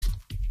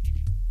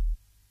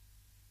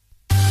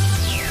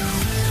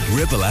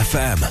Ribble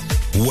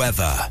FM.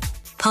 Weather.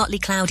 Partly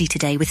cloudy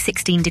today with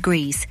 16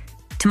 degrees.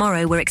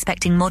 Tomorrow we're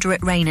expecting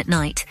moderate rain at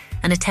night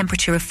and a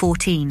temperature of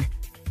 14.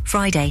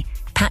 Friday,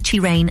 patchy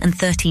rain and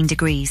 13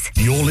 degrees.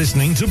 You're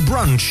listening to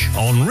Brunch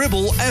on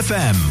Ribble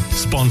FM,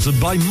 sponsored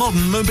by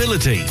Modern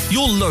Mobility,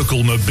 your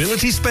local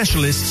mobility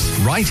specialists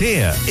right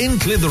here in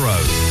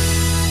Clitheroe.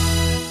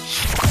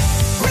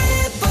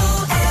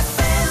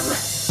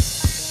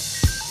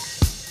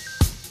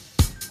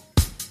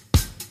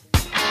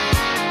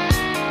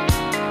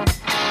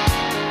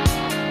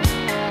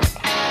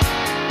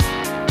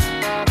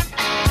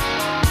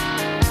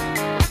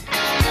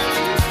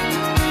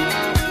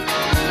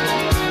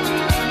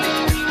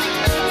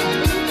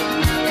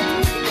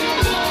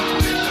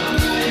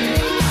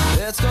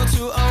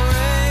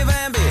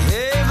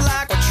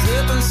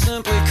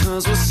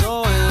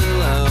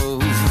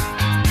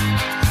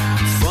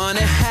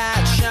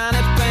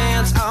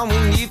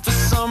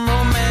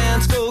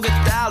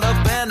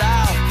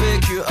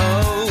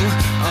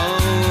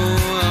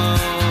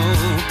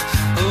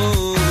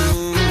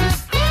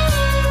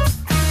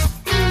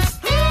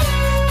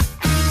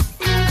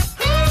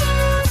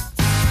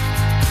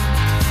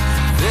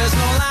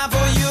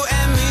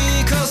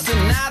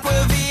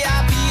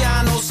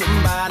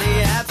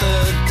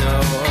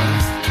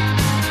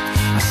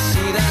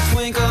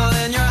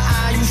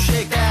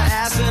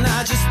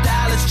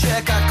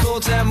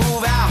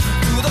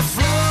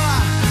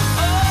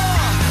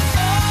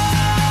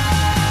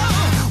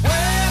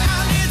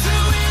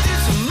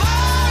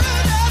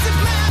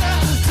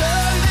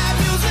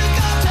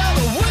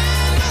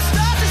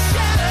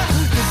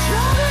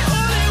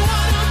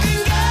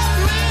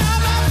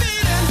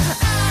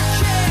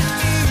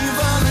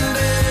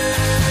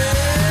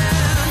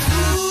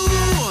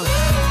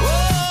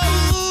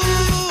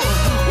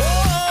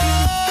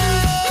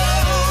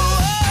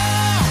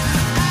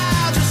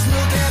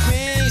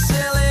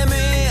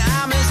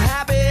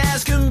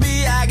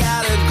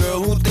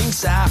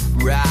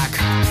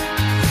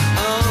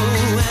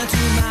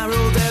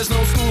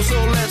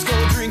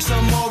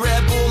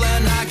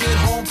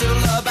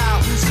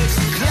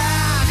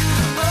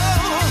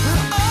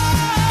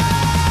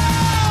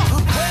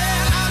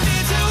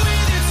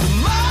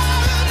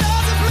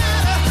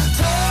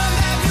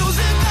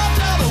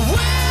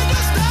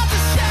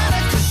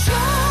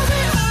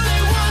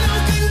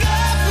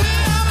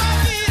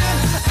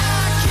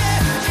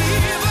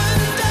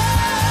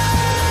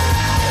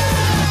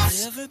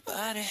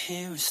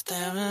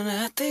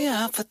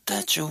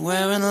 You're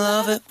wearing,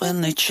 love it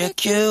when they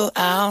check you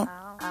out.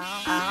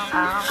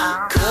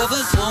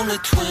 Cover's only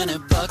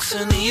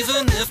 $20, and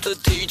even if the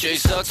DJ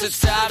sucks, it's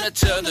time to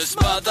turn this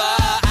mother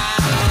out.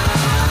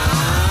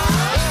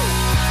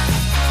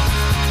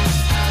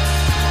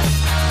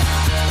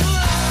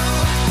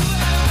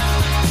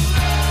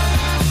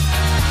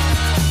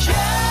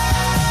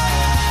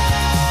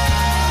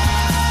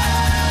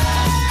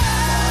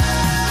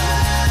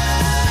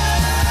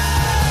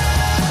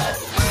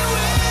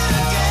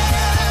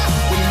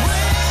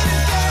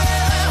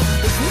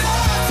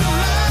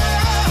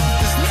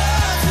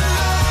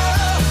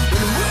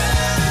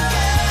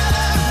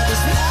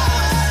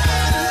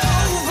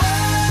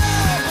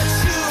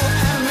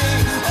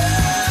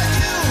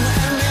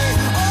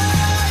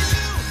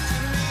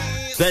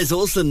 There's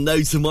also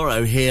no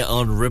tomorrow here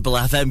on Ribble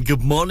FM.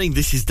 Good morning,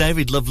 this is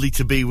David. Lovely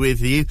to be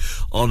with you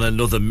on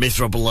another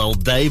miserable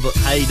old day. But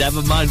hey,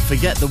 never mind,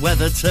 forget the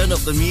weather, turn up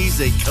the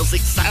music, because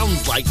it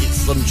sounds like it's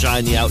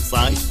sunshiny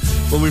outside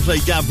when we play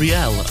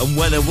Gabrielle and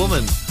When a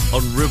Woman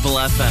on Ribble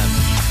FM.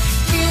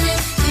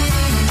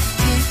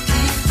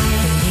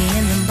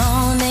 In the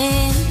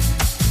morning,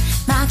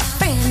 my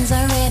friends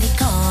are already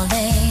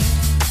calling,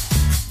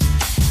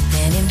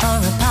 heading for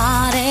a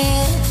party.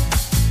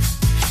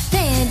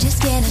 They're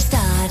just getting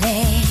started.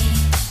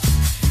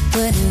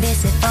 Wouldn't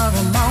miss it for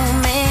a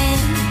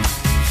moment.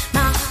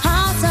 My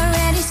heart's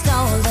already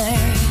stolen.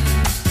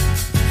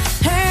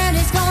 Heard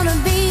it's gonna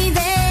be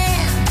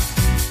there.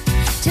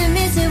 To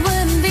miss it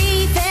wouldn't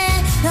be fair.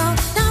 No,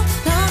 no,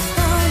 no,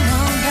 no, no,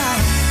 no.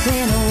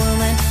 When a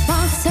woman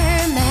wants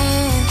her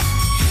man,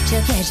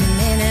 she'll catch him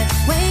in a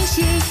way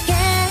she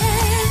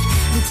can.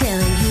 I'm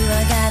telling you,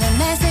 I got a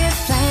massive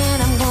plan.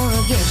 I'm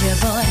gonna get you,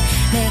 boy,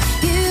 make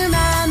you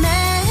my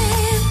man.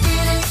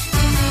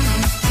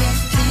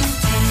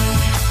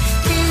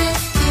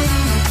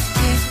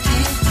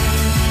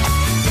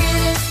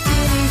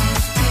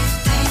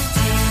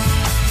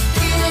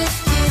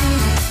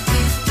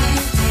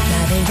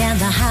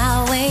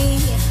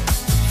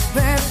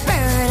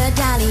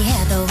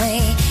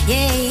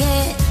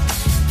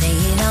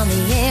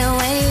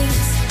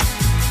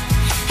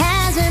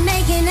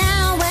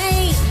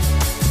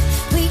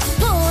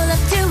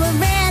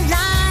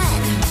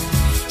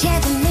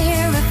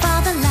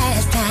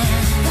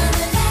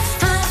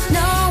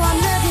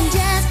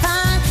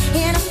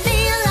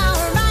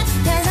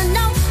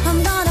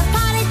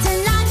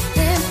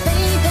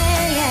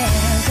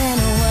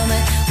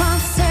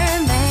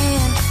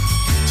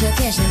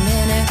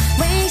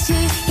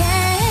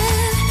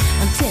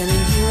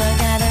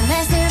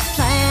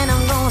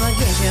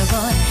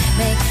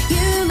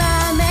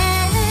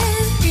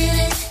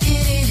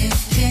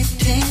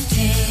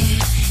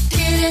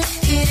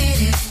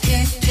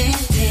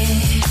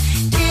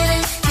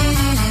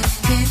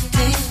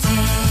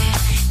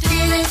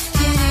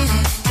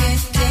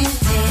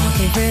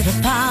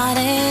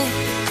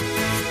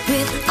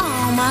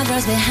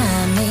 was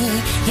behind me,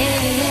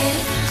 yeah.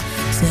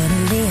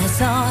 Suddenly I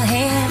saw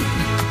him.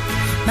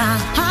 My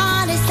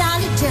heart it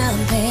started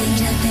jumping.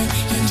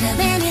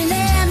 Then he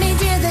led me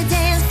to the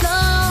dance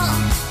floor.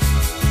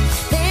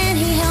 Then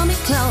he held me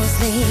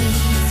closely.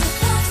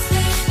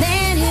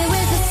 Then he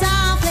whispered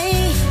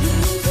softly,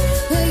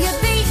 will you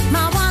be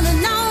my one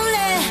and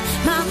only,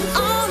 my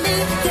only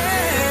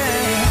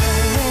girl?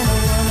 When a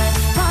woman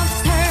wants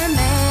her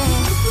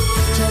man,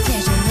 she'll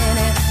catch him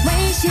any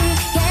way she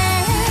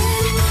can.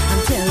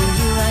 I'm telling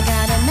you, I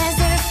got a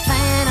master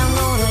plan. I'm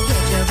gonna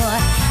get you, boy,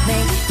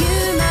 make you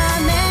my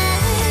man.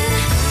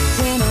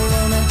 When a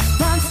woman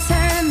wants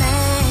her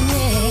man,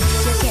 yeah,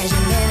 she'll catch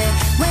him any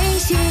way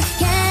she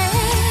can.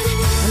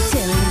 I'm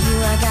telling you,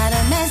 I got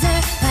a master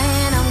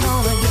plan. I'm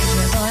gonna get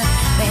you, boy,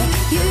 make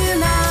you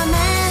my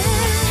man.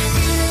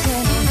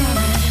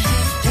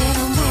 When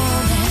a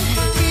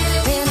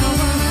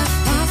woman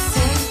wants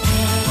her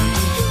man,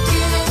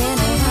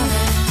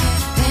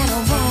 when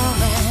a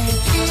woman,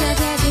 she'll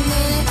catch him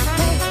any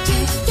way she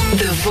can.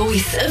 The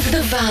voice of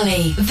the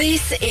valley.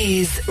 This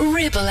is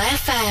Ribble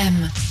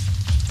FM.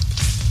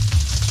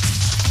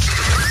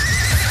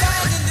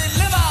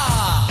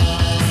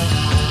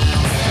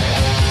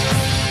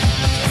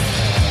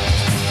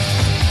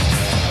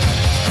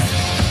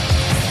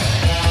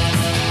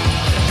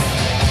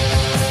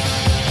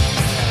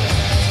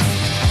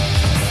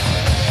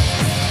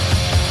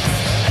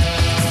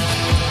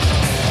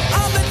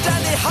 I'm the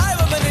dandy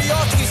highwayman who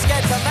you're too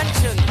scared to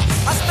mention.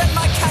 I spend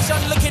my cash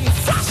on looking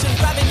fresh and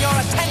grabbing your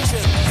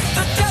attention.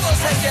 The devil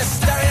says your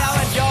stereo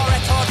and your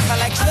record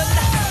collection.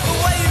 The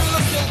way you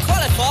look, you'll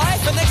qualify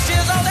for next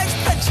year's old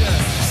expansion.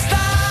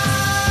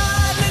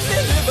 Stand and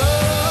deliver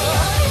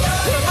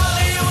your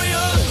money or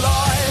your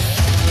life.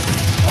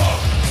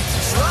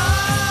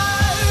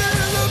 Try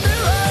the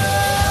mirror,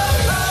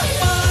 like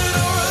mine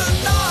or a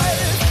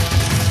knife.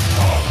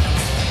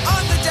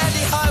 I'm the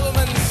dandy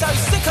highwayman, so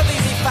sick of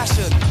easy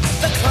fashion.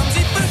 The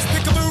clumsy boots,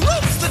 pickable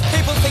ropes that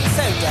people think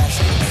so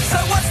dashing. So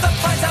what's the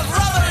point of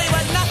robbery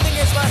when nothing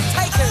is worth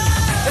taking?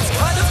 It's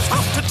kind of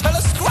tough to tell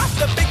a scrap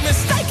the big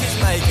mistake is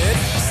making.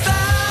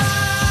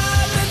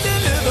 Stand and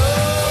deliver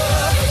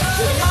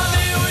your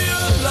money or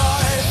your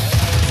life.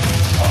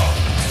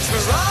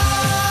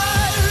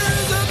 Try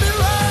the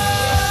mirror,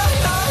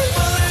 like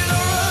mine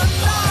or a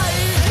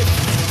knife.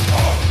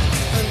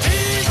 And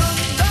even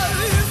though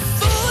you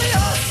fool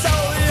your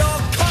soul, your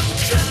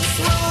conscience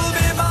will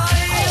be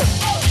mine.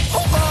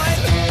 Oh, mine.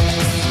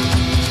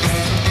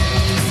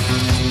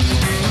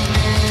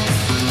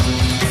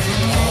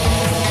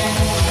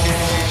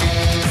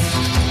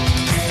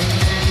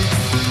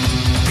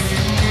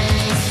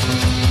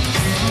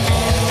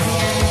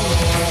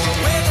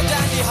 We're the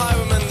dandy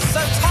highwaymen,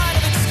 so tired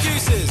of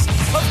excuses,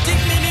 of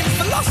dealing in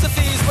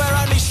philosophies where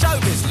only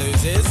showbiz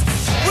loses.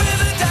 We're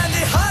the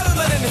dandy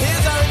highwaymen, and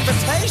here's our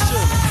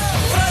invitation.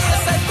 Throw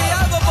your safety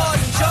overboard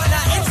and join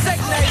our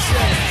insect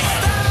nation.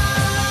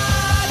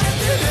 Stand and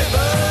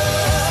deliver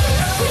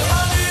your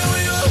money or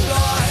your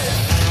life.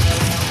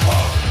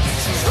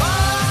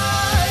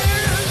 Try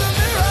the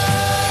mirror,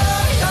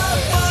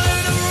 like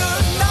mine or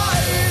a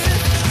knife.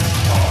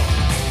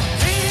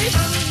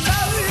 Even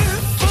though you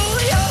fool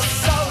your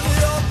soul,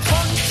 your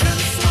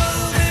conscience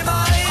will be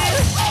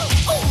mine.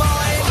 Oh,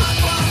 mine.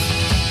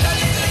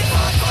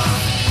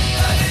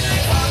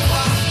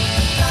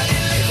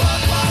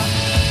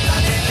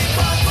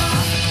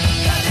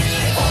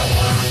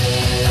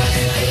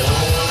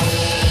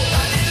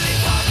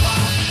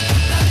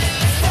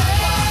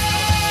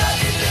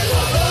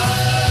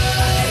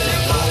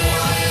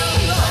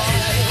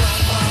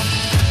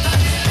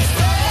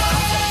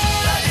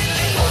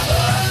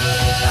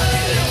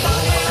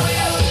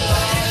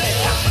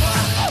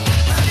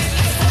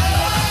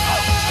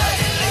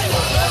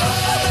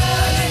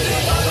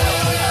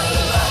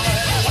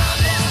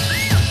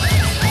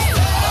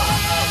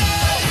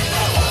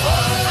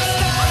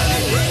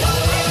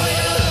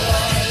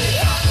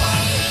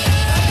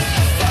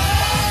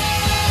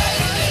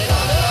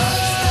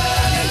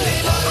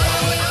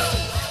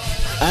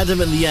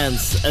 Adam and the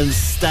Ants and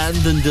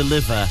Stand and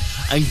Deliver,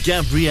 and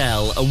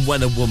Gabrielle and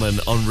When a Woman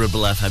on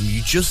Ribble FM.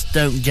 You just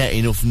don't get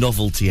enough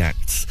novelty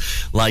acts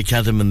like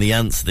Adam and the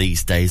Ants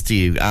these days, do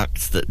you?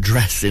 Acts that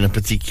dress in a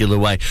particular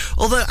way.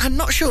 Although I'm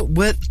not sure,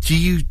 where do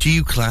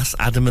you class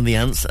Adam and the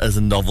Ants as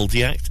a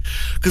novelty act?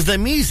 Because their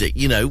music,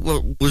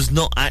 was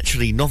not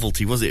actually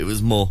novelty, was it? It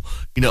was more,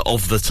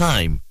 of the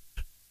time.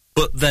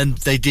 But then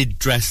they did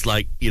dress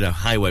like,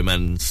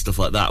 highwaymen and stuff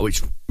like that,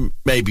 which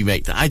maybe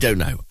make that. I don't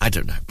know.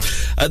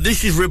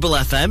 This is Ribble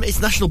FM. It's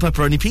National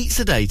Pepperoni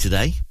Pizza Day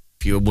today,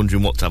 if you're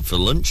wondering what to have for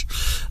lunch.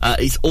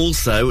 It's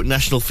also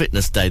National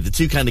Fitness Day. The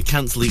two kind of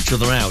cancel each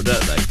other out,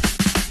 don't they?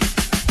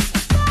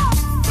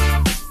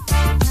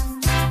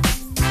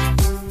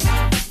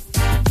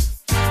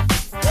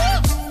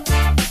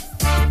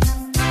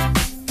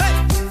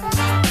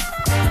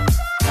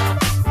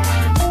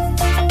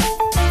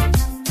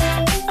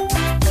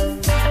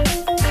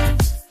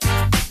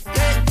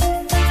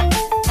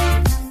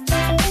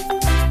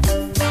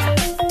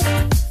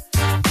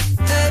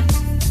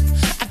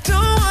 I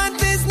don't want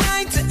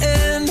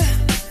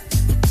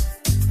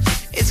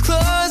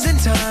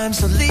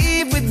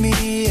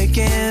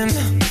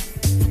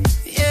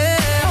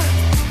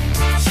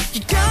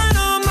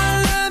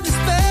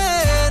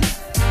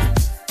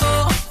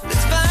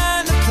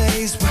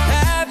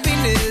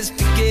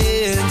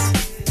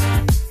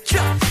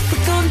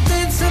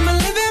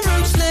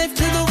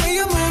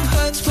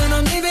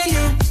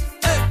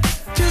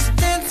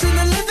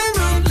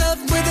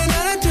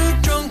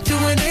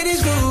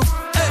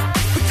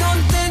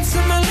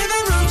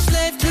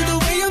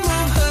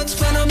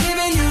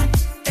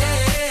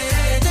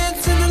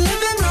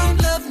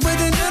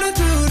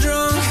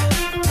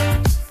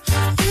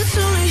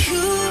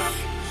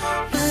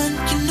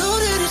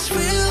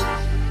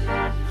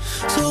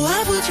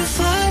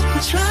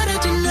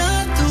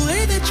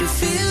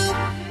feel.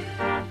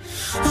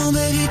 Oh,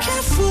 baby,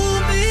 can't fool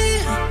me.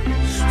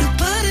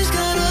 Nobody's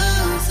got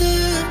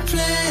other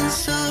plans,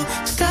 so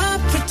stop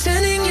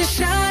pretending you're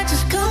shy.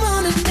 Just come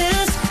on and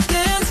dance,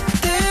 dance,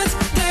 dance,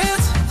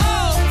 dance.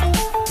 Oh.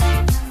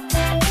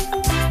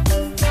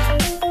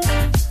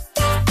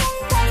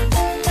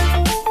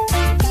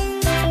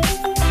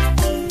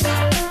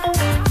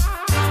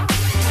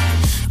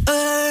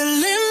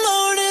 Early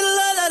morning,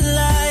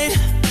 light.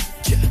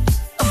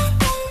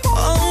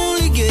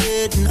 Only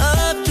getting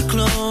up to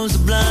close the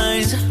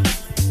blinds.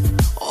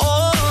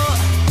 Oh,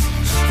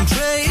 I'm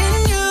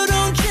praying you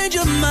don't change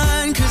your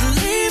mind, 'cause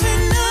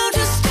leaving now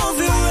just don't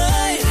feel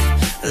right.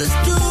 Let's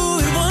do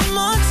it one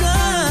more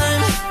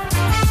time.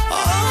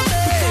 Oh,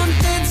 babe, I'm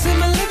dancing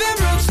my living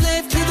room,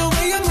 slave to the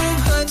way you move.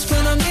 Hurts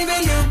when I'm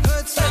leaving you.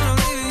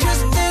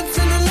 Just dance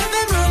in the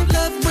living room,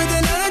 love with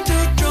an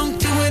attitude, drunk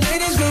to an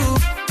 80s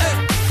groove.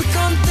 We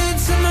come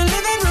dance in my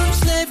living room,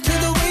 slave to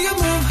the way you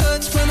move.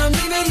 Hurts when I'm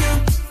leaving you.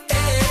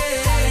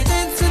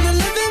 Dance in the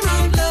living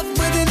room, love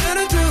with an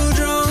attitude,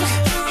 drunk.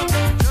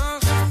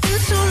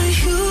 It's only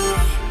you,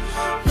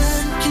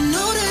 man, you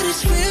know that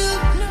it's real.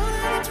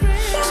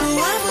 So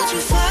why would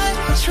you fight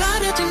or try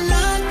to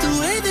deny the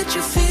way that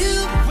you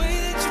feel?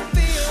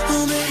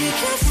 Oh, baby, you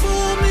can't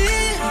fool me.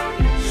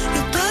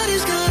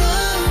 Nobody's got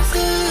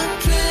other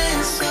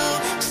plans, so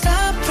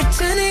stop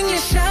pretending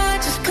you're shy.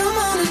 Just come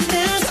on and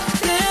dance,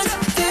 dance,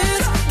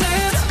 dance,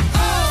 dance.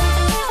 Oh,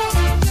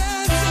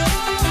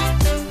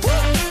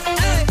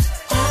 hey.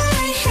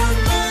 Only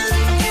human.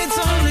 It's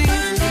only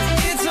human.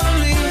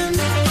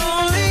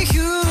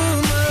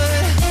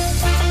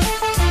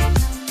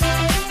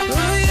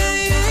 Oh, yeah,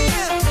 yeah,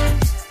 yeah.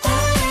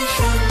 Only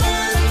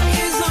human.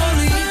 It's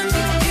only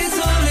human.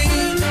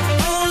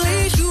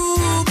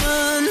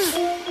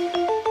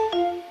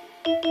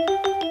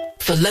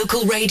 For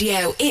local radio,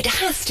 it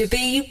has to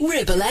be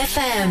Ribble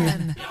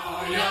FM.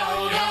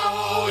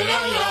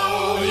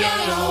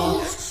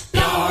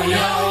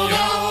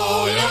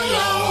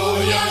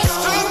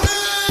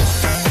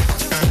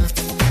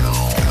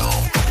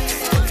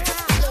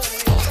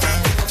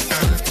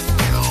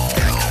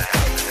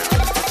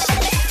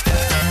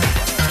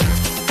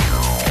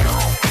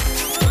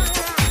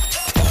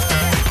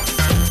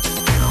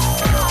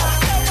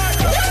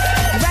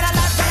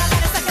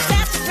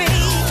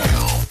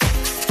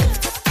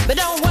 But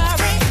don't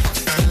worry,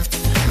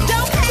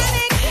 don't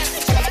panic.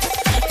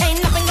 Ain't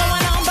nothing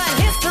going on but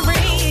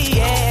history,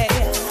 yeah.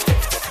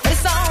 But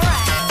it's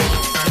alright.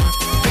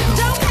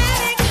 Don't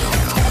panic.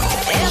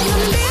 And the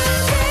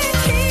music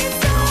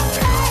keeps on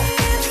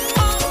playing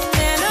on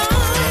and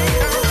on.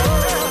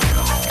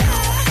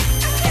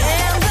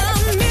 And the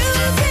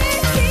music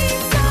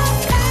keeps on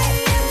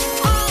playing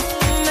on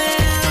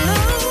and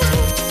on.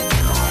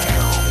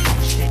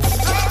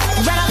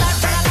 Red alert,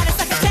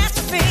 it's a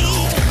catastrophe.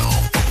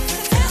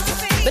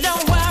 But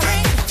don't worry,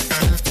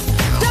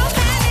 don't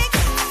panic.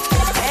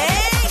 Ain't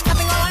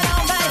nothing going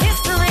on but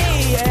history,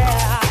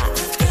 yeah.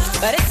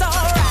 But it's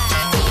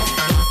alright.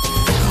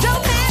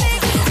 Don't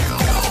panic.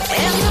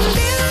 And the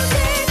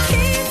music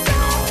keeps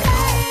on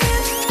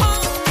playing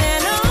on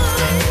and on.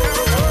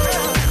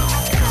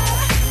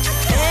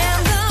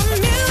 And the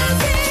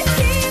music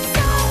keeps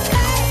on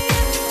playing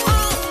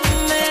on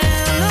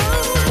and on.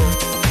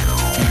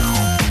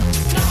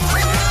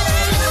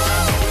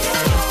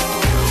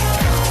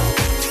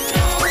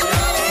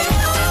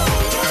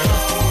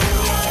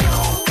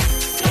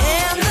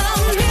 And the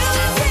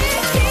music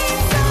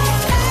keeps on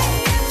playing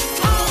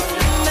on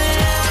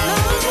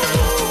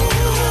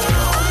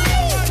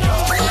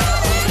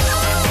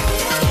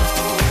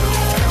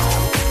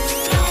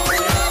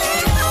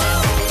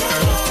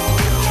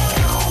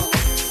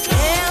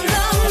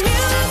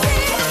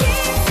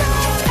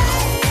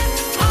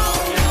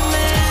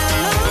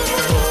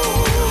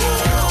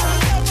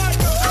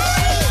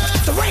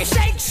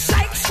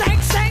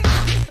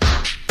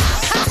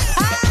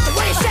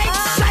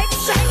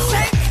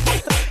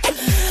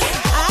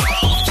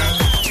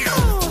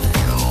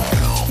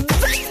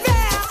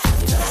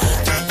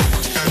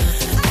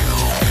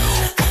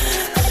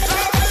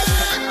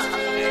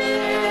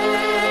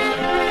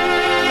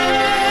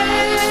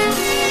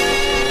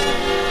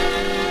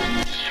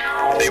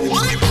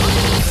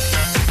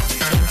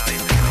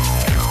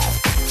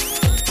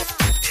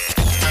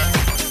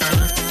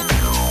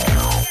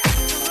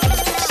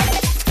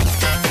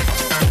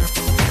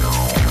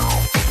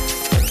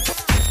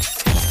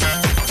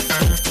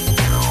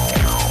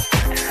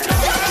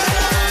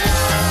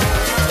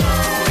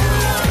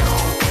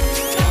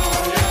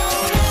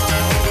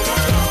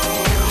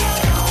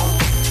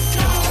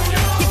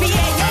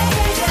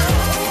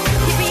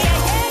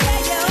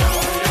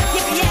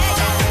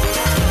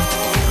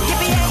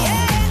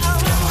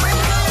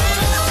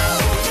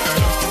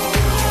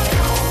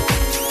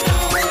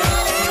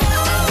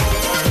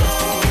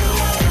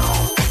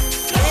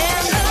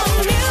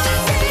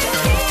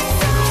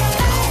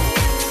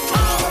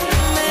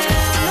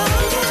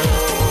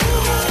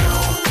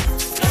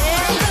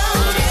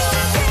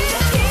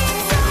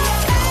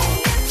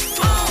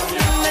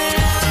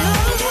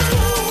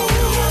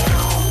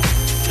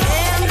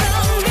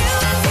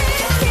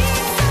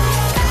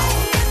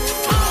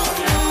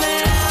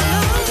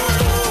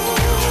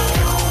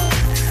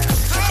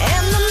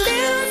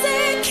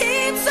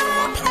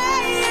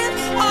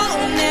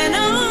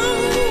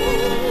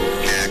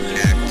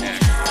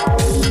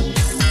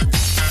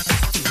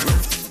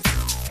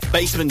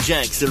Basement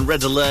Jacks and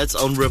Red Alert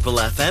on Ribble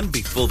FM.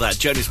 Before that,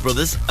 Jonas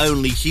Brothers,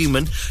 Only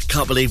Human.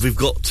 Can't believe we've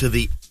got to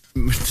this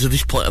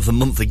point of the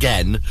month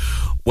again,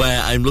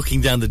 where I'm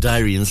looking down the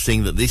diary and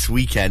seeing that this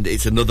weekend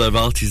it's another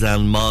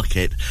artisan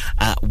market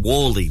at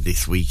Whalley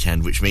this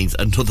weekend, which means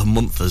another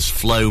month has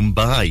flown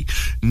by,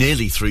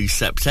 nearly through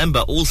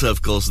September. Also,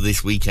 of course,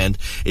 this weekend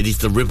it is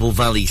the Ribble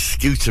Valley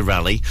Scooter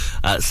Rally,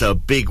 so a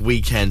big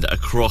weekend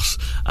across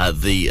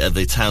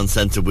the town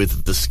centre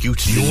with the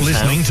scooters. You're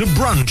listening to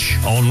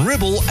Brunch on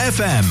Ribble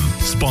FM,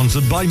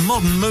 sponsored by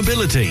Modern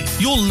Mobility,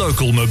 your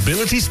local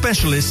mobility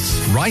specialists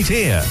right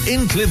here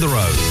in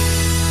Clitheroe.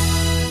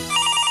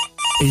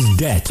 Is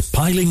debt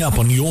piling up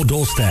on your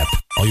doorstep?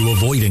 Are you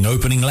avoiding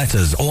opening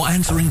letters or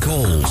answering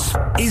calls?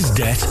 Is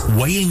debt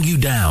weighing you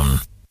down?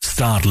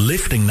 Start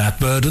lifting that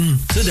burden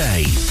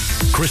today.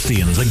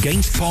 Christians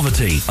Against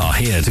Poverty are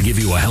here to give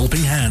you a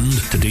helping hand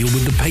to deal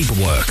with the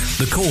paperwork,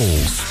 the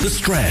calls, the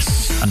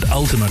stress, and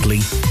ultimately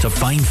to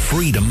find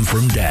freedom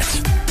from debt.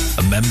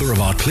 A member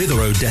of our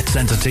Clitheroe Debt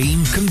Centre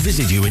team can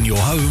visit you in your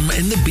home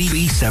in the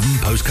BB7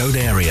 postcode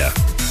area.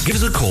 Give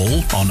us a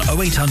call on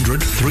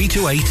 0800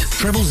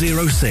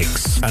 328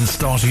 0006 and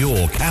start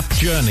your CAP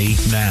journey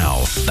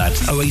now.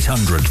 That's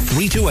 0800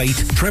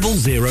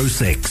 328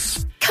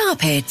 0006.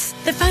 Carpets,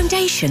 the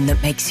foundation that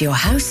makes your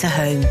house a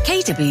home.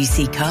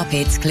 KWC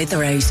Carpets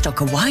Clitheroe stock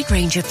a wide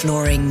range of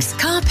floorings,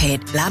 carpet,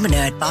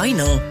 laminate,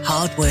 vinyl,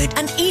 hardwood,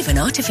 and even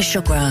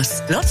artificial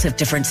grass. Lots of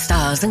different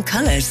styles and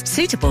colours,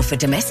 suitable for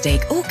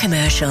domestic or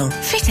commercial.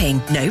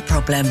 Fitting, no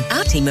problem.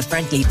 Our team of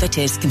friendly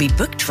fitters can be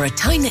booked for a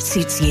time that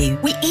suits you.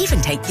 We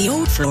even take the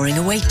old flooring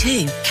away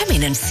too. Come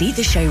in and see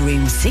the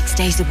showroom 6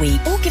 days a week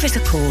or give us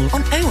a call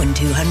on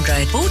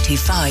 01200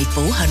 425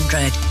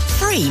 400.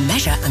 Free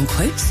measure and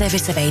quote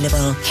service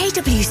available.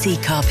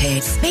 KWC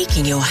Carpets,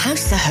 making your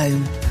house a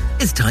home.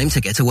 It's time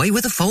to get away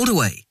with a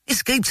foldaway.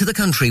 Escape to the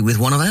country with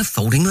one of our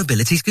folding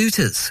mobility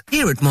scooters.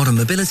 Here at Modern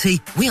Mobility,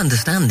 we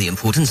understand the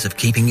importance of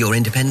keeping your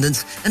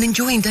independence and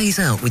enjoying days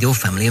out with your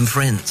family and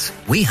friends.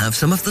 We have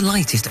some of the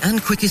lightest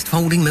and quickest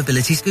folding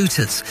mobility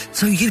scooters,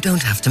 so you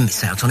don't have to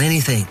miss out on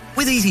anything.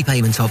 With easy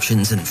payment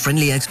options and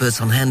friendly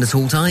experts on hand at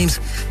all times,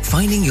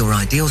 finding your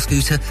ideal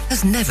scooter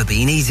has never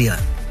been easier.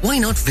 Why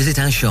not visit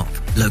our shop,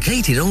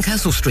 located on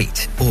Castle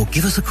Street, or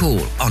give us a call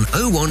on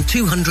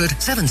 01200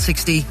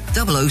 760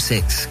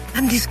 006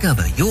 and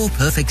discover your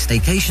perfect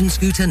staycation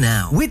scooter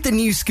now. With the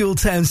new school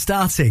term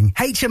starting,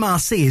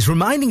 HMRC is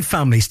reminding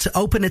families to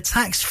open a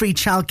tax-free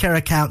childcare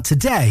account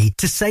today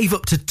to save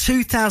up to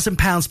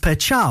 £2,000 per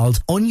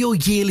child on your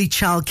yearly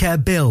childcare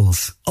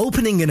bills.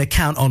 Opening an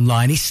account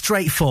online is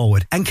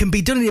straightforward and can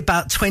be done in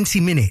about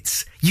 20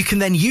 minutes. You can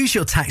then use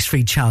your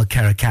tax-free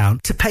childcare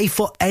account to pay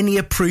for any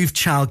approved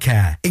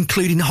childcare,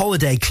 including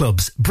holiday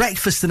clubs,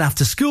 breakfast and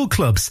after-school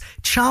clubs,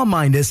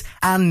 childminders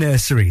and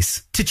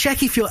nurseries. To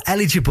check if you're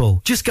eligible,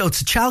 just go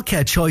to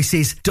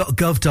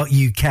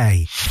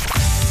childcarechoices.gov.uk.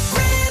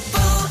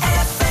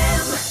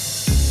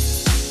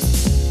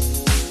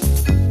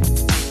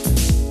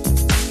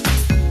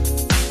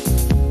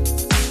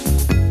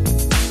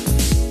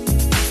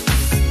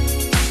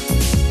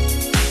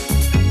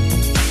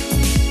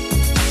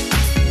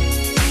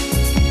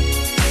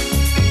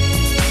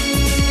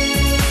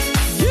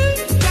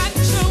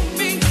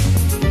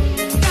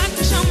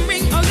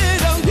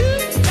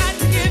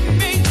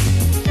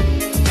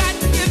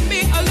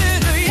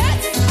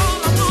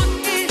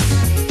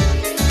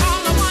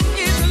 All I want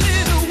is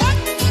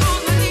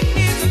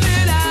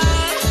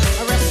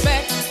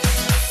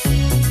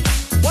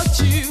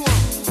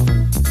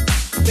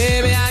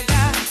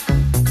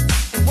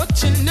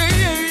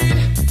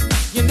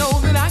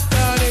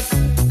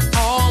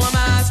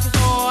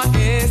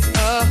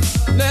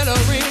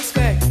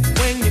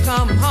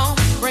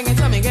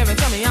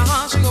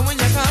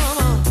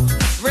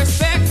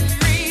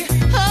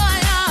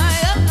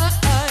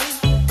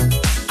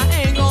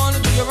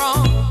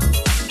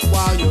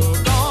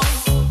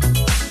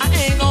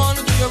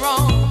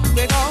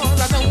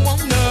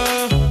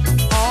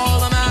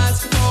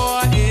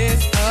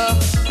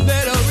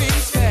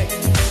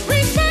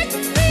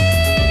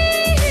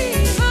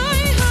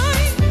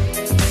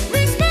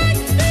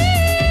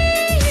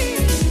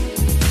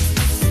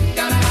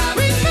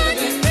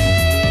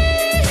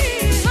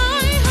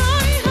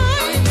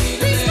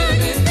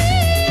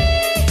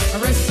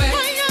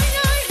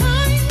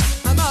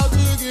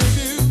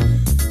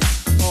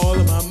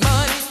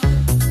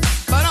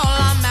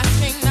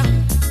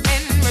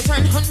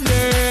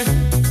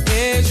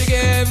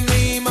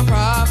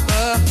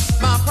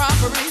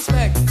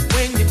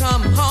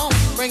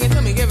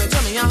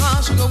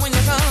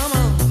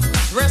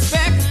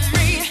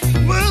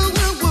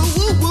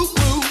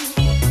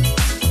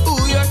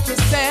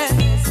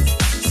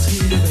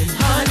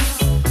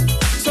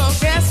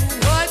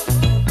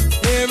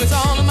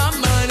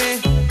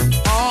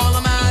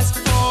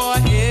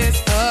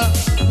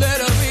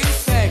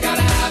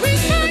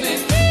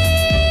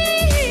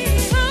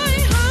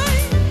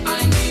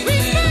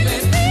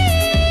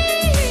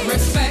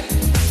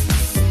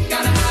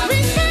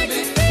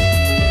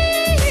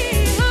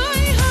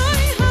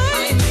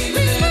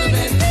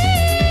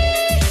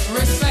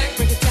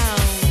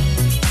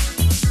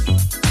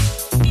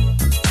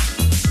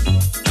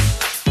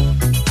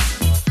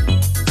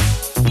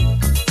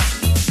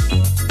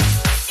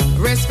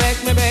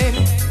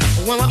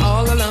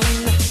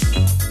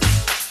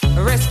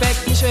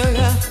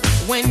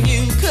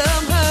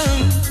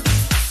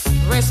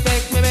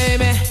Respect me,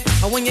 baby,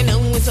 when you know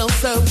it's so,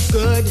 so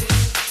good.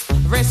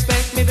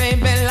 Respect me,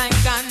 baby, like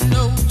I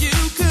know you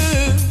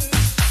could.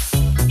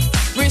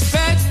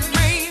 Respect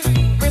me,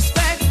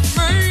 respect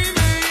me,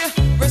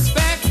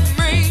 respect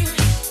me.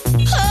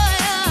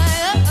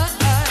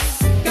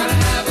 Gotta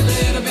have a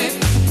little bit,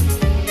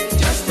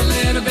 just a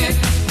little bit.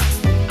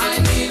 I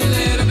need a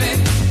little bit.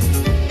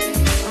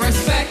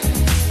 Respect.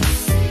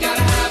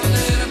 Gotta have a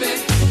little bit,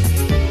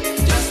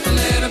 just a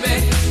little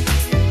bit.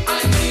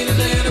 I need a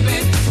little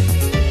bit.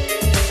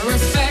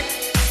 Respect.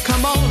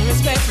 Come on and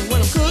respect me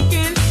when I'm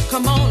cooking.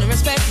 Come on and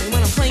respect me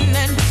when I'm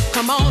cleaning.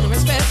 Come on and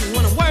respect me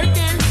when I'm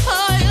working.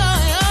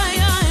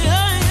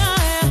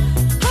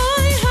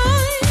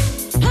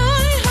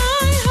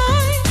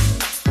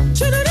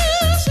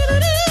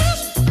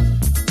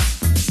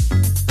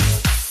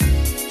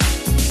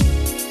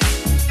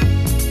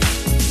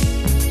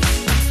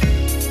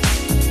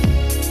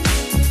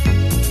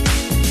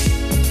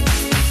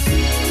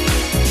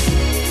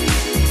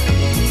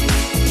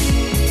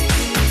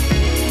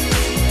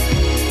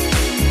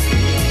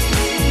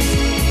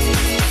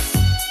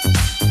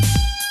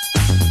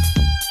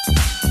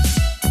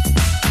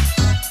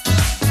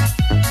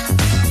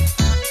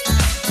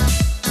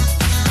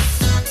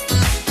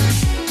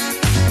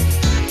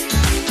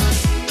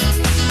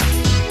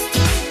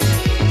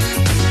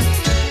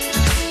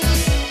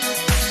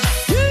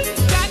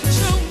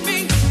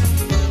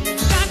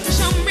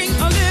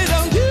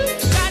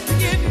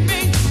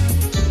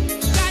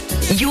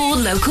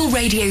 Local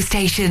radio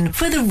station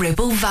for the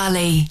Ribble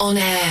Valley. On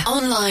air,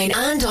 online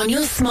and on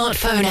your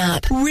smartphone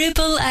app.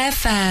 Ribble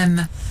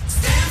FM.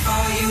 Stand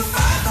for you,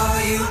 fight for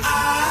you,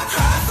 I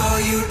cry for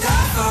you,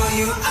 die for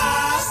you,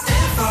 I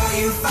stand for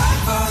you, fight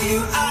for you,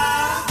 I.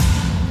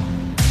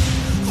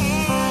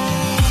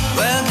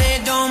 Well, they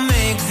don't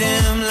make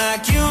them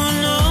like you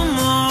no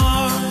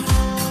more.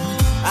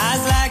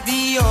 Eyes like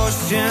the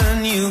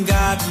ocean, you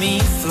got me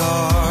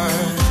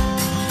floored.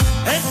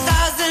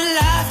 1,000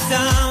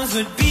 lifetimes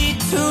would be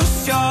too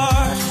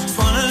short. Just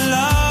wanna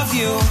love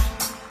you,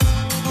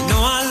 you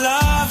know I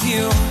love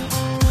you.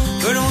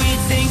 But we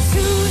take 2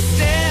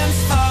 steps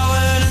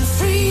forward and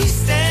 3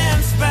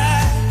 steps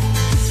back.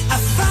 I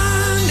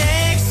find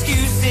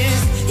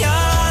excuses,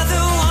 you're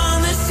the one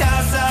that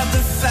shouts out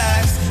the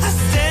facts. I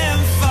step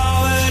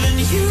forward and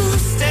you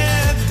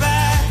step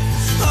back.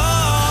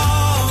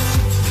 Oh,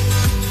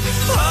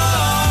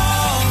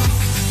 oh.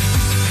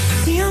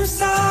 See, I'm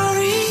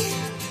sorry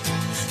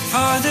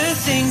for the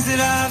things that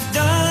I've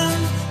done.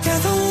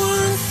 You're the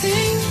one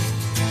thing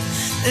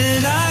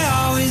that I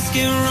always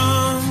get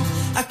wrong.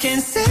 I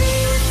can't say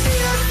it to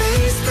your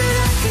face, but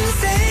I can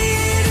say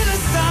it in a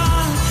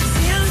song.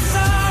 See, I'm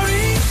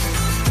sorry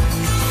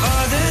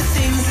for the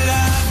things that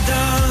I've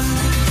done.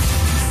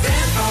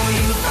 Stand for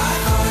you,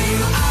 fight for you,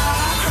 I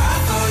cry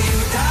for you,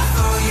 die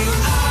for you,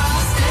 I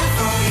stand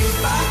for you,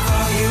 fight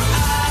for you,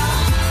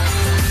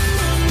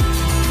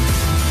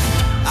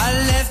 I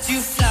left you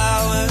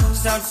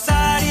flowers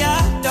outside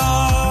your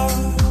door.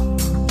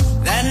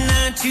 That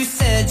night you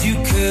said you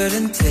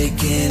couldn't take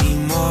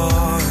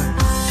anymore.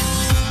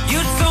 You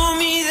told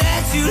me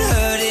that you'd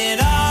heard it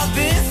all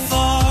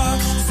before.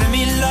 Let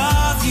me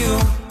love you,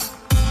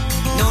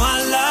 no I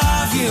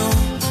love you.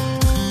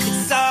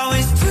 It's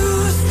always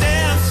 2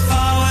 steps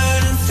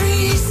forward and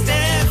 3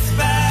 steps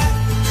back.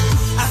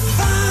 I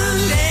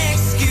find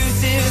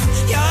excuses,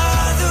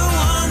 you're the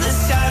one that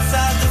shouts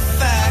out the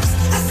facts.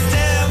 I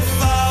step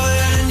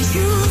forward and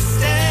you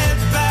step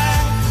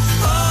back.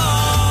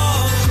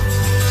 Oh,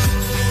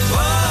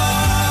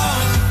 oh.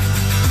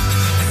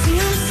 See,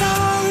 I'm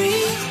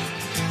sorry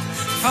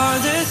for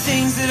the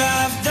things that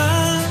I've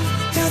done.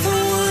 You're the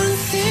one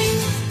thing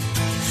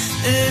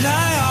that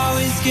I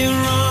always get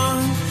wrong.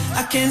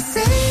 I can't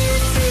say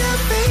it to your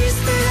face,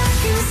 but I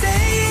can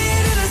say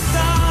it in a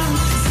song.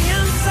 See,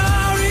 I'm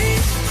sorry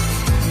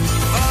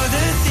for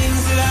the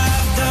things that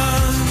I've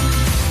done.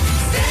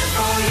 Stand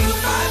for you,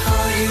 fight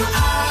for you,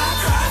 I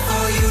cry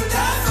for you,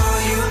 die for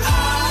you,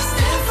 I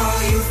stand for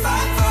you,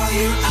 fight for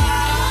you, I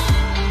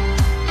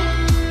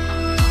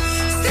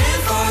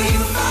stand for you,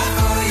 fight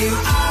for you,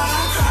 I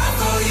cry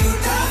for you,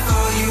 die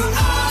for you,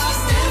 I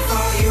stand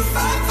for you,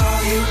 fight for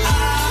you, I.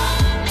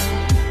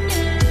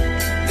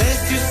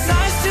 There's 2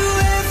 sides to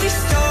every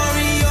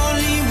story,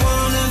 only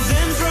one of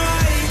them's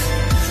right.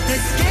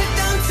 Let's get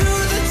down to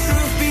the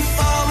truth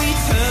before we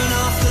turn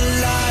off the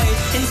light.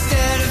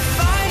 Instead of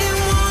fighting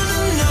one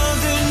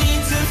another,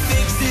 need to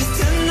fix this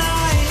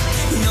tonight.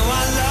 You know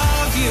I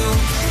love you,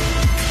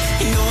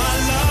 you know I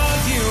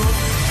love you.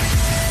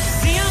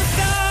 See, I'm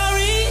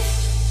sorry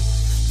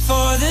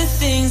for the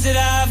things that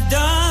I've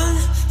done.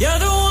 You're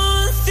the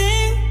one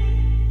thing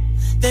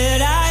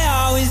that I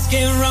always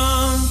get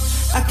wrong.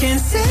 I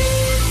can't say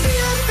it to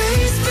your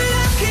face, but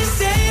I can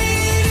say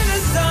it in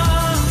a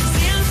song.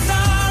 See, I'm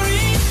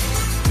sorry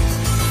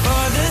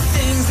for the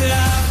things that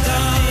I've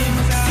done.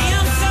 See,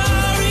 I'm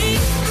sorry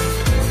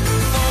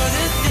for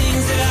the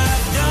things that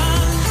I've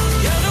done.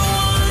 You're the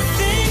one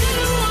thing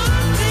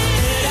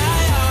that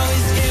I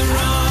always get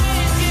wrong.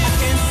 I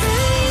can't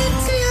say it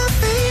to your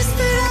face,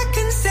 but I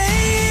can say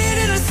it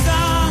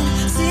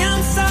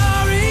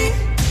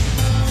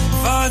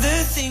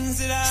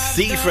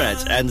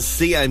Seafred and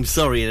See I'm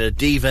Sorry in a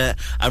Diva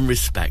and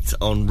Respect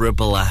on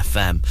Ribble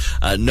FM.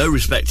 No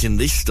respect in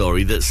this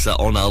story that's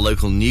on our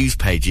local news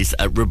pages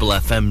at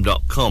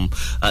ribblefm.com.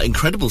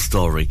 Incredible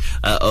story.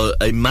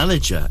 A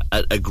manager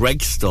at a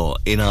Greggs store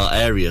in our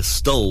area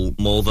stole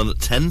more than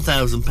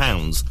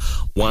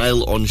 £10,000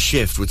 while on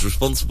shift, was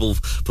responsible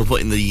for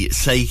putting the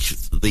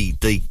safe,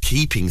 the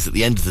keepings at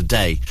the end of the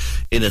day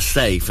in a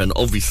safe, and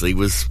obviously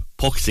was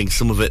pocketing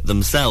some of it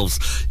themselves.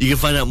 You can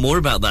find out more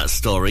about that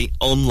story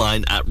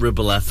online at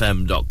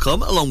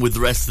ribblefm.com, along with the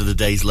rest of the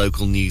day's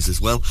local news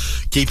as well.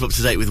 Keep up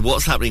to date with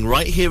what's happening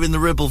right here in the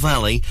Ribble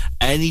Valley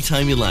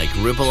anytime you like,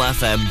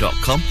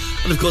 ribblefm.com.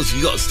 And of course, if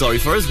you've got a story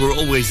for us, we're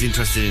always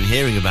interested in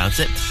hearing about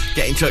it.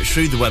 Get in touch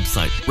through the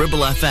website,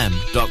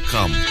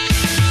 ribblefm.com.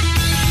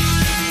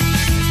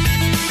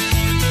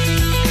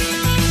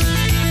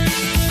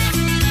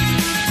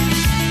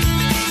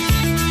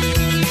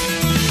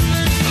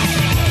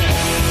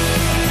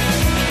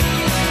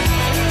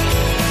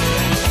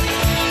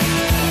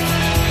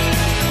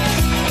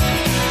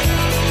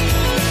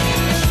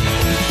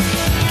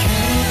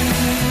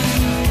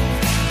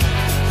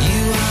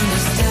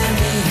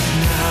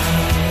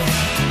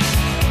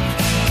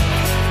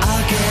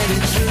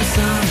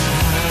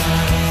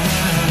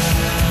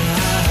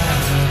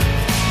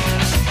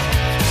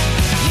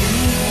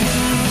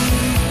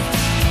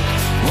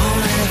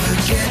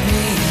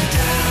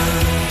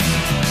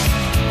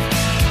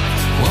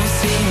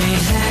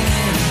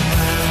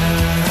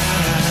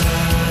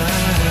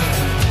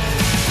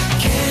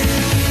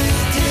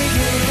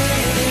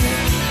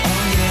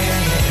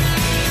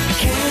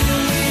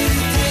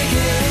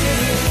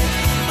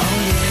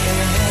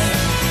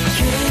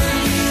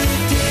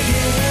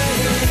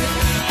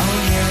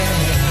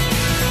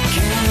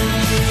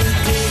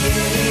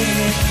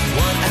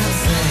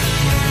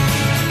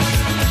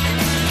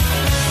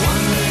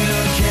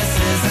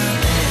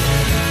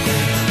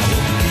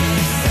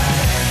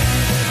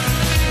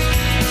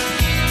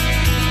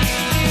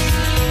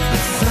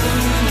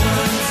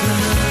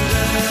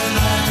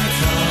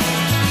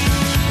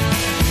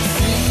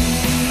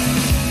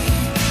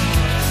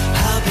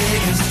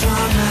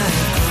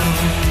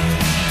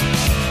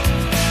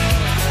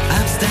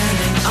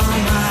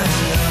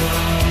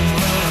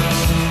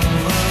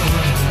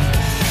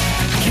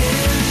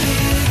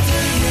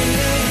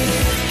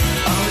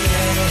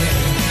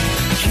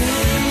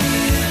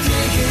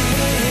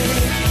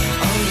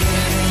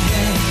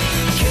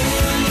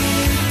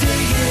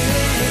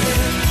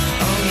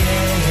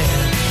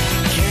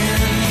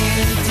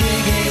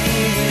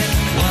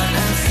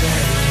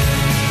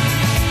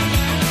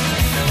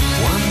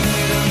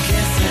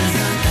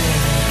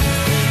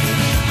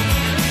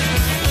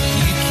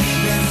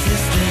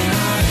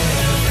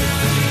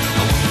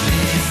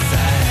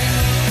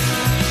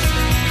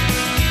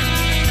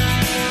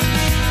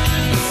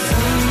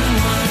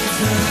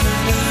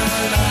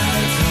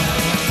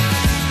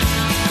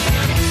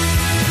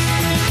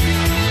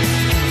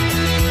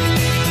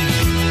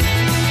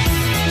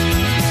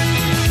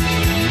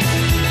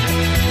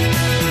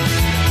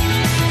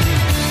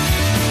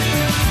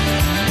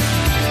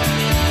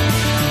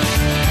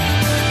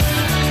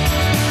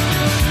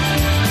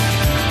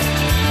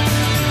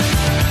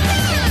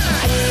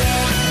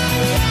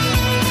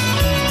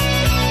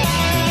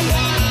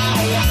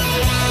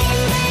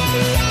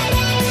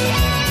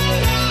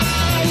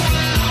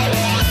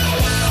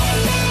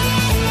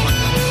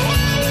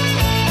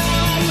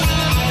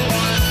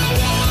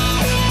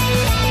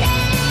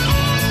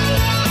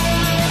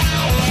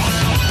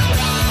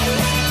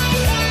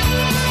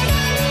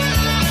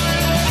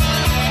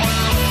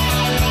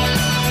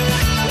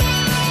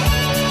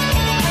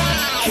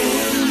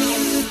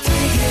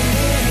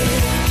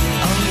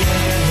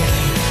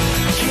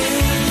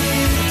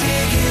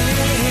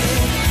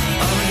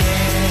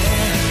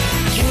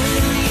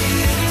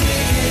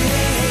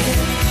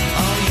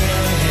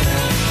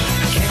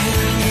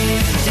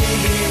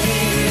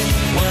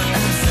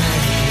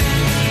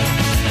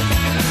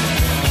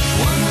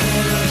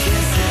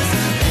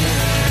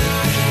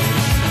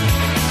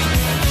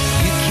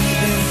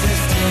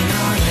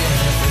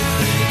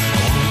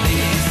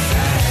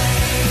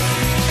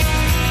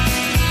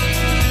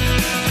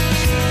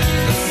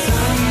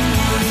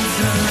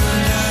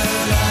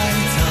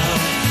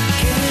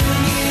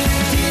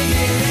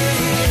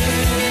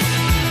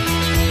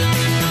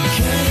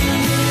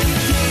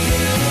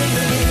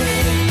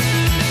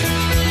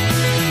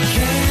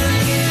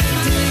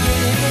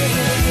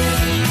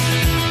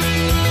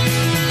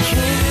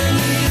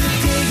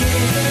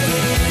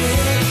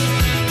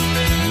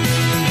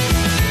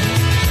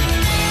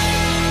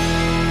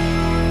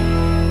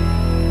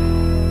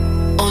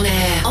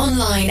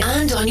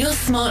 On your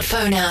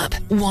smartphone app,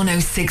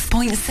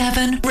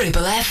 106.7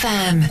 Ribble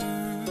FM.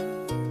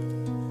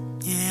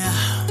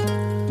 Yeah.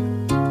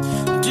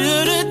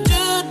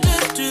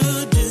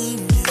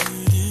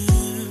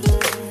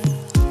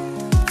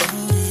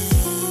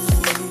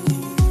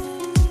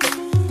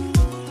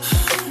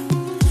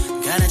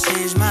 Gotta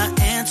change my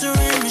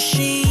answering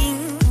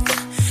machine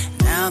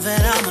now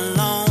that I'm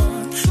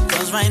alone,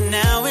 'cause right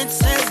now it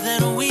says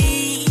that we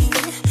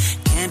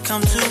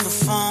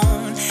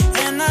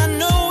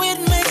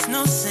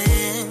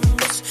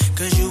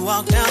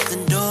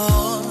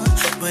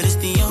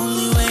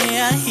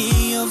I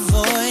hear your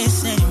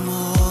voice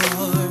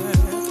anymore.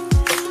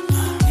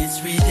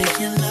 It's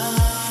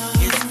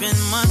ridiculous. It's been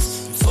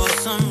months, and for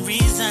some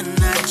reason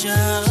I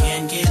just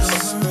can't get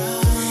over it.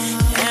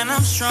 And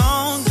I'm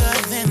stronger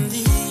than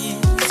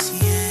this,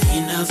 yeah.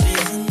 Enough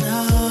is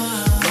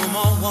enough. No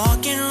more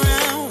walking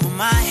around with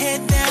my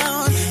head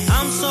down.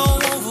 I'm so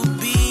over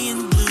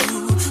being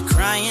blue,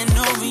 crying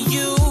over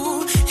you.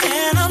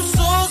 And I'm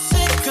so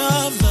sick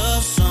of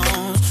love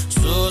songs,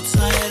 so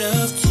tired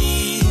of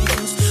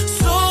tears,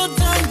 so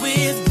done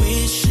with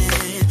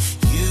wishing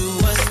you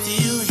were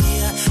still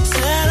here.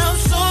 Said I'm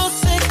so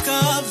sick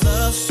of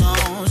love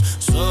songs,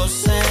 so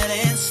sad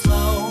and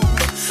slow.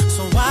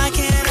 So why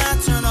can't I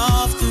turn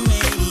off the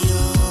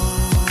radio?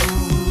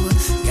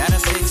 Gotta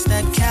fix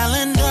that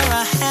calendar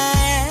I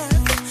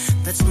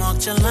have that's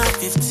marked July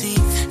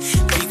 15th.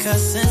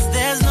 Because since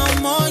there's no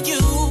more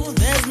you,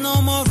 there's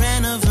no more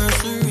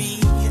anniversary.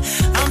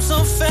 I'm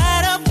so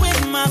fed up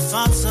with my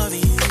thoughts of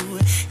you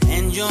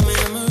and your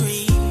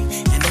memory,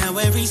 and how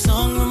every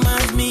song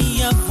reminds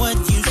me of what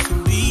used to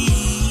be.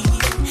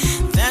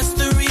 That's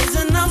the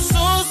reason I'm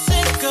so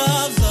sick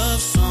of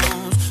love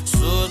songs,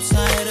 so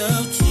tired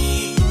of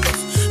tears,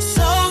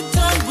 so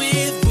done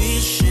with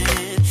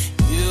wishing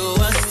you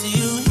were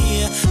still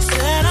here.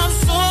 Said I'm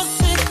so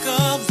sick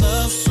of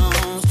love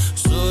songs,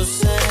 so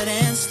sad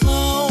and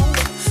slow.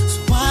 So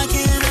why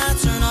can't I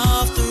turn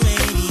off the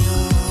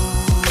radio?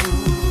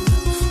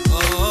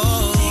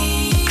 Oh,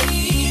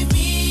 leave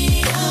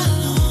me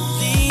alone.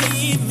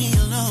 Leave me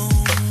alone.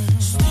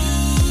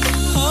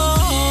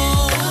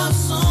 Oh, love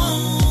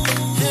song.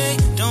 Hey,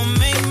 don't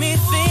make me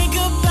think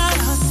about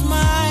her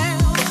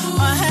smile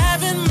or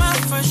having my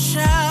first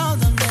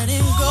child. I'm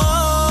letting go.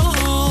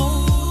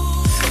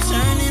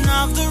 Turning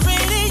off the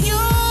radio,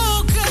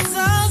 'cause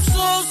I'm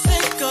so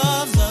sick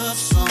of love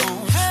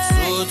songs,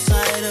 so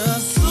tired of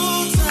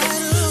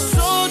tears,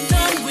 so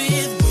done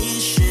with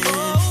wishing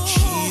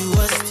she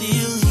was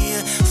still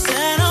here.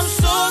 Said I'm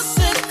so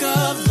sick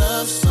of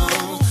love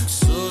songs,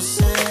 so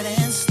sad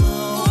and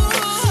slow.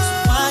 So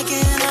why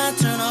can't I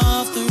turn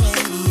off the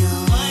radio?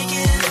 Why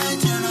can't I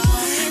turn off?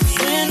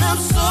 When I'm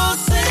so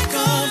sick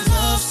of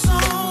love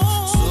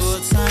songs, so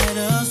tired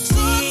of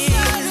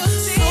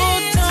tears, so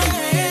done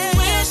with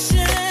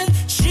wishing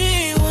she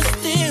was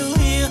still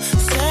here.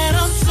 Said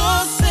I'm so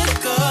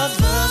sick of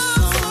love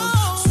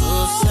songs, so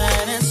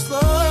sad and slow.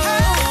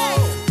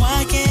 Why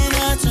can't I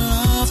turn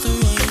off the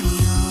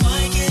radio?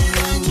 Why can't I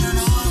turn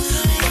off the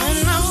radio? When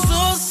I'm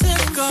so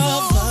sick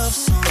of love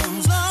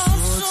songs, so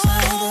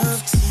tired of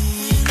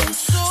tears,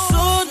 so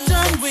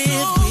done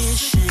with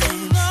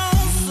wishing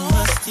you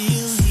were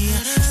still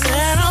here.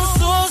 Said I'm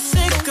so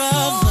sick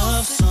of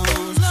love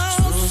songs, so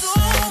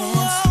sad and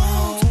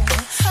slow.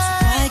 So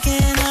why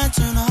can't I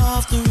turn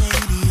off the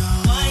radio?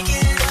 Why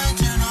can't I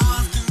turn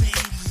off the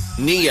radio?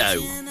 Neo.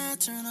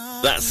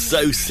 That's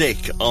So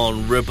Sick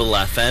on Ribble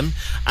FM.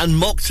 And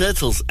Mock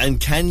Turtles and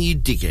Can You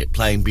Dig It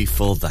playing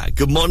before that.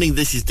 Good morning,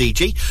 this is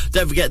DG.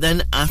 Don't forget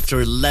then, after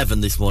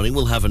 11 this morning,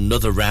 we'll have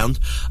another round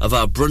of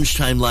our Brunch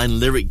Timeline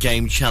Lyric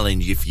Game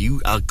Challenge. If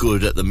you are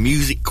good at the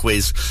music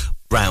quiz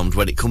round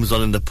when it comes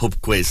on in the pub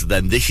quiz,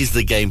 then this is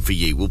the game for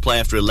you. We'll play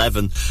after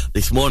 11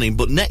 this morning,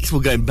 but next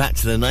we're going back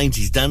to the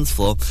 90s dance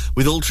floor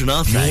with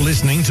Ultranate. You're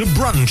listening to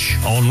Brunch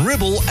on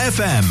Ribble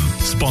FM,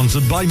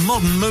 sponsored by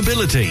Modern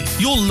Mobility,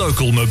 your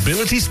local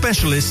mobility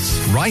specialists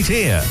right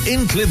here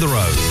in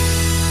Clitheroe.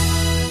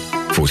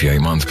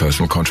 48 months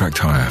personal contract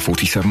hire,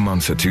 47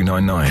 months at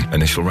 $299.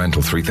 Initial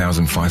rental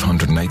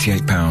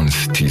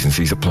 £3,588. T's and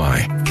C's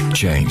apply.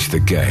 Change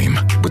the game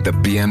with the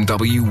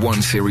BMW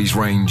 1 Series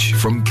range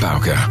from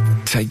Bowker.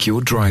 Take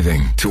your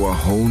driving to a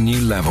whole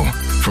new level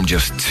from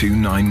just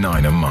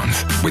 $299 a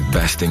month with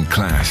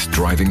best-in-class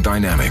driving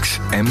dynamics,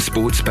 M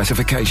Sport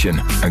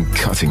specification and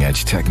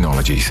cutting-edge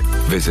technologies.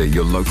 Visit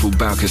your local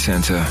Bowker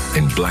centre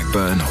in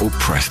Blackburn or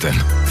Preston.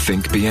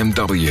 Think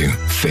BMW.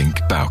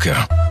 Think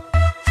Bowker.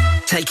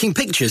 Taking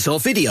pictures or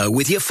video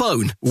with your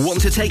phone?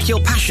 Want to take your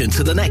passion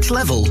to the next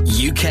level?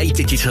 UK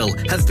Digital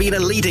have been a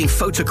leading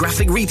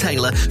photographic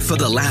retailer for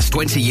the last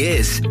 20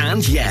 years.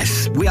 And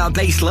yes, we are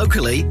based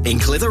locally in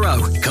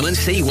Clitheroe. Come and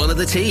see one of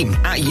the team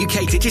at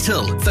UK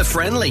Digital for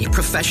friendly,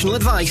 professional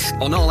advice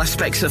on all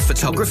aspects of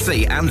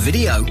photography and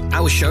video.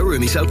 Our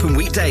showroom is open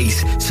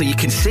weekdays, so you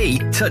can see,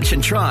 touch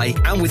and try.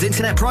 And with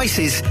internet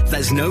prices,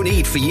 there's no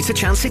need for you to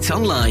chance it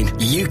online.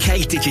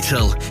 UK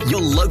Digital,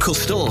 your local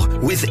store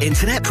with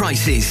internet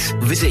prices.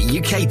 Visit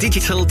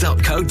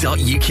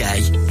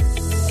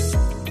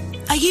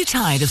ukdigital.co.uk. Are you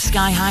tired of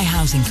sky-high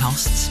housing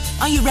costs?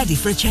 Are you ready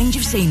for a change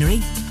of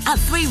scenery? At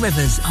Three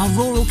Rivers, our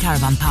rural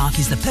caravan park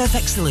is the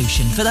perfect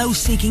solution for those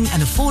seeking an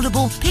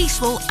affordable,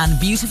 peaceful and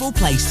beautiful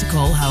place to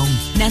call home.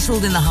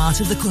 Nestled in the heart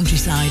of the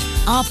countryside,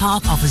 our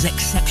park offers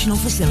exceptional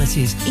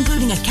facilities,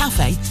 including a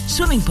cafe,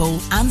 swimming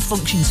pool and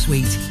function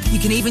suite. You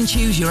can even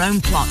choose your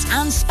own plot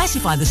and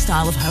specify the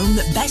style of home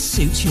that best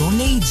suits your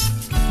needs.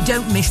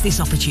 Don't miss this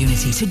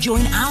opportunity to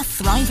join our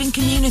thriving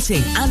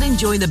community and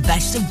enjoy the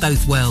best of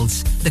both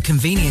worlds. The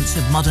convenience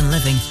of modern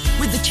living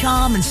with the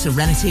charm and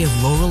serenity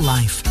of rural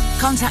life.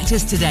 Contact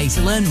us today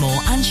to learn more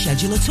and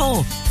schedule a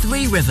tour.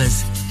 Three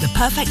Rivers, the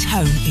perfect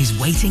home is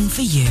waiting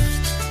for you.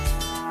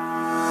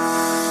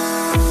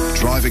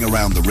 Driving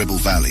around the Ribble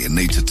Valley and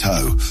need to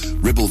tow?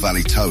 Ribble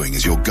Valley Towing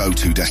is your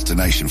go-to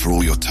destination for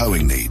all your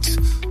towing needs.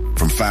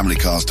 From family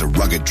cars to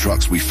rugged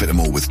trucks, we fit them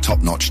all with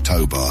top-notch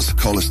tow bars.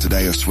 Call us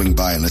today or swing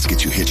by and let's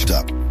get you hitched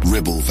up.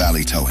 Ribble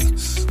Valley Towing.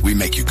 We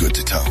make you good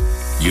to tow.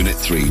 Unit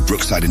 3,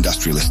 Brookside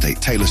Industrial Estate,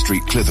 Taylor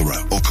Street,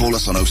 Clitheroe. Or call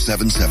us on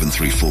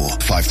 07734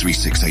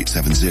 536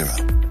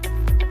 870.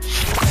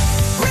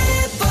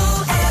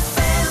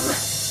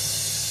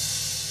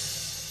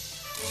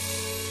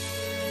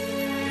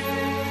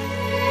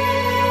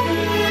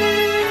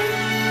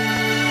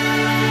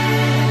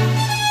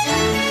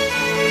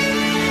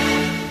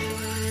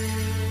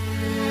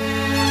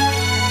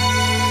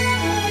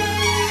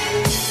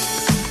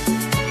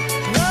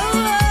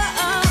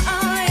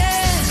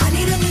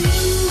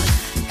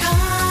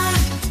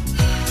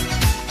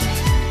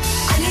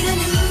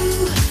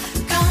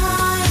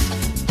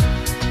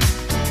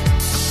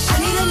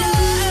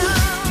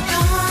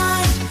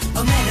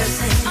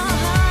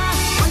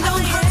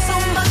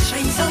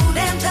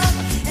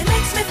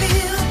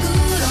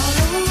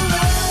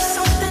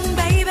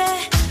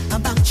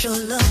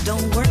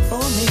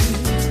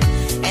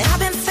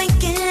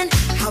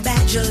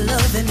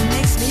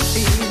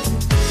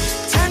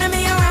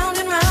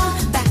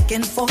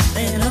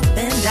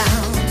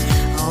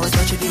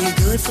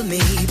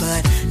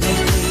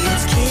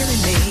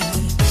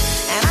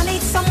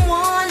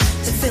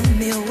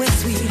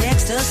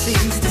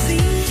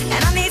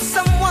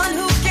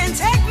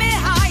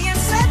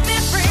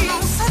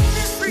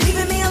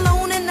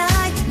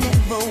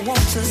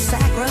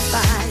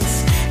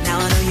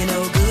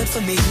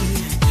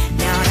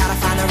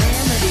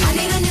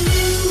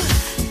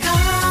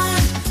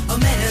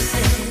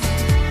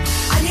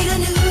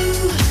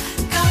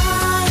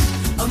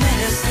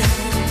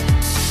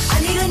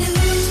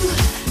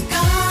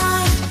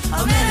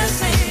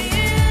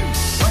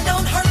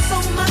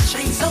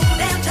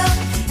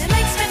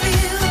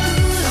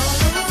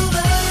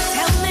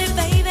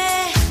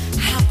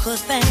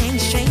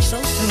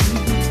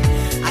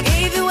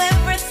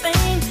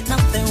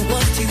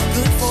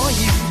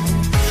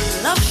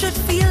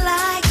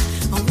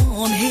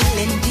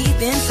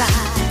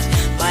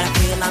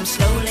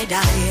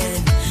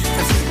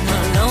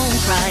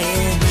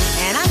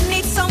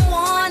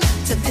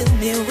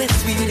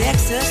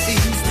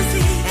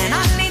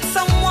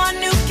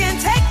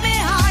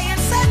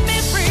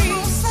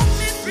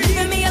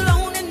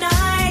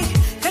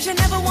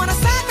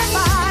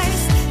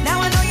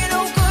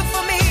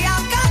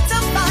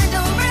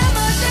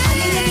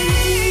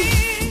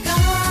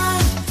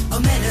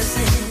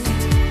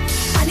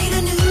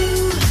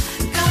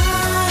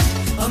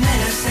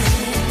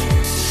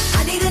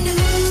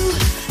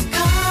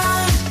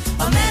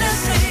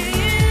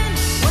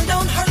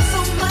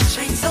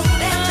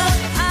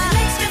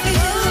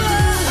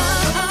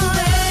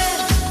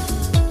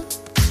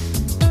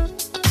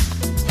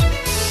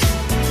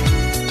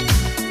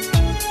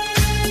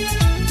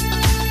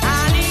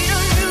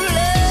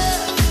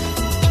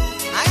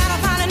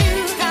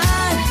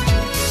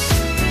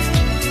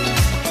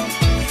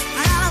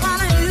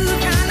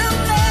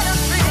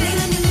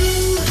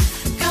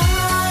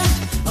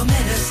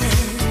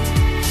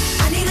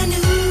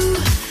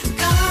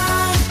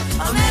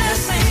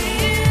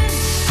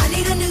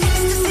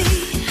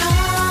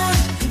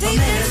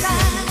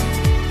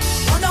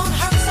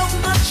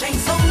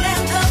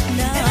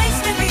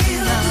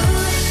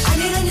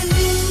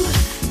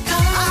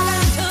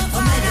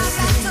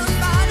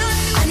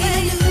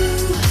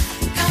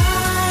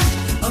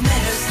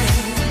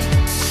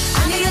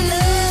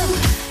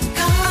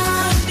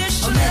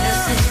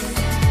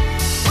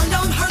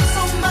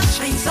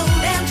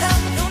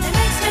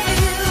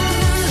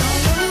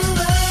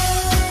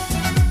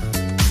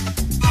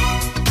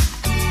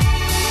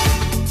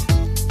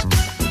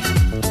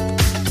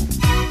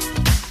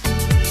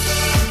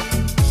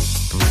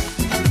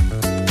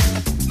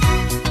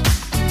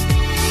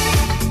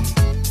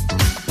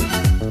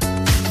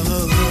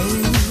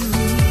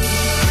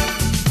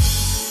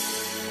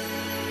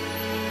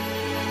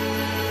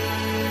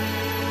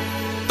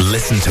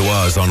 Listen to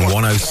us on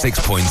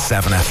 106.7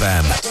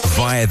 FM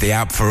via the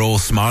app for all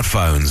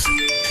smartphones,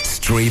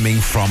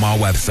 streaming from our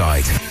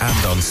website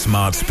and on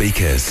smart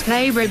speakers.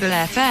 Play Ribble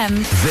FM.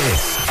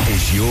 This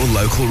is your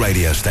local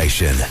radio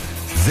station.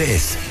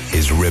 This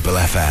is Ribble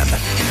FM.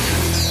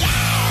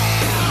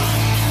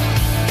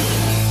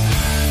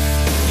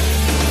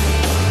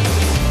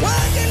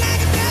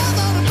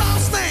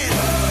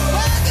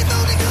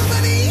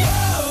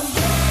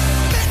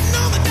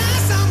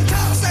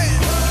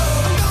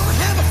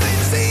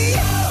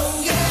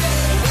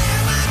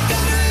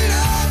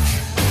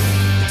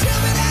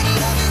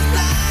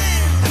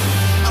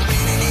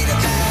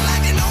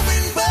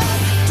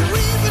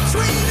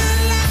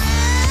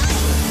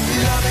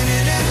 Loving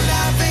it and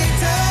loving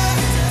it,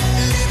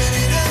 living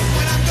it up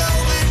when I'm gone.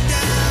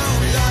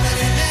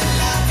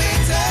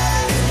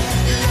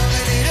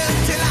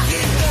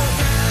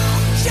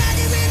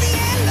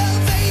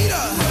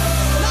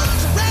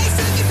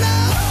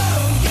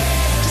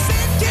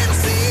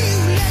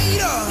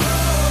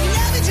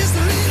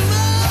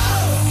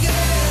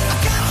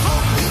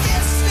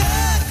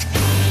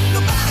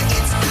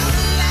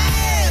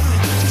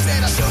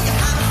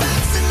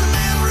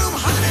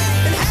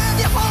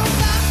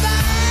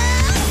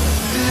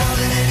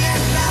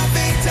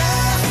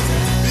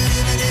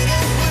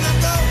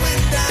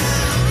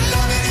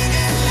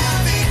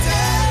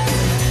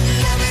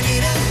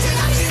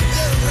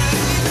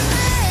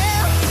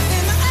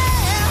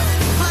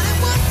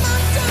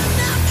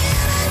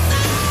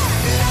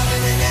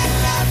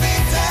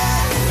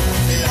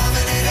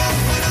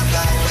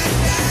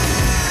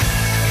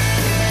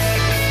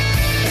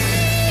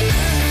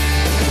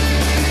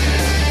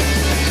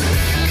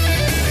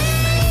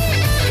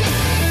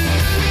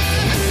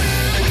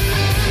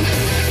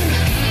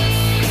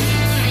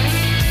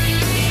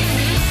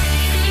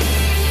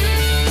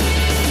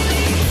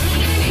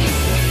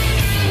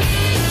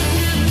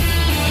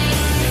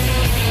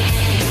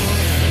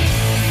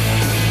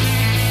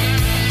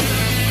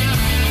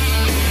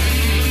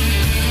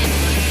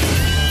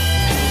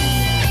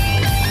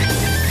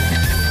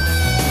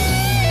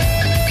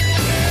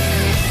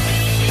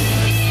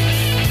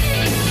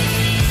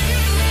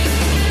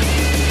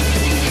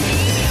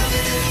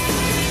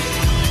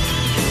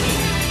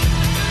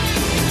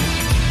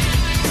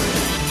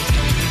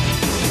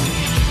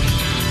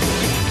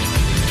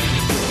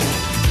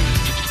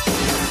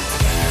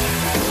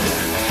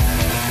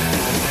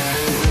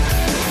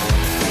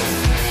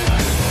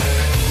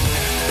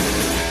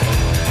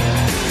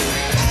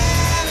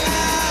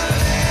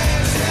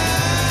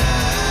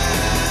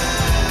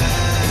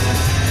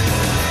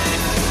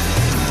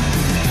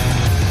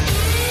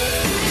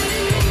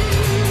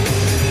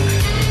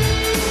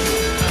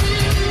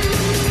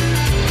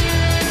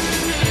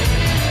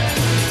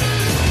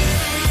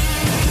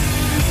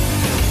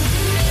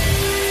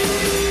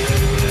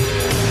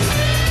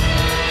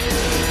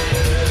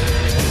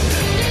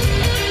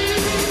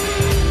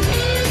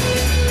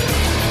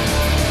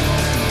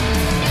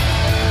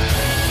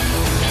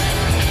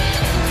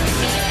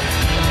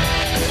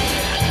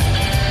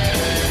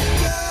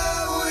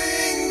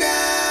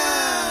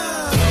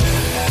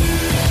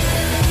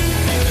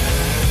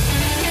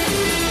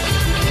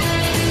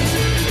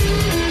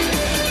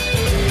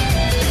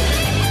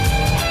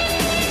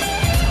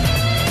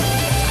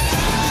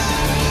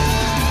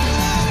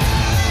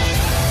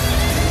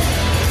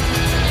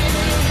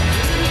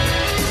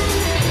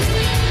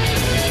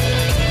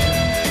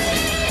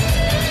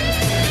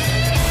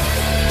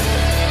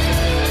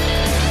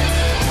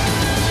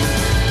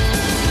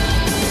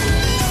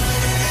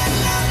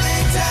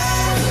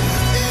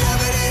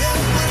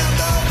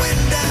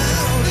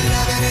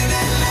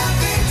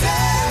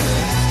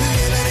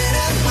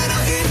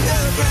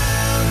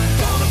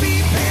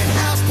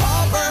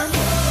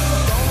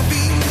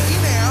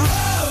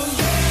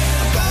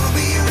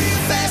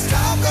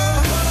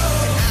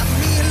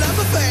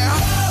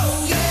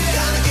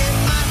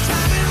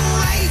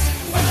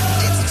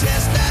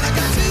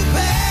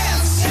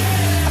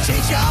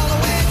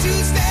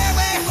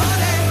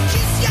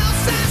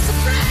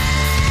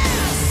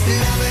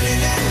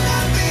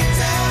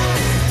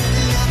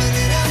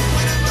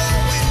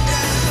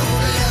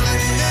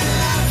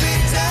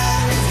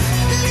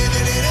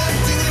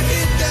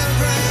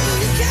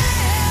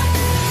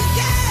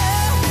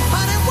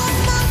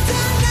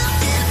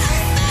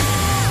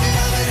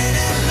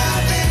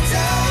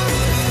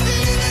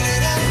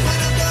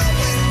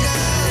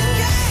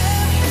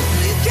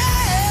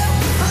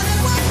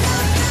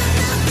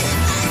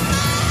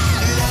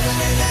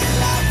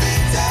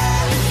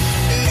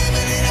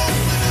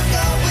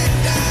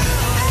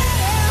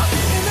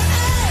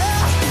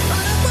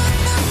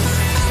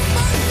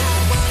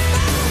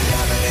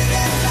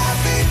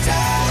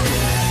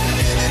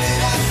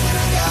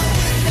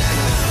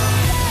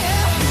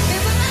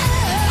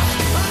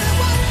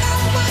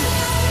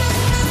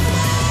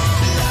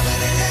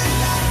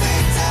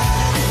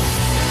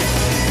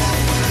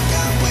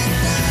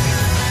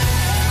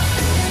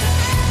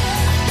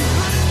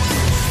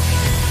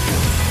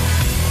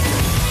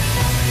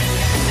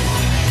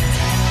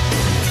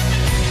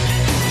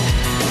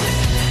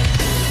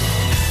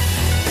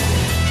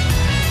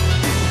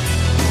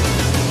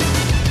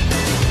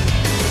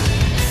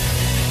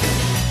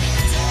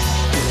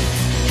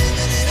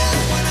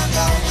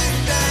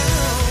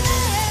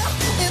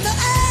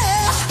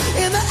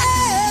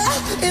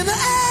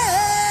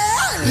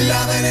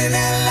 living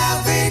in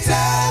La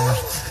Vita.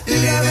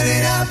 Living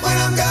it up when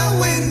I'm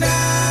going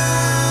down.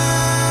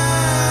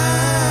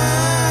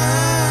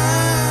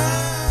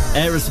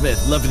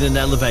 Aerosmith, Loving an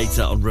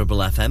Elevator on Ribble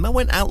FM. I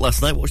went out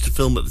last night, watched a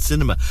film at the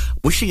cinema,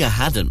 wishing I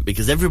hadn't,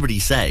 because everybody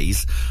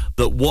says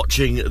that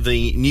watching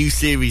the new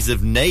series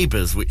of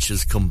Neighbours, which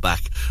has come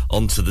back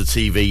onto the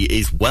TV,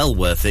 is well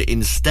worth it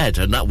instead,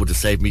 and that would have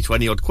saved me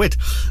 20 odd quid.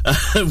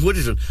 Would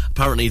it?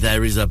 Apparently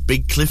there is a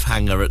big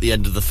cliffhanger at the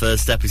end of the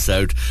first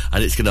episode,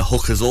 and it's going to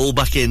hook us all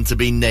back into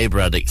being neighbour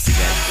addicts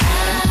again.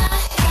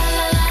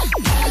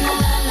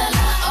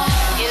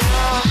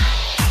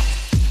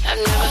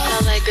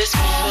 This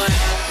before.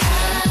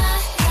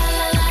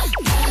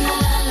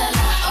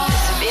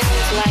 This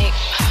feeling's like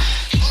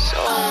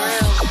so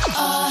unreal.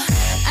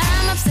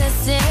 I'm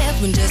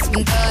obsessive when just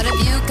when thought of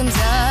you comes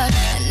up,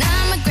 and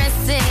I'm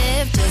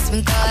aggressive just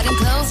when thought I'm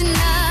close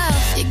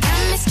enough. You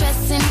got me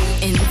stressing,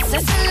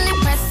 incessantly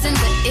pressing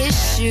the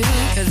issue,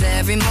 'cause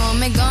every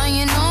moment gone,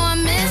 you know I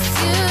miss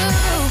you.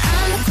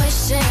 I'm the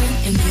question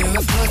and you're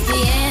of course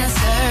the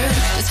answer.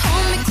 Just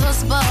hold me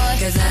close, boy,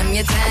 'cause I'm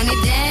your tiny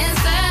dancer.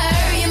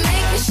 You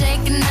make me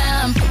shake and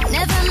I'm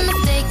never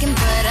mistaken,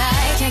 but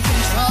I can't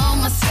control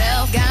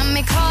myself. Got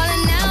me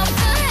calling out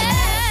for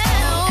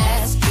help.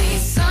 SOS,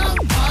 please,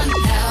 someone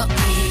help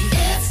me.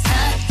 It's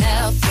not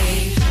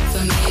healthy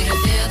for me to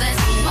feel this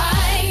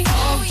way.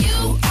 Oh,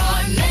 you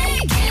are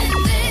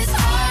making this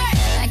hard.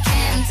 I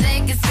can't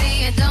take it,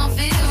 see it don't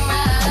feel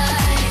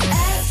right.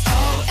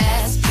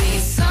 SOS,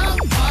 please,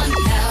 someone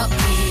help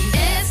me.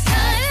 It's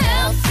not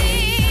healthy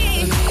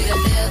for me to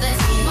feel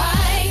this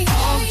way.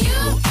 Oh, you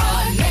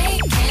are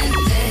making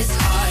this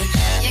hard.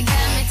 You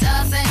got me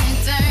tossing and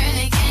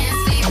turning, can't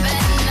sleep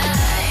at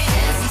night.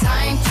 It's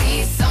time,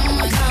 please,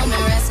 someone come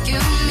and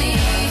rescue me.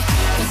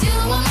 'Cause you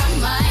on my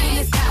mind,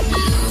 it's got me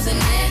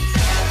losing it.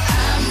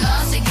 I'm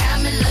lost, you got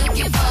me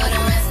looking for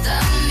the rest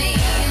of me.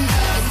 And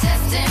love is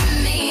testing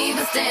me,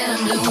 but still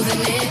I'm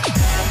losing it.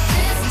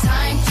 This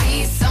time,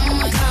 please,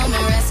 someone come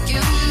and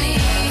rescue me.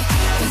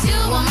 'Cause you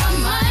on my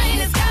mind,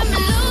 it's got me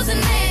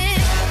losing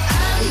it.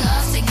 I'm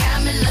lost, you got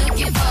me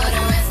looking for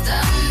the rest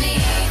of me.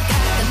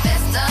 Got the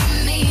best of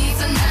me,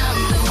 so now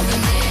I'm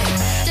losing it.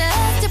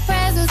 Just your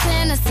presence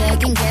in a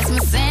second, guess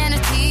my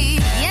sanity.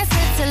 Yes,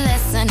 it's a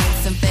lesson,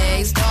 it's a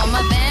phase, all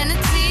my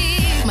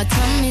vanity. My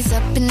tummy's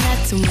up and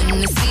that's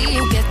when I see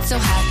you get so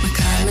hot. My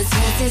common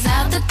sense is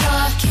out the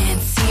door,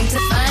 can't seem to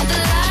find the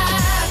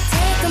light.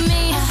 Take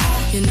me,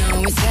 you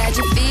know inside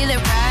you feel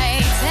it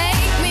right.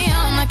 Take me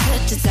on, I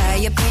could just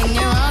tie up in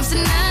your arms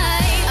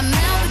tonight. I'm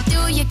out with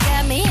you, you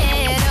got me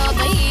head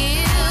over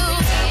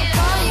heels.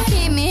 Boy, you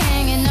keep me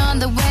hanging on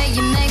the way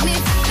you make me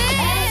feel.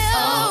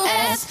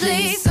 SOS,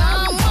 please,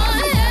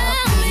 someone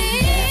help me.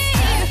 It's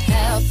not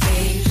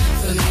healthy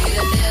for me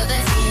to feel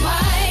this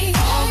way.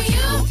 Oh,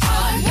 you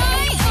are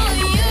making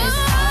this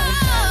hard.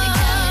 You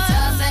got me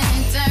tossing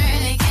and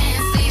turning,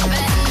 can't sleep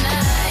at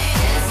night.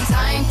 It's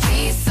time,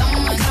 please,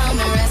 someone come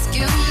and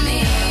rescue me.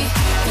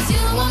 'Cause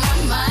you on my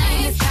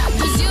mind, it's got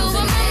me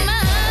losing it.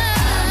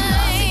 I'm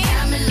lost, you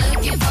got me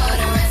looking for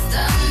the rest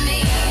of me.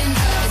 And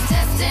love is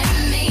testing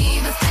me,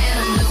 but still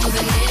I'm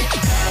losing it.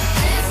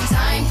 This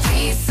time,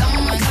 please,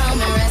 someone come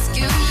and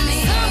rescue me.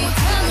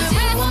 'Cause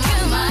you on my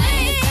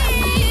mind, it's got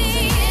me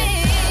losing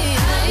it.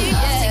 I'm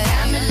lost, you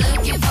got me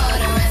looking for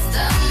the rest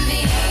of me.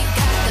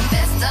 Got the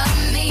best of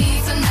me,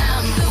 so now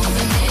I'm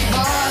losing it.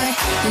 Boy,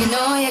 you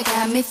know you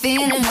got me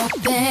feeling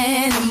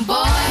open, and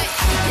boy,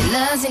 your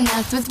love's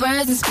enough with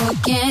words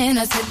unspoken.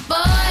 I said,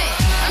 boy,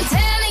 I'm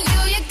telling you,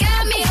 you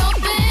got me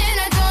open.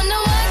 I don't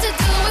know what to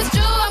do, it's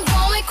true, I'm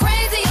going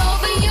crazy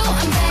over you.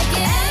 I'm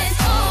begging,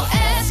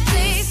 SOS,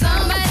 please,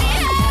 somebody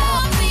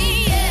help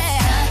me.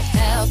 Yeah, it's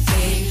not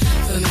healthy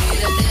for me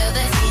to feel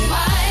this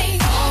way.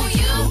 Oh,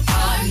 you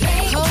are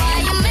making why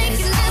you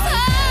making this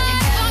hard? You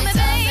got me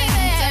tossing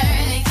and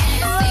turning,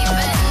 can't sleep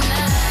at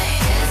night.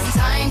 It's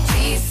time,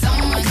 please,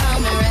 someone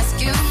come and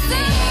rescue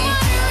me.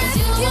 'Cause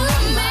you on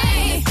my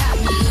mind, got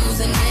me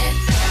losing it.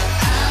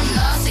 I'm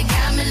lost, you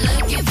got me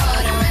looking for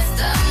the rest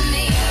of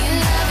me.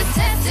 Love is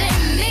testing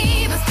me,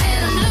 but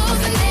still I'm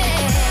losing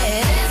it.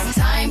 This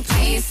time,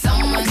 please,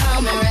 someone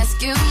come and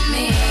rescue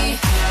me.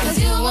 'Cause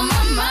you on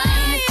my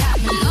mind, got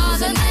me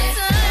losing it.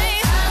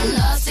 I'm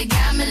lost, you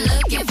got me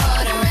looking for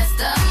the rest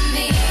of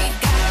me.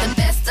 Got the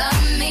best of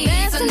me,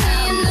 so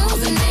now I'm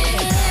losing it.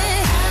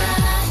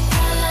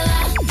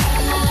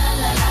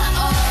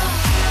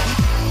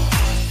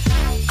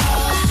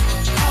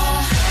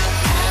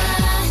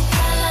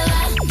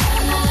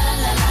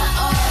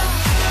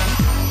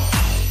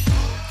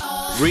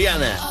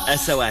 Rihanna,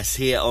 SOS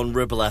here on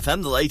Ribble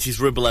FM. The latest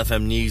Ribble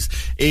FM news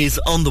is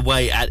on the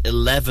way at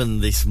 11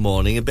 this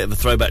morning. A bit of a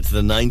throwback to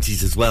the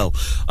 90s as well,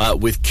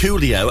 with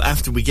Coolio,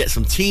 after we get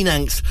some teen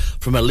angst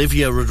from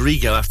Olivia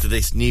Rodrigo after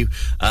this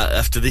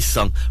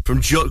song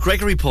from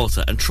Gregory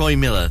Porter and Troy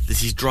Miller.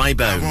 This is Dry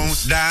Bones. I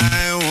won't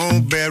die,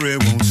 won't bury,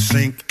 won't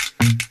sink,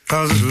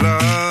 'cause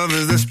love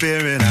is the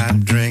spirit I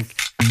drink.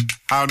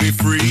 I'll be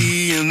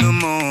free in the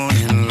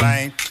morning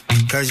light,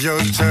 'cause your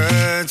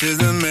touch is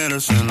the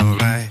medicine of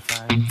life.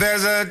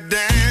 There's a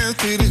dance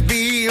to this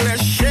beat,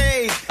 let's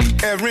shake.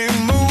 Every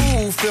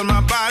move, feel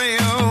my body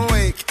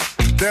awake.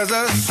 There's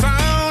a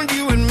sound,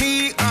 you and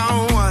me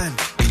are one.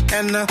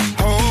 And the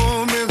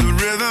home is the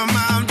rhythm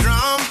of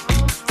drum.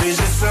 Is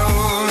your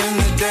soul in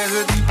the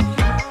desert?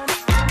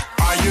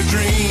 Are your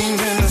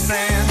dreams in the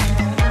sand?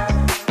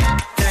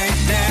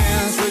 Can't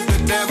dance with the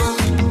devil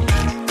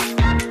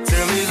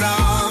till he's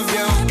off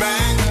your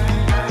back.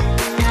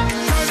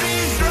 'Cause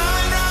these dry,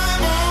 dry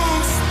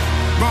bones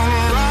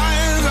gonna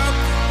rise up,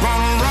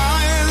 gonna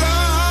rise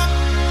up.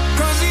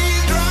 'Cause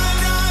these dry,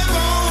 dry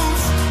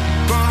bones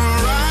gonna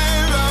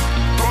rise up,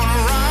 gonna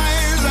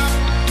rise up.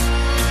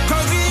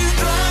 'Cause these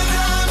dry,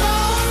 dry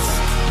bones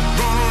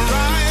gonna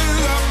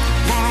rise up,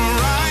 gonna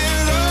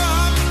rise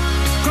up.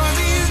 'Cause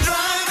these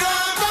dry,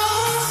 dry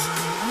bones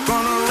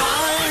gonna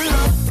rise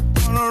up,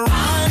 gonna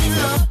rise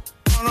up,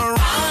 gonna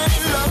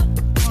rise up,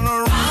 gonna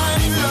rise up, gonna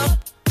rise up,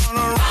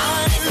 gonna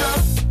rise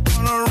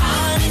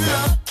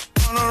up,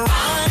 gonna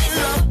rise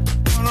up,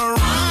 gonna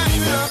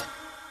rise up.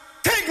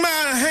 Take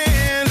my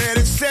hand, let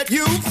it set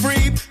you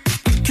free.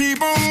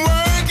 Keep on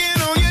working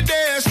on your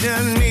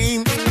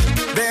destiny.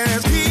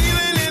 There's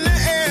healing in the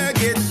air,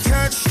 get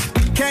touched.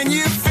 Can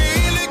you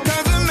feel it?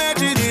 'Cause the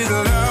magic is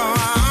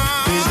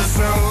love. Is your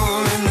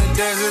soul in the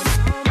desert?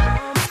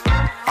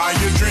 Are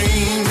your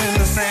dreams in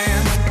the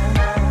sand?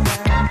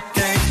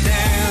 Can't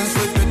dance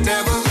with the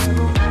devil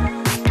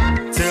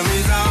till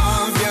he's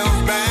off your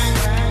back.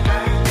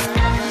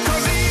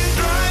 'Cause these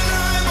dry,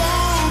 dry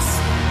bones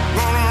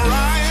gonna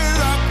rise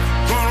up,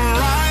 gonna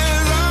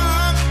rise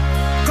up.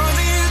 'Cause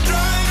these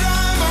dry,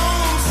 dry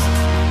bones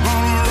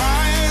gonna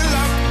rise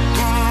up,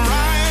 gonna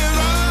rise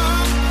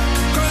up.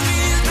 'Cause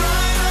these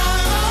dry, dry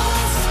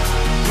bones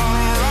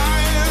gonna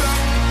rise up,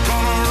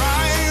 gonna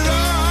rise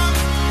up.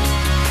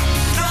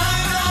 Dry,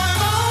 dry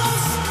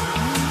bones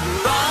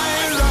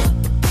rise up,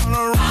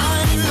 gonna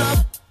rise up,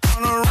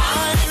 gonna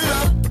rise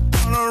up,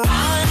 gonna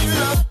rise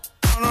up,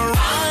 gonna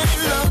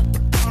rise up,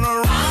 gonna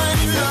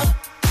rise up, gonna rise up.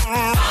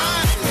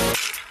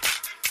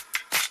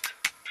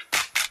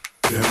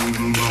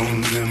 Them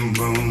bones, them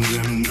bones,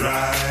 them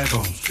dry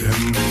bones.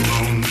 Them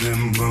bones,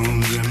 them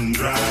bones, them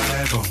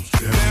dry bones.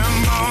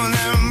 Them bones,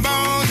 them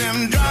bones,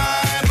 them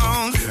dry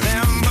bones.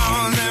 Them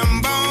bones,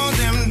 them bones,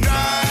 them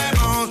dry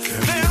bones.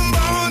 Them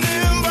bones,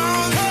 them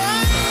bones.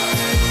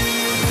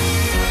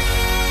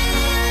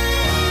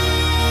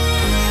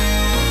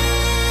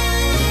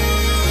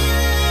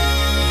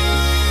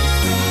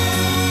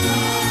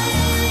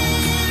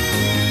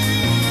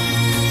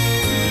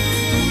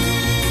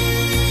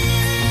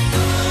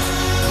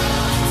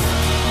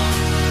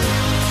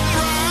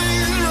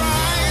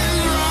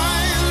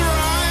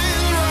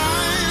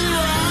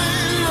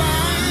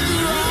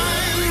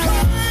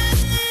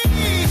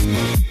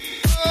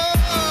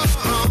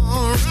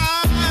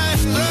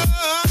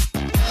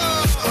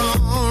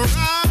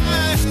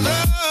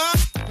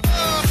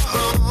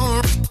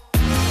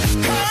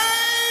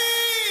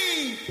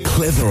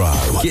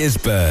 Clitheroe,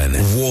 Gisburn,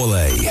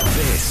 Worley.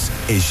 This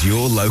is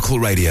your local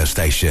radio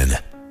station.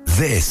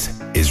 This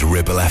is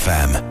Ribble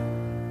FM.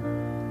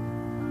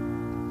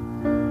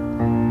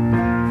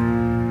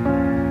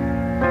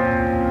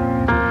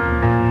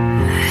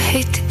 I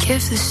hate to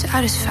give the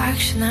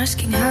satisfaction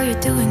asking how you're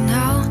doing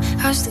now.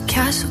 How's the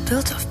castle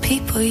built of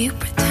people you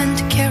pretend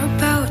to care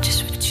about?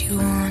 Just what you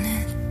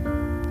wanted.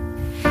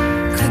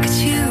 Look at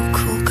you,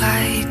 cool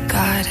guy, you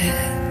got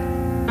it.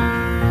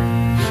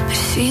 I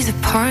see the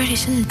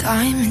parties and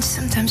diamonds.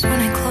 Sometimes when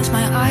I close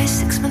my eyes,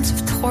 6 months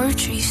of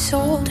torture you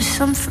sold to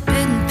some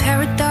forbidden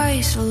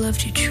paradise. I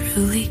loved you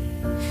truly.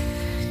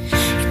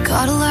 You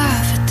gotta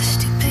laugh at the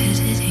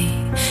stupidity,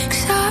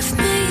 'cause I've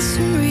made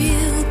some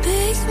real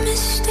big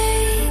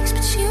mistakes,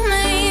 but you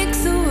make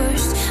the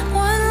worst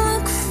one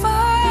look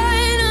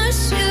fine. I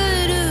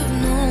should have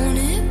known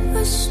it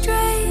was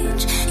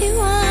strange. You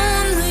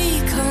only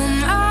come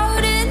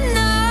out at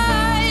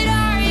night.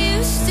 I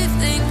used to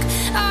think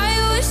I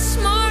was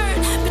smart,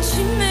 but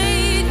you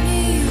made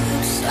me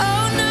look so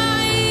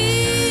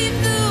naive.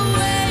 The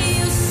way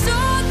you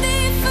sold me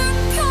for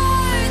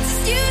parts,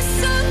 you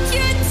sunk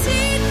your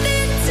teeth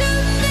into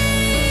me.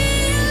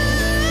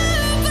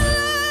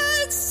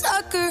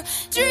 Bloodsucker,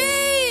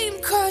 dream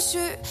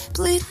crusher,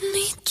 bleeding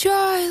me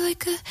dry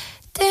like a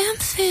damn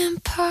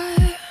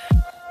vampire.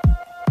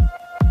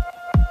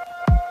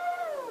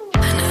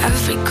 And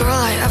every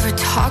girl I ever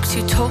talked to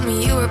told me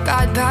you were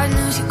bad, bad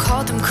news. You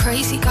called them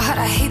crazy. God,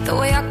 I hate the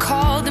way I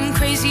called them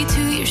crazy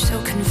too. You're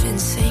so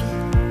convincing.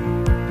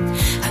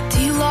 How do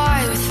you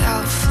lie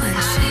without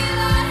flinching?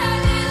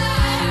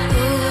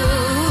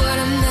 Ooh, what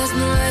a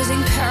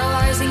mesmerizing,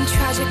 paralyzing,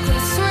 tragic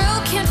little thrill.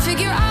 Can't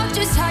figure out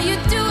just how you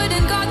do it,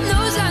 and God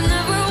knows I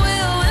never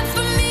will. And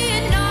for me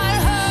and not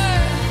her,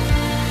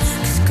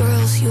 'cause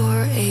girls your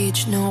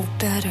age know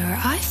better.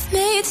 I've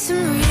made some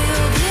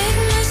real big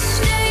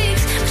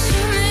mistakes, but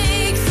you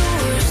make the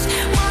worst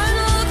one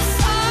look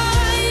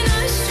fine.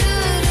 I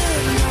should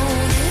have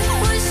known it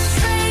was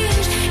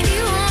strange.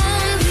 You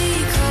only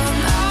come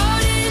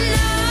out at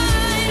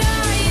night.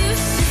 I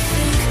used to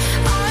think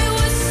I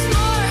was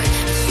smart,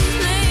 but you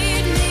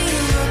made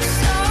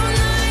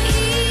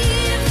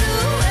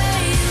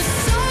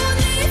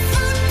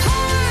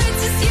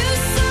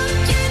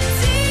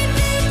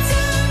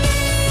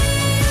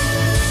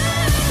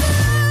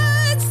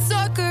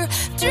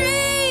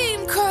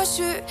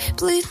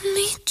bleeding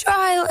me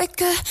dry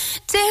like a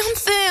damn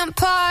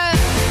vampire.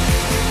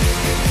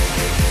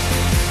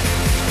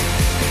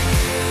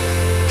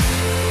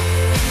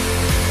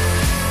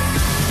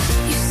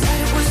 You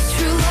said it was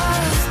true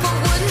love, but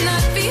wouldn't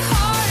that be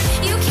hard?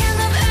 You can't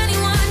love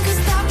anyone,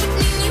 'cause that would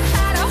mean you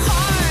had a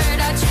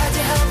heart. I tried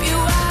to help you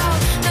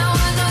out, now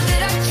I know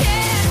that I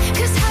can't,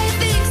 'cause how you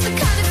think's the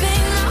kind of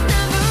thing I'll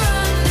never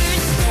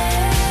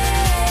understand.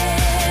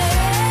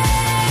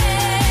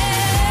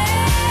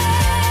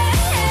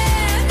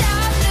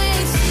 I've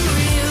made some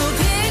real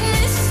big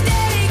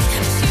mistakes,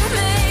 but you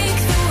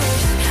make the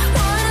worst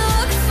one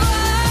look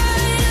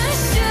fine. I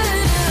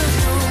should have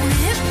known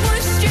it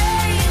was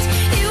strange.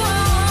 You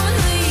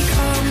only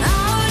come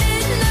out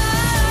at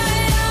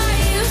night. I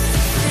used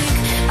to think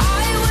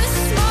I was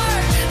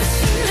smart, but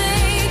you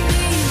made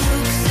me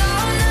look so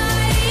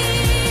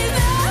naive.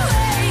 The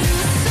way you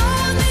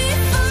sold me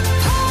for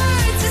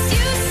parts as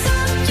you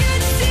sunk your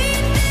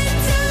teeth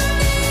into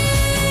me.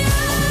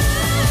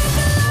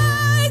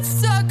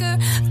 Bloodsucker,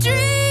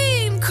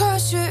 dream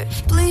crusher,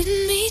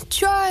 bleeding me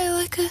dry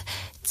like a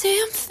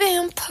damn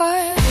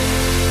vampire.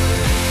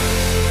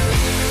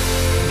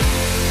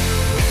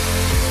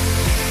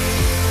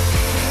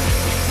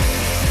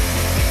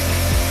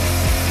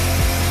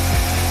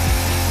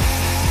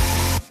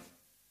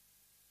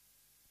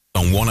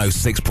 On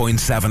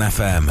 106.7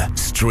 FM,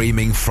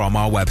 streaming from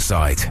our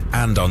website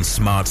and on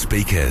smart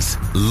speakers.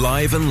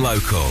 Live and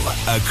local,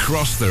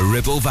 across the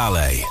Ribble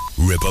Valley.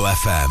 Ribble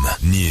FM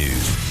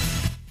News.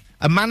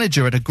 A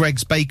manager at a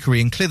Greg's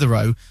Bakery in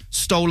Clitheroe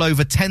stole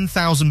over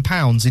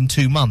 £10,000 in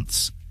 2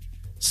 months.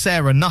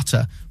 Sarah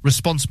Nutter,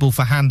 responsible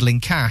for handling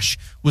cash,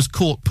 was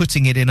caught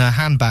putting it in her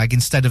handbag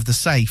instead of the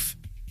safe.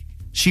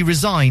 She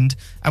resigned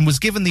and was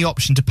given the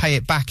option to pay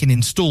it back in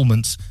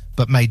instalments,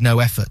 but made no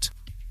effort.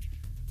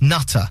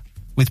 Nutter,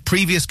 with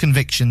previous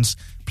convictions,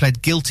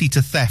 pled guilty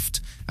to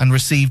theft and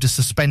received a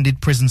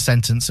suspended prison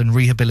sentence and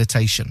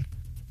rehabilitation.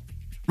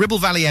 Ribble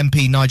Valley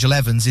MP Nigel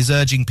Evans is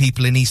urging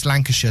people in East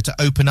Lancashire to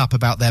open up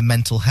about their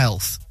mental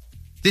health.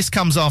 This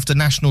comes after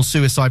National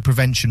Suicide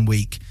Prevention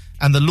Week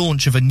and the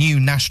launch of a new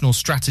national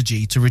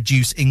strategy to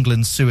reduce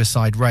England's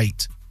suicide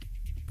rate.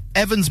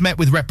 Evans met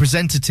with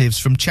representatives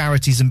from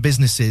charities and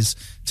businesses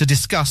to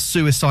discuss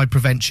suicide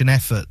prevention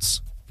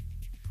efforts.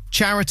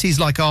 Charities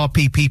like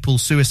RP People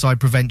Suicide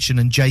Prevention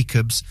and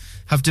Jacobs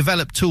have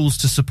developed tools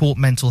to support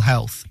mental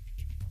health.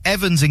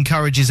 Evans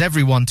encourages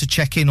everyone to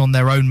check in on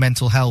their own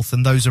mental health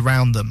and those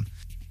around them.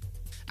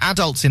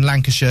 Adults in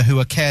Lancashire who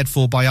are cared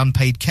for by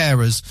unpaid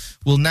carers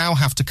will now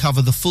have to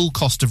cover the full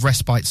cost of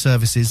respite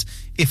services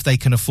if they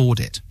can afford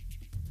it.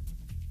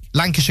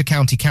 Lancashire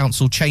County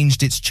Council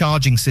changed its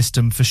charging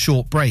system for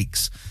short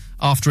breaks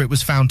after it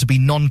was found to be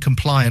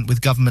non-compliant with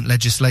government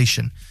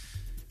legislation.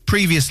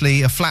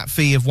 Previously, a flat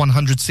fee of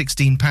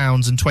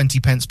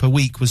 £116.20 per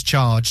week was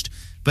charged,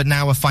 but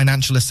now a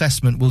financial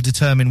assessment will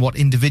determine what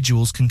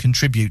individuals can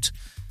contribute.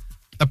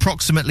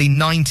 Approximately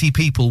 90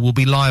 people will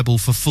be liable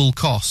for full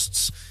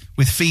costs,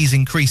 with fees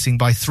increasing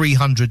by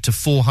 £300 to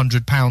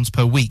 £400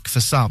 per week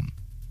for some.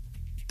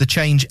 The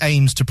change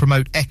aims to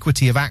promote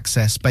equity of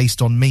access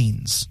based on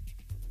means.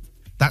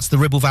 That's the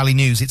Ribble Valley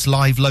News. It's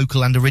live,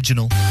 local and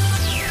original.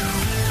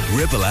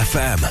 Ribble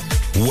FM.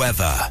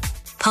 Weather.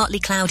 Partly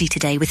cloudy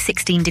today with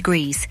 16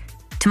 degrees.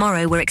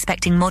 Tomorrow we're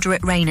expecting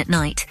moderate rain at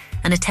night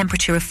and a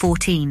temperature of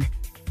 14.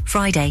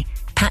 Friday,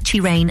 patchy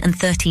rain and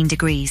 13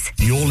 degrees.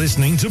 You're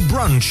listening to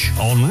Brunch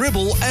on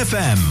Ribble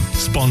FM,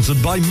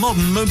 sponsored by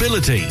Modern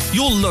Mobility,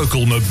 your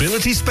local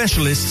mobility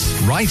specialists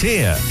right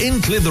here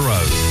in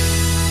Clitheroe.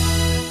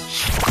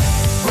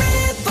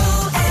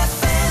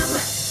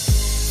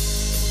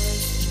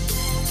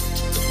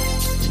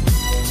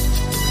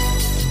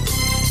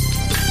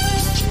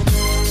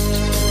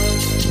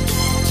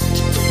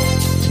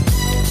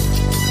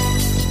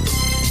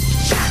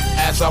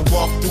 As I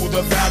walk through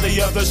the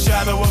valley of the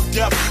shadow of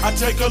death, I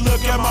take a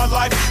look at my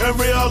life and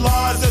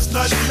realize there's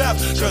nothing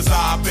left. Cause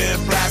I've been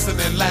blasting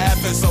and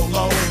laughing so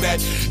long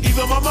that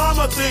even my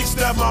mama thinks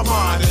that my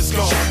mind is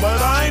gone.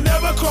 But I ain't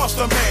never crossed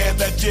a man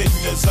that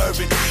didn't deserve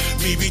it.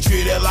 Me be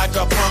treated like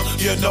a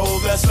punk, you know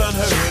that's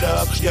unheard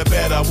of. You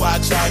better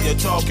watch how you're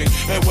talking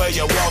and where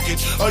you're walking,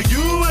 or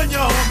you and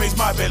your homies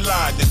might be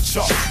lying to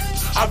chalk.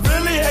 I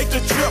really hate the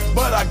trip,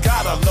 but I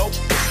gotta low.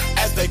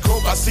 As they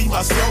croak, I see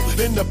myself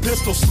in the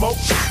pistol smoke.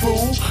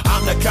 Fool,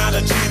 I'm the kind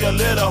of G the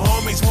little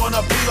homies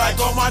wanna be like,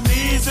 on my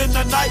knees in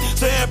the night,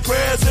 saying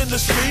prayers in the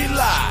street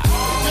light.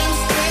 Been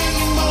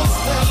spending most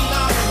of their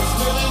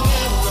lives living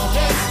in the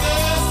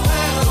gangster's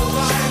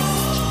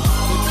paradise.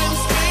 We've been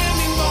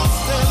spending most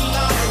of their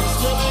lives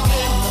living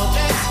in the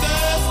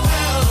gangster's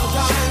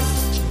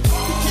paradise.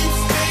 We keep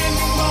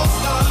spending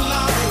most of our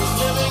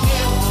lives living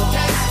in the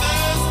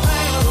gangster's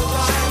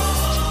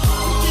paradise.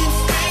 We keep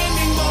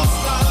spending most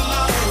of our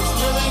lives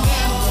living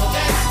in the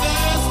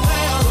gangster's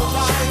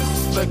paradise.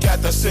 Look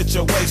at the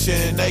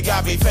situation they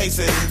got me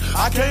facing.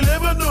 I can't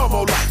live a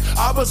normal life.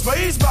 I was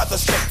raised by the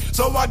state,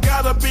 so I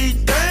gotta be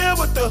down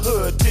with the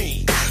hood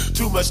team.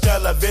 Too much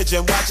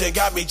television watching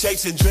got me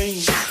chasing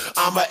dreams.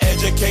 I'm an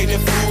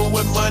educated fool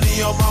with money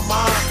on my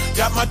mind.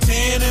 Got my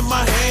 10 in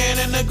my hand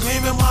and a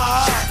gleam in my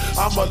eye.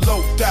 I'm a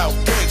loped out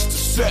gangster,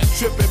 set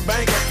tripping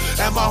banker.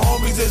 And my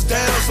homies is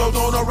down, so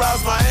don't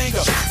arouse my anger.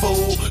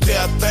 Fool,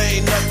 death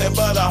ain't nothing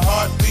but a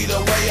heartbeat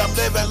away. I'm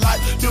living life,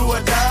 do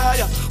or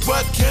die.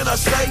 What can I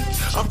say?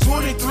 I'm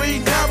 23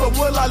 now, but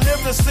will I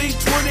live to see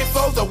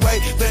 24? The way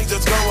things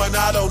is going,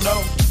 I don't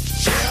know.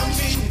 Tell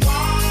me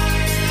why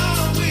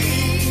are we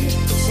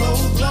so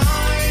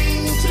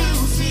blind to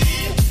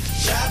see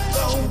that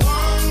the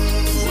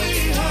ones we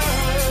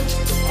hurt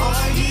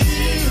are you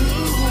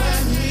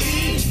and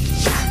me?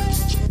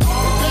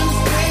 We've been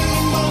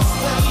spending most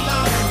of our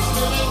lives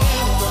living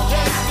in the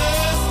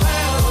gangster's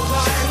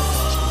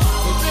paradise.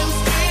 We've been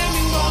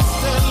spending most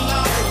of our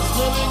lives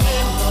living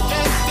in the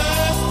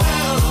gangster's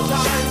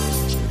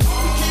paradise.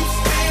 We keep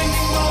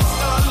spending most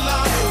of our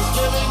lives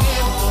living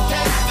in the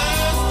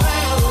gangster's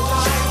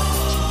paradise.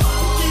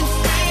 We keep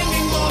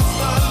spending most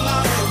of our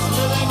lives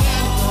living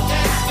in the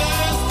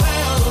gangster's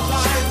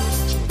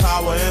paradise.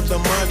 Power and the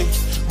money,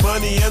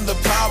 money and the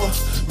power.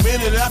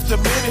 Minute after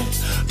minute,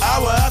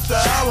 hour after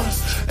hour.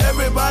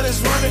 Everybody's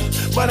running,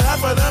 but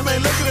half of them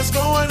ain't looking what's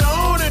going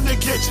on in the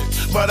kitchen.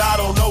 But I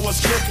don't know what's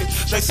cooking.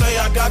 They say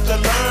I got to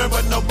learn,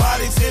 but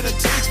nobody's here to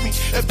teach me.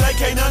 If they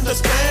can't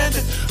understand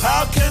it,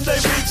 how can they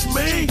reach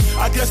me?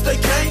 I guess they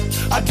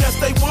can't, I guess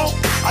they won't,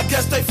 I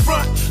guess they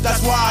front.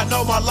 That's why I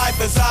know my life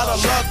is out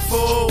of luck,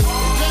 fool. We've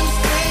been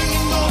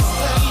spending most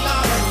of our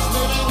lives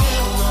living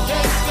in the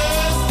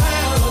gangster's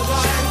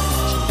paradise.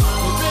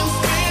 We've been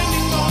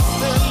spending most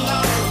of our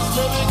lives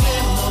living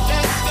in the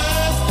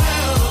gangster's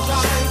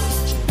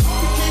paradise.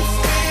 We keep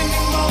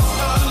spending most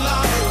of our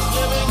lives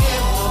living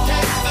in the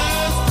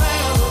gangster's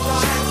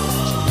paradise.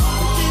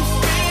 We keep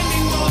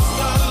spending most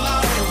of our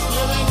lives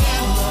living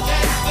in the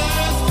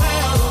gangster's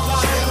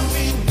paradise. Tell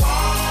me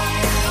why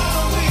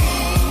are we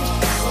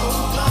so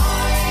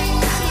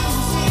blind to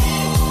see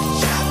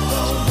that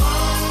the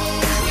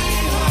ones we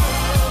hurt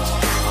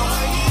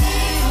are you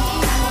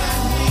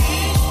and me?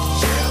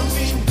 Tell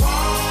me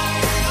why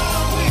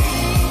are we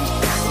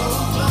so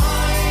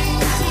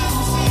blind to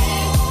see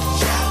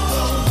that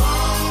the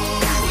ones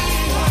we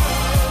hurt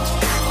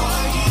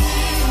are you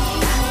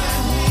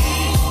and me?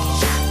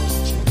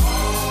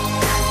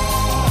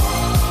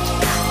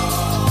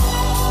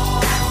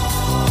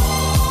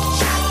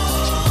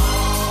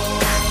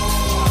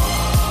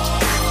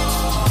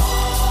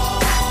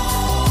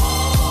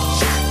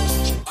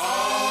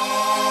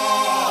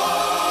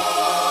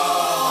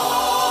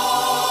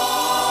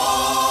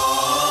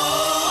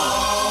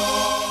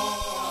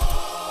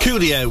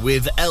 Coolio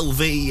with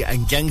LV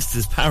and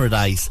Gangster's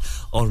Paradise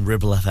on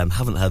Ribble FM.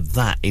 Haven't heard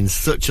that in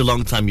such a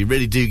long time. You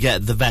really do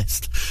get the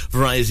best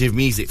variety of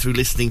music through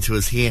listening to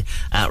us here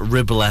at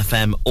Ribble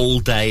FM all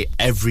day,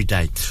 every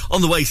day.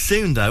 On the way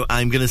soon, though,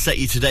 I'm going to set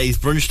you today's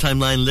Brunch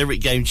Timeline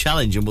Lyric Game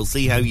Challenge, and we'll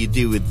see how you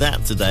do with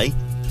that today.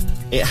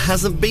 It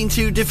hasn't been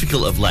too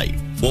difficult of late.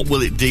 What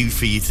will it do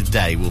for you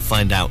today? We'll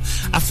find out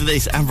after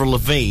this. Avril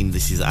Lavigne,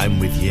 this is I'm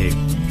With You.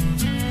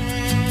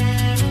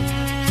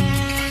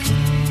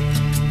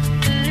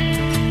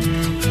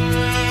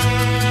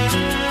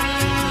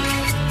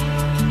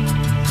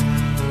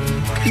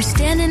 I'm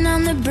standing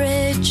on the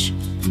bridge,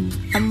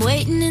 I'm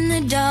waiting in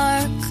the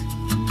dark.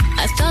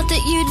 I thought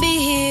that you'd be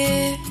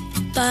here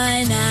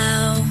by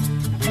now.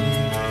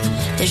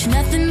 There's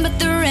nothing but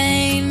the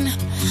rain,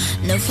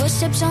 no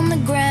footsteps on the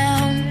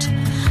ground.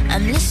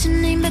 I'm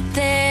listening but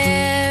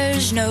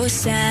there's no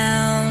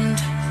sound.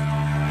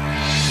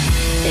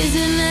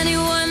 Isn't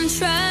anyone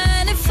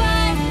trying to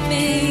find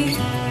me?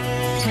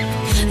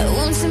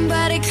 Won't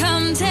somebody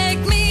come take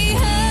me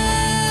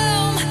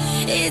home?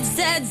 It's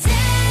that damn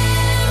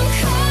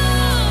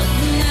cold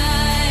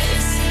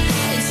night,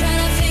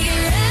 trying to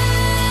figure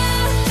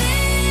out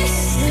this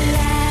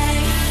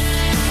life.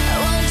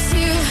 Won't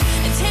you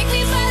take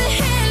me by the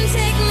hand,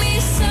 take me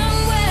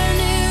somewhere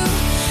new?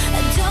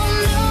 I don't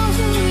know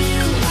who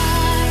you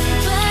are,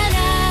 but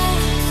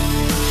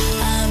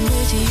I'm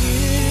with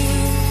you.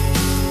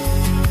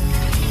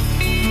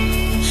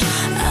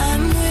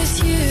 I'm with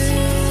you.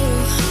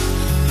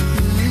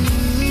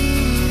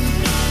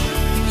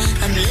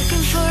 I'm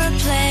looking for a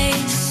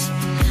place,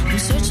 I'm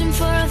searching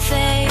for a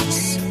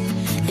face.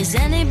 Is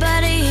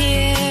anybody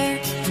here?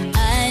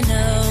 I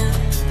know,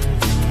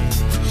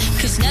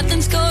 'cause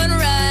nothing's going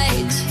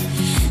right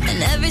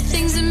and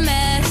everything's a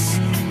mess,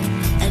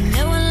 and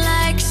no one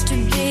likes to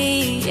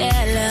be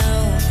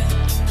alone.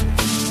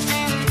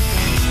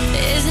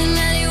 Isn't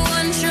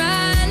anyone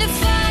trying to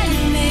find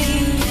me?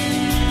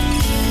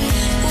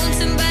 Won't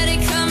somebody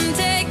come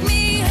take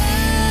me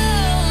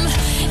home?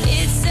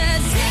 It's a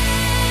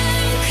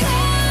damn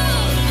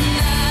cold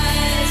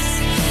night,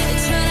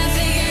 trying to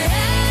figure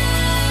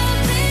out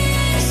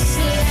this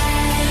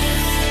life.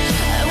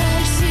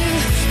 Won't you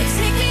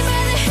take me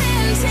by the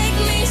hand, take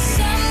me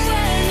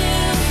somewhere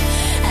new?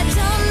 I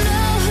don't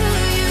know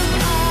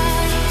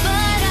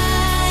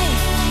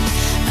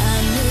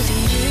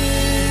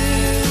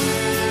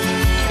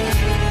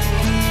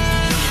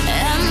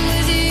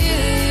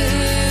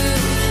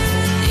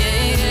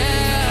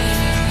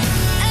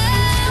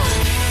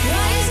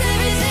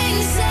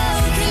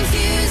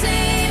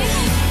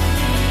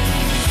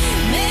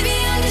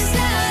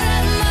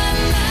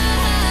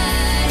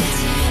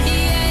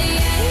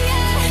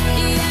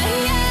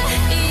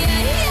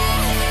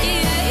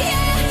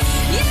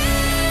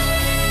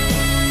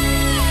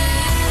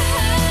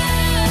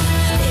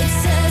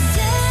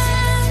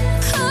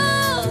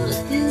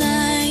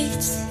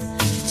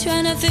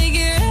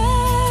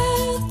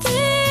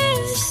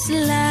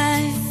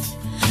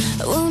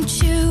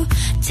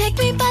Take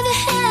me by the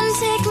hand,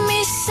 take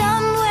me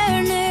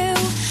somewhere new.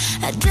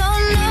 I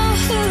don't know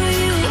who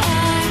you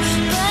are,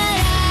 but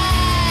I'm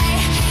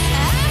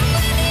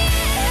with you.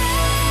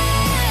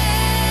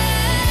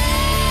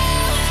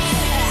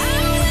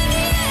 I'm with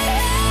you.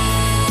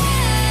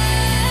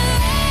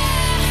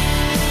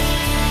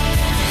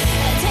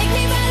 Take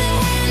me by the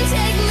hand,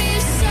 take me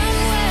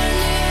somewhere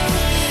new.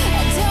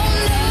 I don't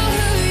know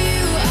who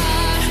you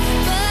are,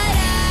 but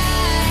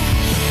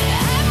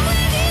I'm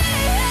with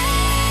you.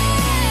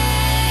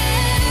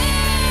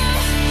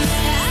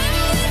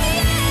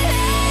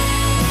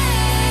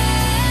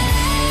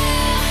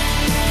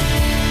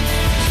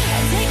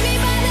 Take me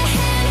by the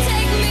hand,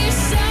 take me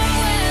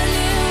somewhere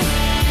new.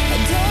 I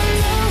don't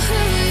know who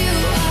you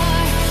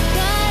are,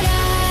 but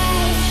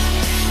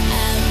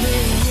I'm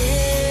with you.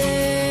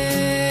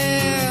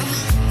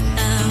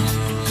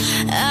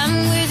 I'm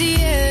with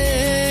you.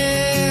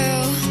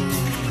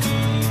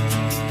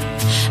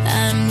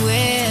 I'm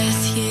with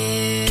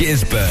you.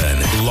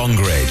 Gisborne,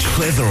 Longridge,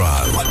 Clitheroe.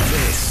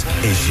 This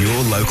is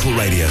your local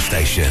radio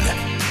station.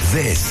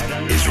 This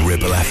is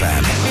Ribble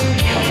FM.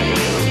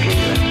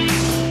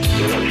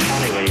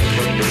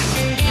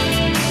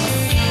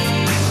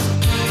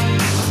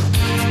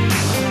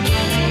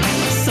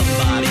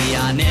 Somebody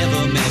I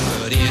never met,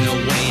 but in a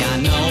way I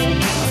know.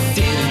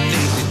 Didn't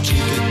think that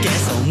you could get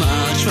so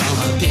much from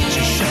a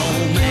picture show.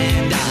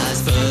 Man dies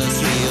first,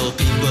 real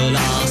people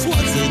lost.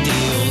 What's the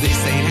deal? This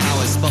ain't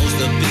how it's supposed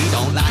to be.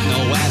 Don't like no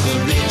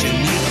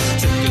aborigine.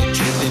 Took a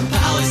trip in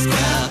Power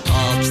Square.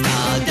 Pop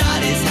star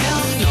died as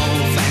hell. No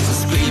thanks for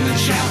screaming,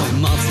 shouting.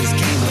 Monsters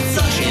came and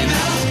flush him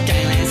out.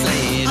 Ganglands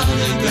laying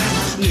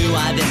underground. New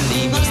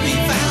identity must be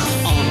found.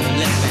 On the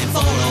left hand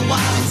for a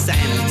while.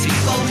 Insanity,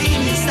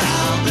 bohemian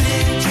style.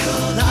 Live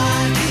your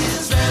life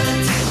is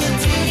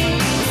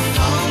relativity.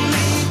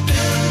 Only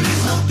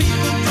buildings, no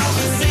people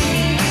prophecy.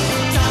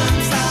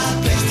 Times high,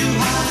 place too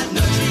high,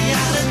 no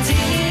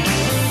reality.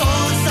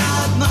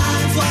 Foresight,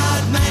 minds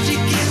wide,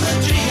 magic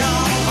imagery.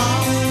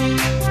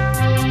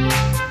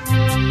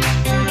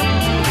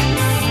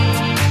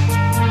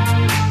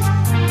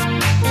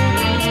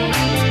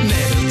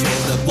 Never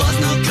told that was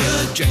no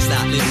good. Dressed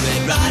like Little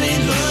Red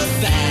Riding Hood.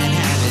 Bad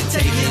habit,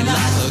 taking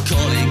life. A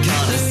calling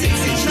card, a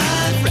 6-inch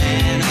line.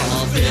 Ran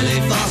off really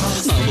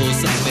fast. Mumble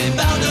something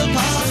about the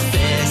past.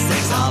 Best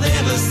sex I've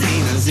ever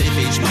seen. As if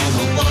each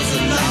moment was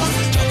a loss.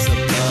 Drops of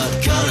blood,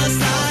 colour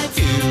slide.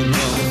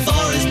 Funeral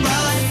for his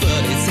bride.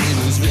 But it's him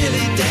who's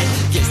really dead.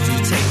 Gets to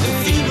take the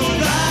funeral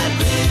ride.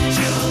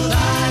 Ritual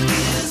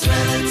ideas,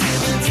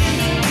 relativity.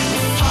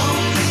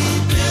 Only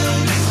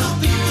buildings, no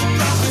people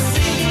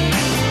prophecy.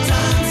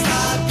 Time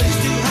slide, place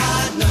too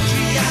high, no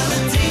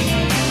reality.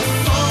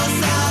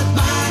 Foresight,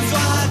 minds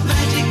wide,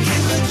 magic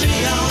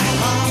imagery.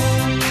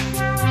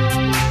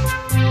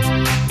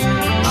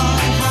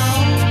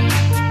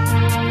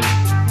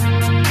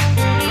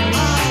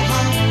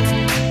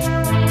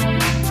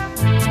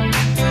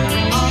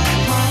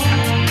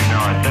 No,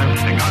 I don't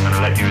think I'm going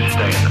to let you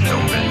stay in the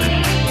film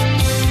business.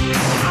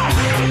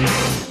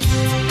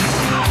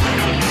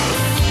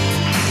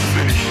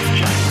 British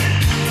James.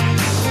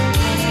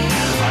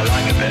 I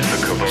like a bit of a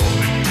cabal.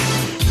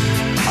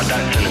 I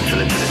don't tell him to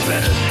listen to his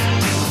letters.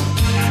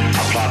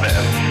 I apply a bit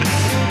of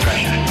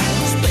pressure.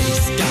 Space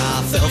sky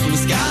fell from the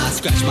sky,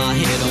 scratch my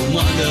head and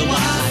wonder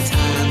why.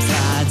 Time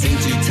slides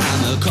into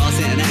time across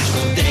an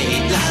astral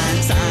dateline.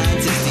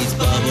 Scientist eats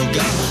bubble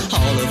gum,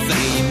 Hall of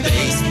Fame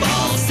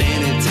baseball,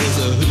 senators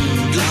a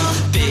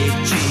hoodlum, big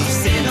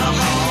chiefs in a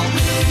hall.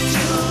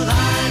 Ritual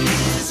line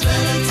is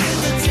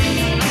relativity.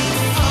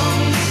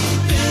 Only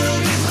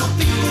buildings, no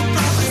people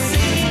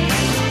prophecy.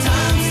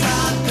 Time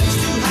slide, place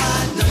too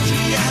high, no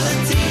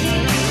reality.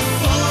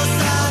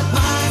 Foresight,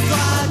 minds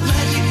wide,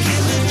 magic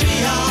imagery.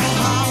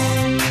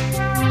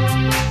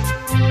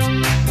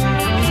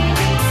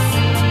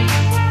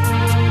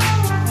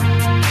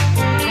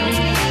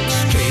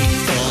 Straight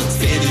thoughts,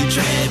 faded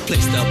dread,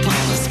 placed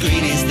upon the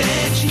screen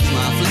instead. She's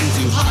my flame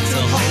too hot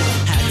to hold.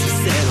 Had to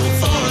settle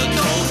for a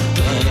cold.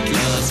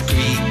 Burglars,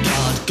 Greek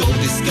god, gold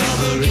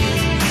discovery.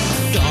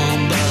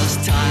 Gone bust,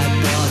 type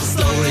rod,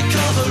 slow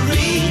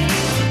recovery.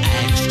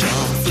 Axe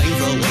chop,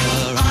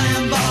 flamethrower,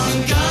 iron bar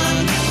and gun.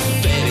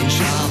 Betting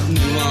shop,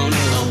 new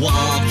owner, a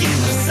walk in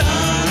the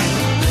sun.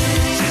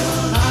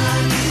 Ritual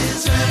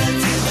ideas,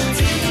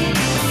 relativity.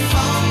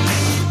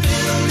 Only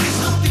buildings,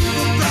 no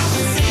people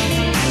prophecy.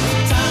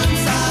 Time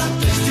side,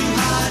 place too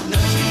high, no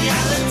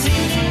reality.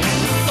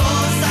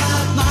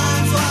 Foresight,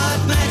 minds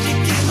wide, magic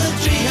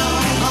imagery.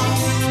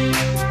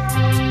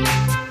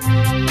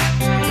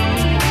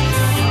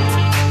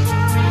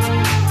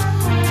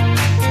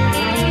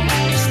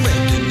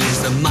 Spread the news,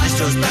 the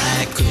maestro's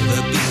back.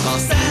 Quiver beatball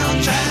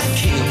soundtrack.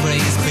 King of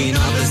brains, queen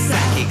of the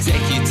sack.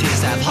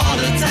 Executives have heart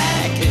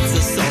attack. It's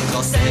a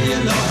so-called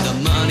celluloid. The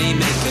money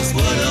makers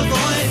would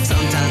avoid.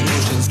 Sometimes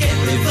notions get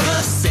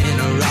reversed.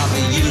 Center of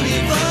the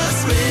universe.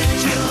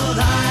 Ritual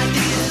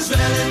ideas,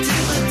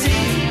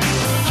 relativity.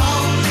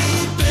 Only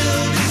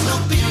buildings, no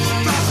people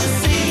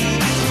prophecy.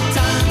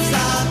 Time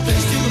slide,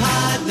 place too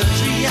high, no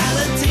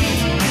reality.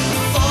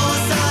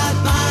 Foresight,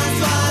 minds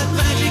wide.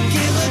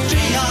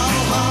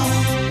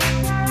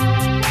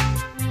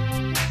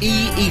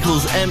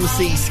 equals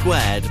MC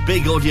squared.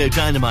 Big Audio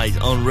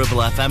Dynamite on Ribble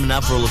FM and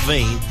Avril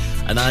Lavigne,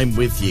 and I'm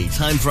with you.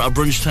 Time for our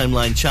Brunch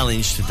Timeline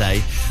Challenge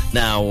today.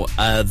 Now,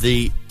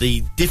 the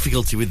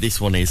difficulty with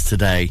this one is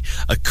today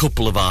a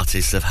couple of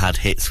artists have had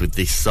hits with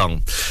this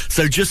song.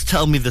 So just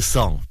tell me the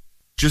song.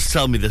 Just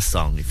tell me the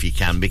song if you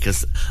can,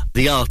 because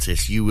the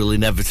artist you will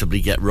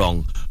inevitably get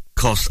wrong.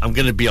 Because I'm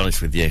going to be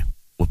honest with you,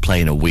 we're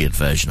playing a weird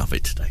version of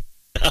it today.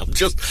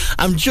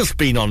 I'm just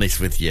being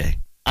honest with you.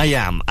 I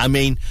am. I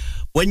mean,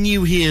 when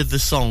you hear the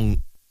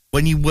song,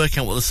 when you work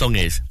out what the song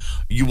is,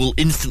 you will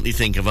instantly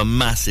think of a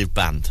massive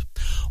band.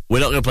 We're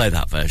not going to play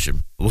that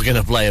version. We're going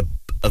to play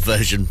a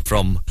version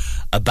from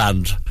a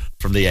band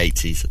from the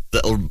 80s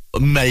that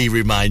may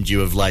remind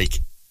you of, like,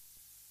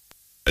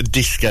 a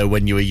disco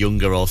when you were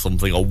younger or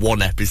something, or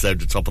one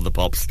episode of Top of the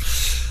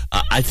Pops.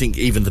 I think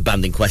even the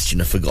band in question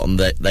have forgotten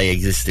that they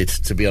existed,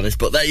 to be honest.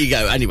 But there you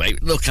go. Anyway,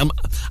 look,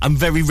 I'm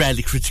very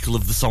rarely critical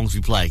of the songs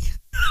we play.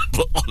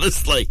 But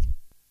honestly...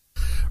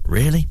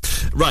 Really?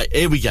 Right,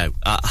 here we go.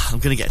 I'm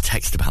going to get a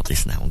text about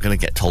this now. I'm going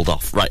to get told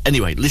off. Right,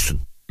 anyway,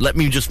 listen. Let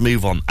me just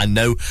move on. I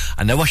know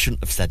I shouldn't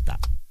have said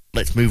that.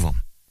 Let's move on.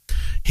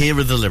 Here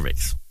are the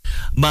lyrics.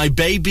 My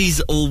baby's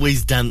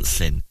always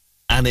dancing,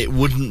 and it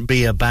wouldn't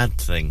be a bad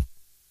thing.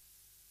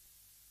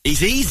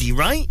 It's easy,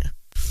 right?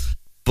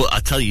 But I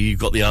tell you, you've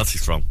got the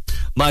artist wrong.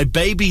 My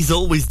baby's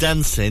always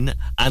dancing,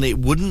 and it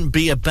wouldn't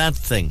be a bad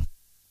thing.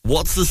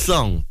 What's the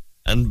song?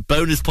 And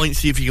bonus points,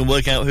 see if you can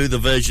work out who the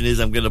version is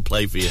I'm going to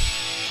play for you.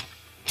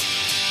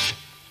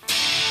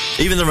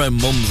 Even their own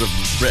mums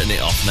have written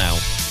it off now.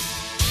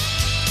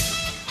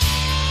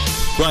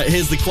 Right,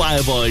 here's the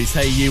Choir Boys.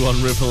 Hey You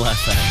on Ribble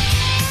FM.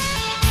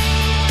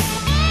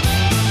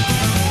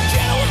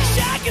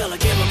 Girl, I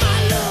give her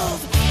my love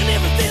and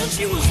everything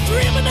she was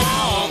dreaming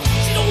of.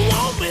 She don't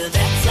want me,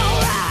 that's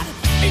alright.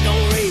 Ain't no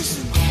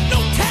reason, no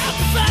time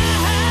to fight.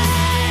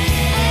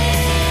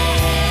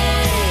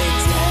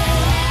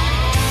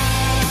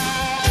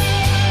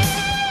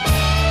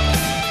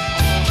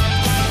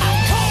 I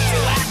caught you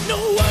out, no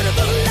word of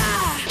a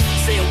lie.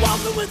 See you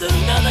walking with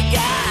another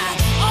guy.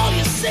 All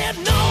you said,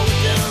 no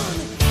done.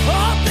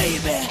 Oh,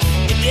 baby,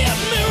 you did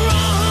me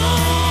wrong.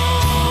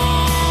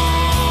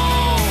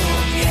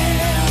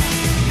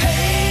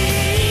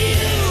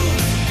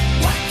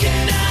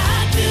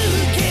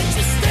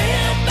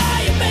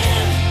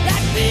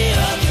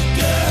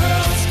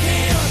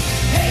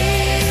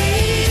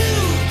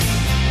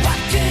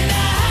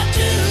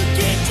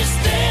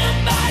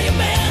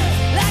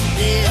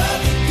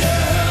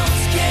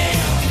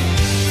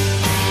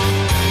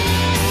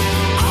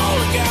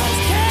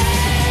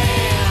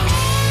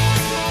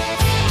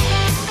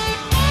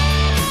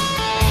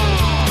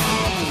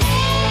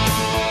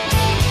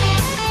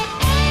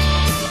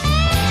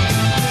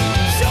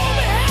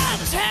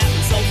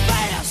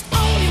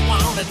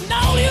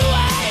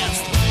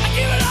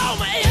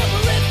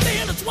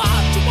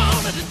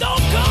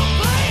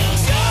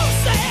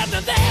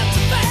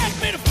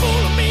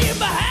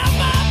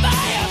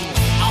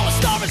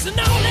 And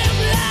all them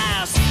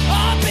lies,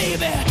 oh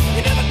baby,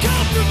 you never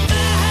compromised.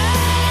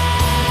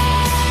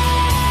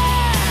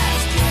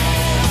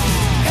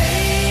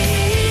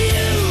 Hey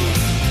you,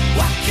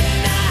 what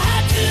can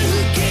I do?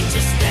 Can't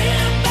you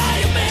stand by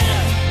your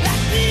man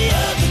like the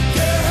other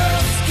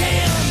girls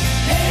can?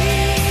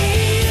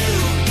 Hey you,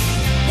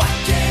 what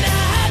can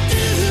I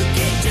do?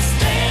 Can't you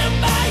stand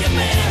by your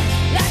man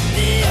like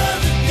the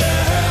other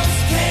girls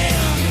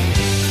can?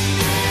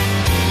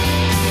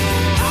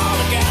 All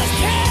the girls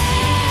can.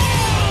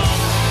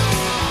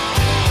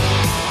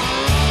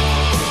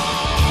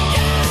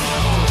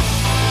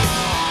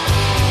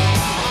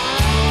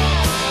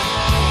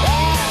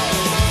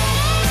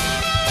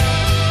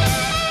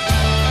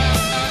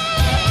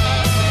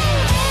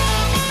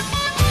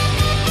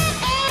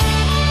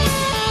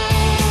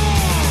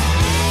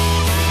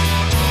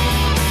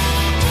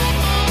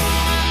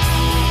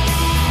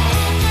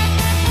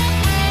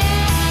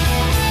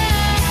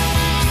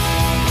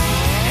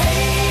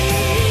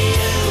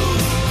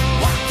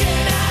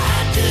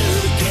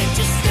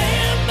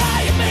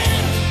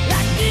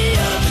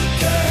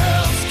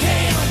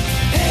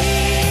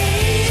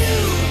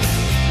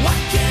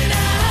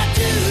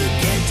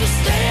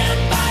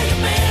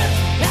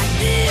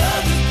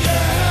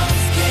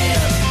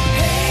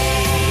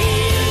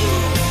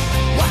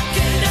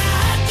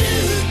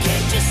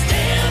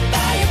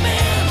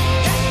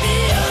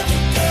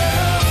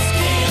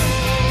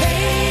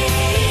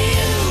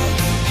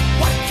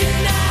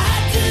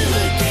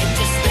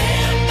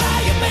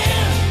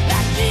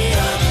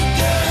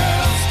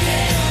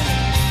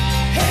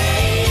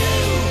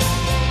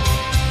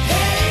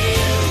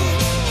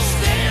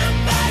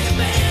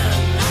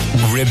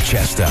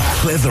 Ribchester,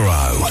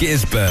 Clitheroe,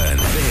 Gisburn.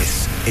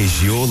 This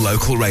is your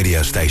local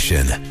radio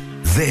station.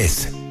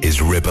 This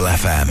is Ribble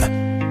FM.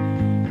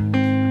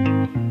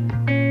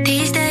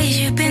 These days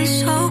you've been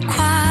so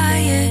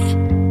quiet,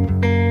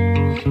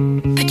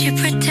 but you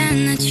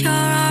pretend that you're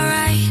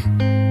alright.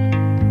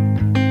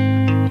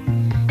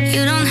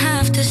 You don't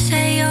have to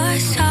say you're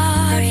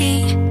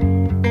sorry.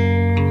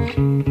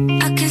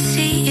 I can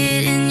see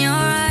it in your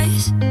eyes.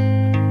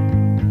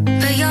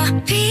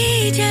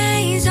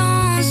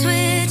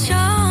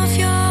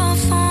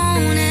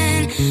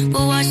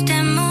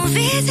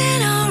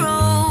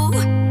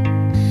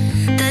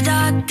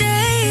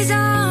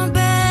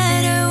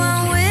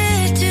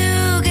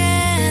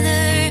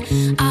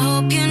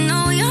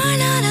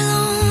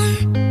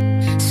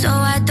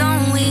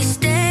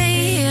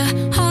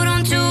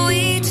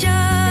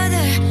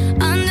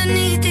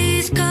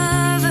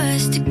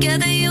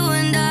 together you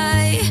and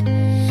I.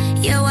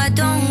 Yeah, why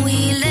don't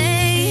we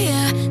lay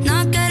here,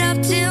 not get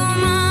up till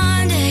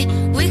Monday?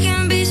 We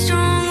can be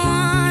strong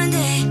one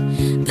day,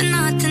 but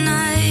not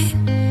tonight.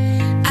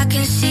 I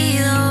can see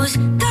those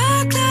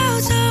dark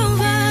clouds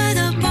over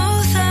the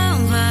both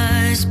of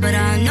us, but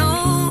I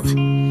know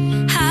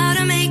how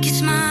to make you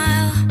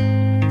smile.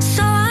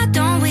 So why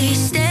don't we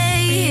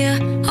stay here,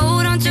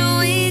 hold on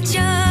to each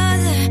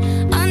other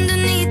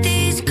underneath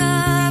these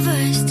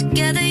covers,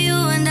 together you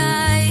and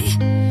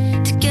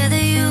I, together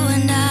you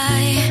and I.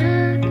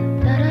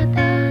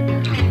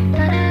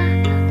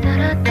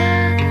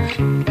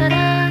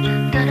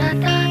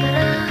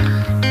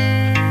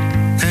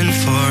 And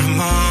for a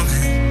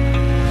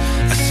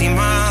moment, I see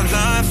my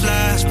life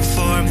flash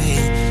before me.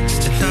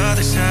 Just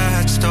another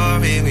sad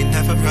story we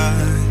never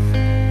write.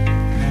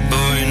 But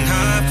we're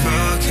not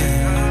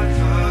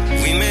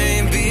broken. We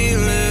may be a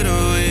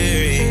little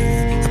weary.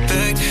 I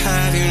beg to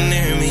have you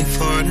near me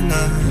for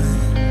tonight.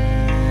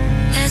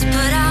 Let's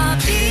put our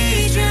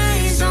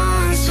PJs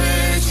on,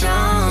 switch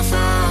off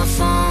our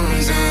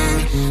phones,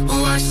 and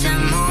we'll watch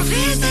some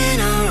movies in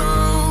a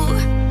row.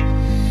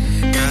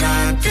 That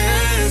our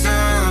days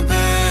are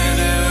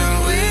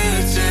better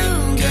with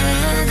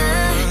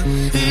together.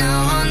 No,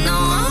 I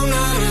know I'm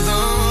not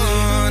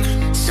alone.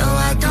 So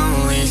why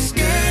don't we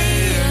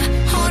stay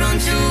here, hold on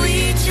to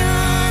each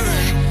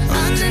other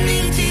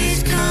underneath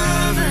these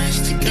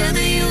covers,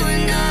 together you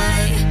and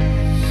I.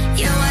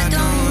 Yeah, why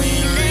don't we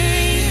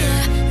lay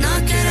here,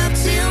 not get up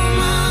till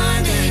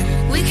Monday?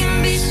 We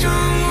can be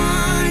strong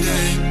one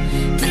day,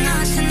 but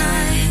not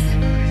tonight.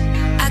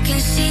 I can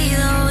see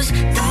those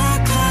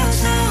dark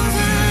clouds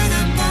over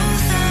the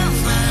both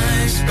of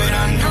us, but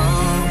I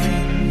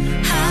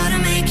know how to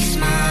make you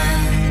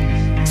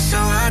smile. So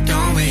why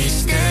don't we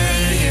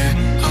stay here,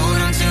 hold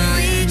on to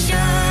each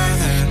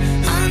other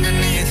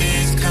underneath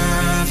these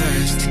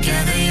covers,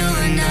 together you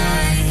and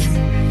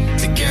I,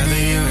 together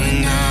you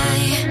and I.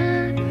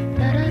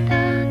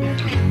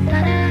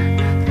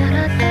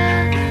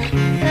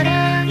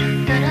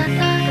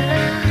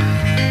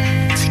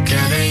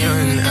 Together you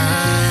and I.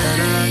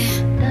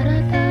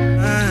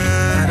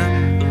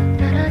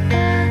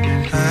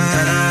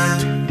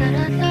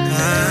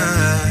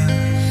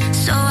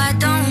 So why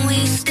don't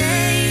we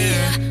stay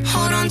here,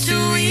 hold on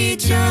to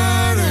each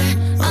other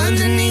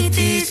underneath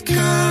these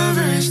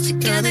covers,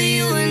 together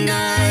you and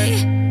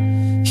I.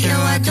 Yeah,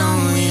 why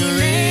don't we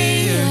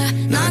lay here,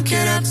 not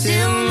get up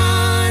till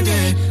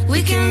Monday?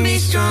 We can be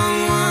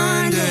strong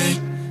one day,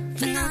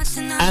 but not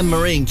tonight.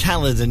 Anne-Marie and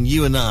Caledon,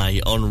 you and I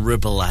on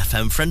Ribble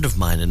FM. A friend of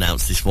mine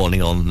announced this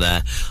morning on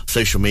their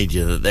social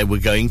media that they were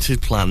going to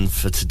plan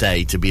for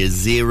today to be a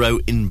zero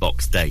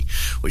inbox day,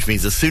 which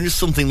means as soon as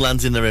something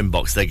lands in their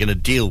inbox, they're going to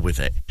deal with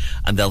it,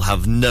 and they'll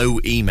have no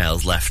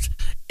emails left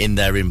in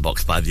their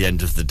inbox by the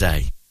end of the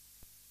day.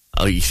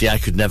 Oh, you see, I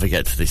could never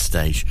get to this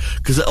stage,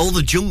 because all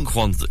the junk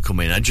ones that come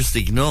in, I just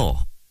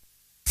ignore.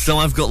 So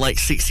I've got like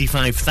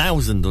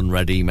 65,000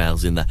 unread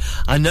emails in there.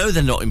 I know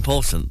they're not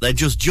important, they're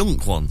just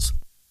junk ones,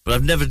 but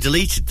I've never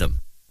deleted them.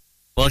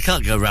 Well, I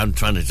can't go around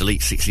trying to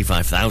delete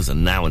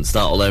 65,000 now and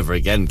start all over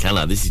again, can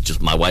I? This is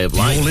just my way of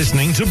life. You're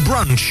listening to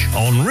Brunch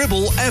on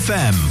Ribble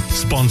FM,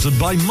 sponsored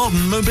by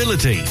Modern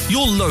Mobility,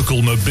 your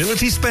local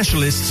mobility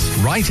specialists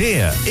right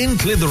here in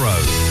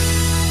Clitheroe.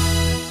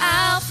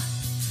 Help,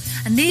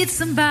 I need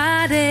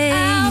somebody,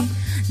 help.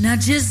 Not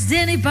just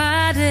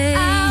anybody,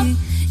 help.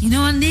 You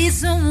know I need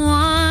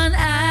someone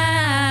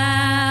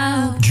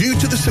out. Due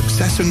to the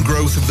success and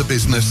growth of the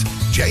business,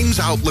 James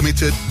Out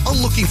Limited are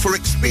looking for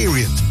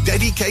experienced,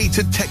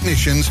 dedicated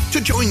technicians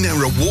to join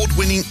their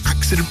award-winning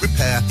accident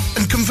repair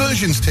and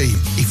conversions team.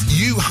 If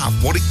you have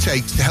what it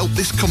takes to help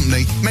this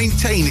company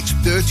maintain its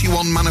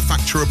 31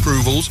 manufacturer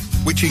approvals,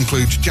 which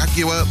includes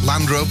Jaguar,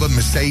 Land Rover,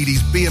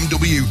 Mercedes,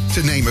 BMW,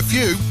 to name a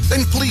few,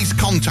 then please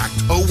contact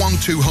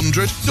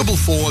 01200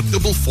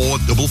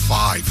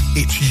 444455.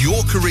 It's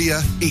your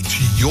career, it's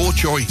your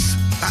choice.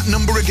 That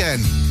number again,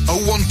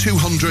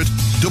 01200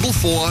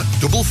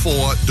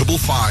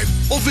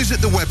 444455, or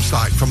visit the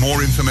website for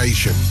more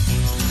information.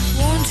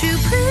 Won't you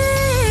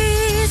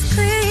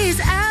please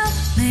help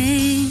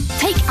me?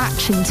 Take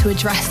action to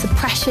address the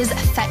pressures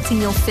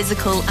affecting your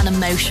physical and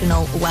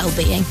emotional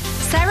well-being.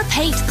 Sarah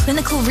Pate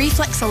Clinical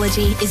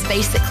Reflexology is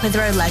based at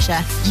Clitheroe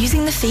Leisure.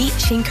 Using the feet,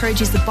 she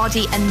encourages the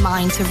body and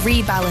mind to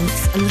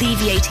rebalance,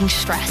 alleviating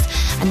stress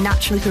and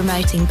naturally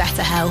promoting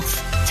better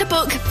health. To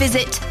book,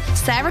 visit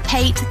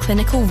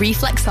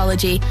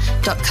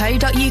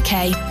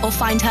sarahpateclinicalreflexology.co.uk or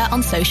find her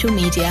on social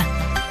media.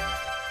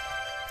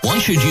 Why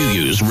should you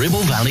use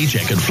Ribble Valley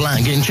Checkered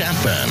Flag in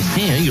Chatburn?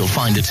 Here you'll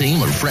find a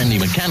team of friendly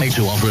mechanics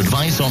who offer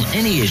advice on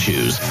any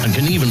issues and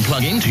can even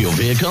plug into your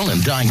vehicle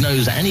and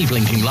diagnose any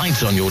blinking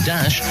lights on your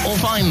dash or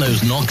find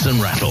those knocks and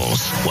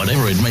rattles.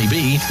 Whatever it may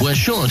be, we're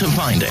sure to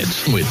find it.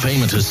 With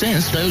Payment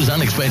Assist, those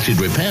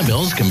unexpected repair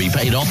bills can be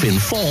paid off in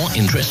 4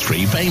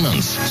 interest-free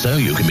payments, so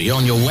you can be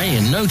on your way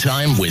in no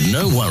time with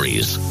no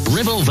worries.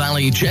 Ribble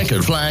Valley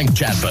Checkered Flag,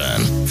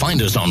 Chatburn.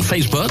 Find us on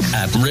Facebook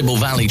at Ribble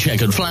Valley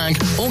Checkered Flag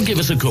or give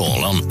us a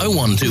call on on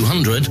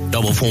 01200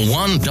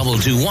 441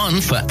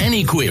 221 for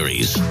any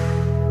queries.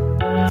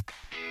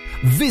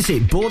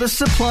 Visit Border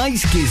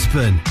Supplies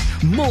Gisborne.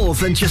 More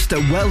than just a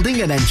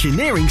welding and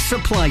engineering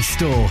supply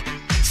store.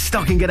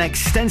 Stocking an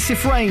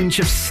extensive range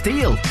of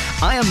steel,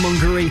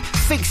 ironmongery,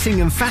 fixing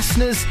and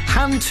fasteners,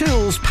 hand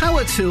tools,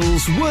 power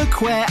tools,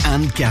 workwear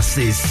and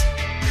gases.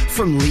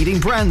 From leading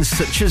brands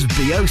such as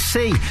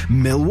BOC,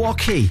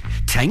 Milwaukee,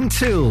 Teng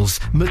Tools,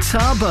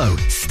 Metabo,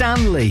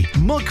 Stanley,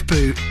 Muck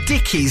Boot,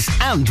 Dickies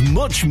and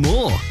much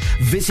more.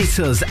 Visit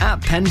us at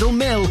Pendle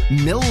Mill,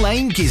 Mill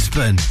Lane,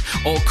 Gisborne,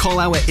 or call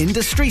our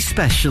industry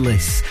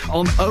specialists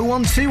on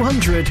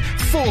 01200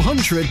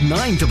 400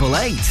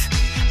 988.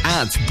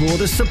 At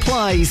Border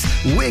Supplies,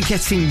 we're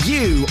getting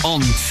you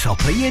on top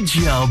of your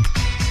job.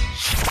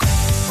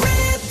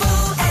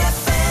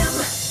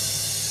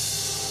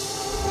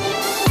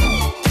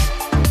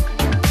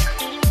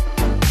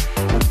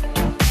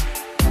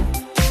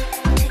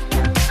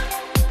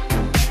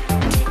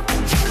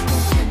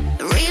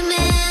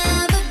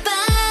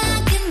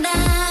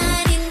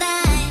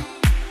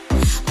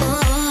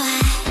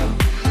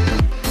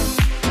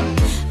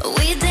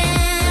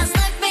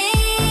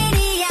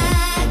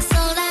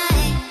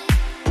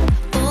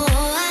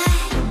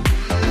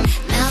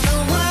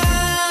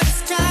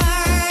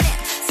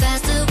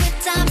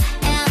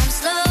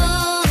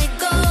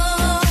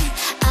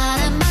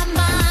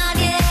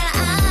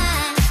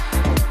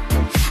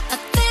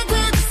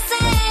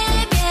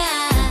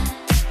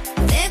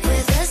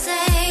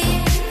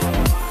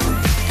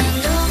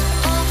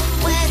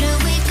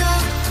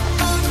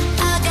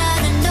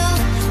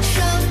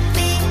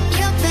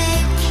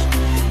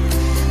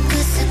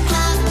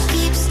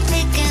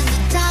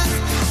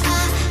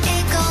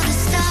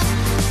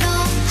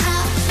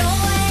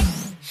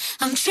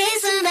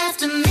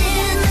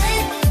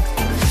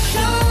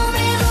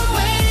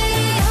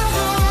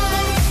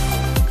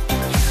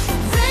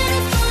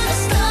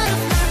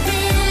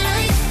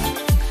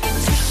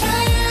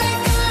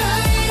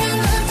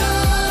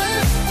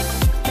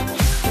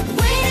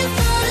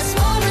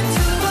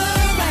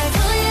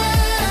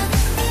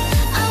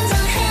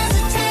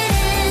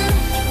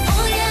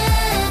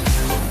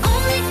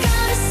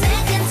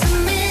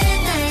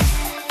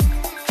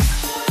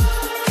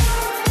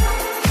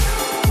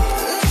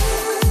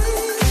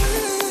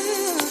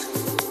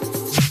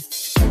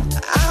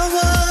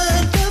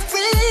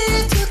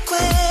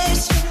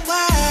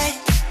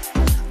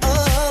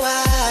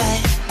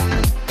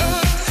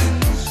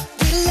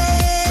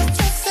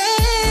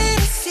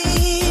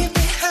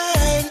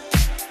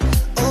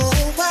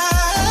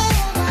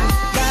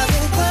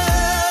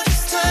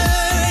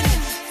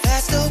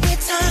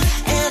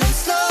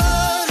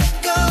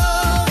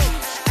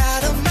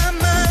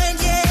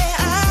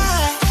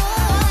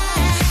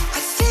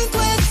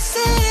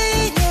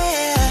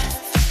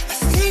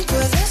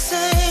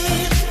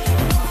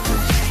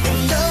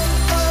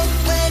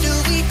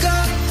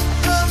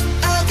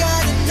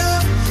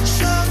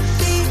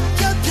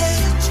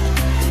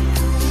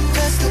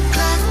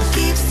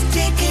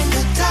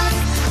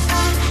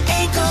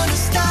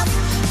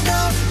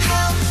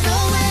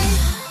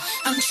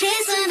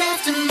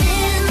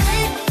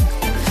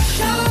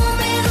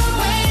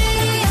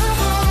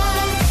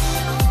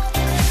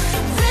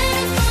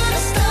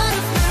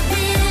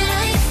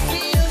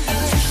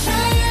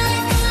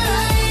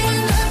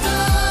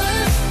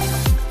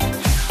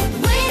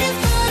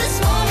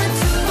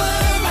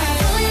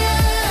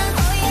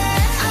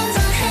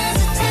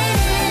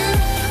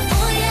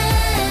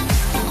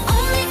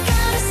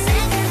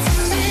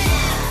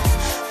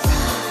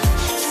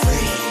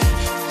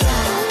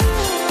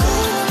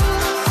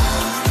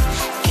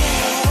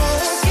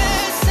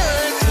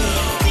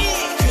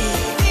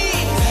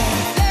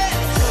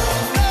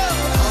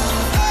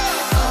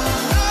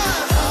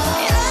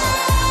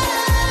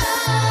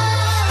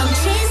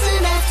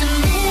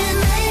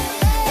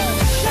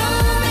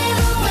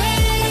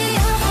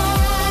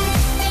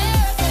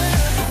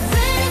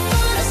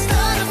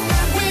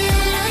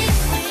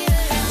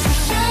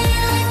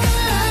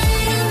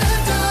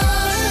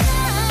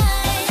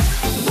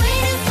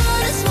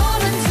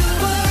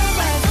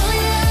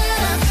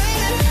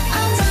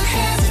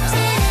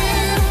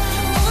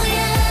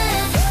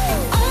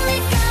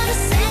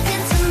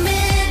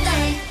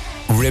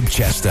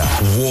 Ribchester,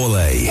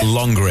 Worley,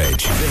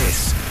 Longridge.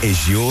 This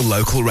is your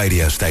local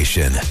radio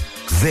station.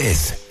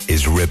 This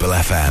is Ribble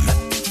FM.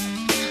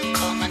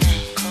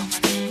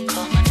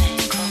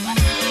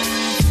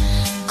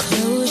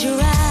 Close your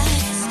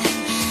eyes,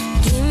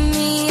 give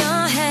me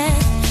your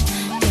hand,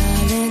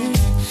 darling.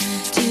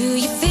 Do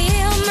you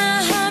feel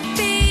my heart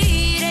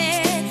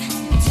beating?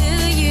 Do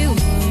you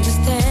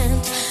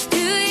understand? Do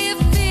you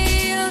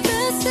feel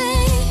the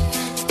same?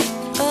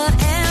 Or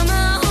am I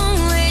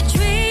only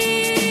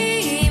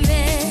dreaming?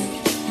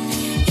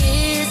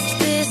 Is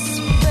this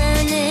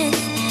burning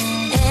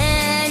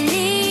an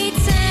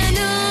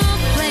eternal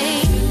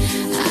flame?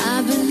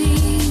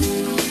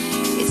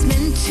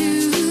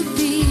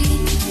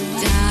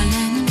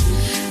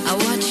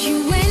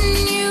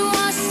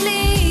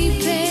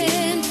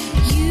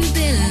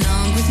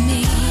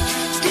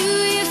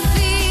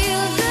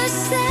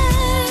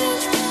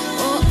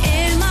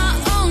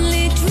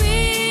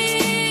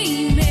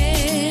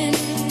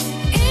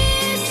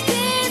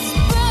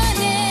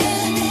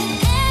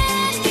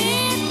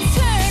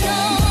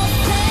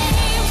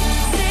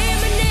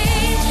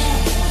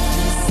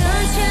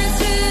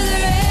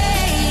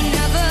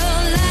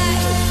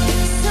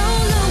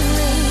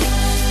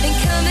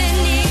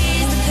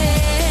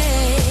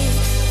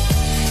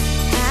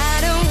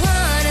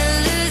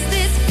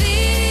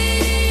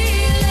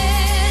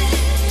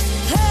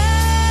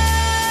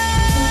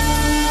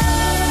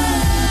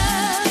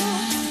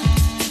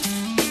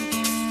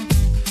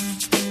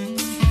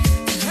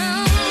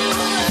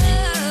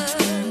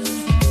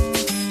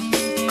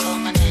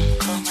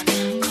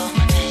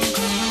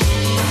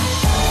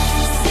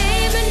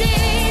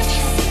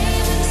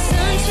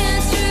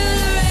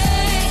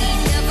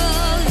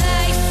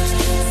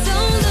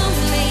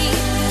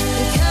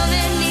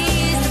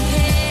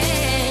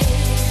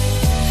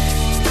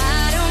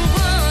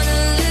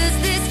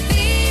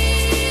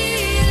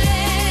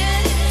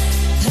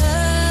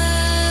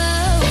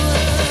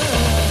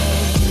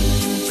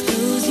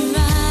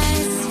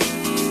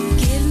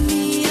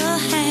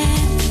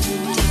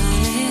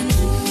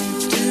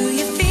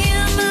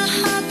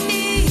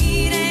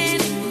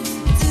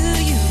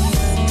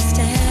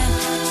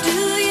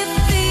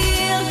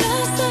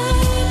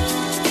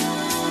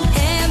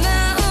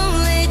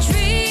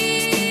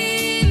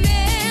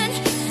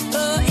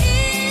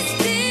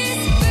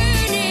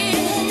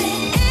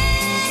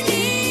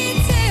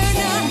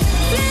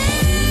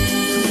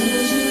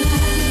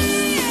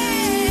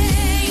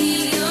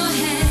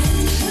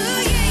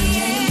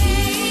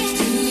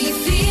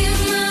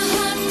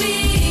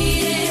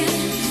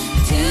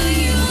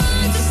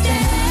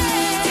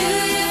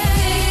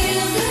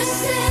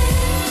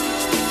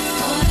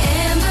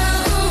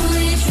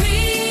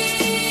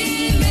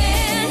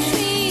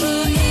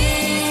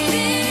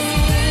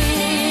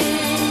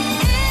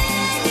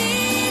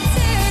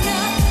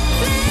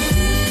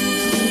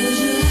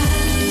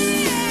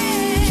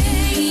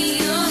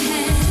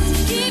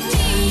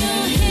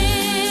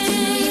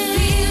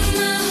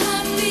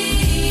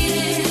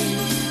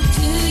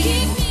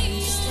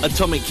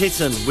 Atomic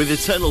Kitten with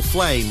Eternal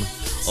Flame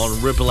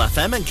on Ribble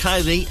FM, and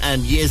Kylie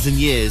and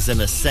Years and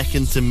a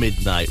Second to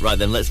Midnight. Right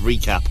then, let's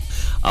recap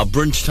our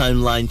Brunch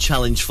Time Line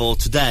challenge for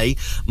today.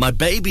 My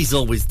baby's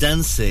always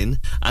dancing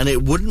and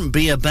it wouldn't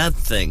be a bad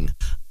thing.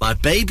 My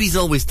baby's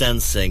always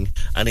dancing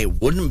and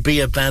it wouldn't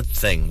be a bad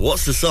thing.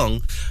 What's the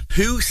song?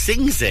 Who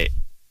sings it?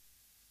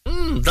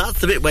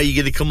 That's the bit where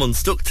you're going to come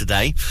unstuck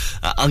today.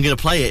 I'm going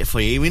to play it for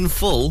you in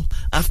full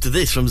after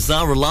this from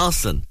Zara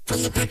Larsson.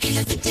 From the breaking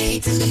of the day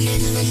till the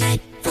middle of the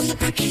night. From the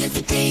breaking of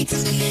the day till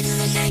the middle of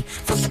the night.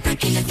 From the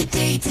breaking of the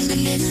day till the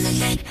middle of the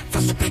night.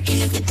 From the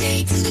breaking of the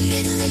day till the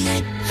middle of the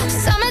night.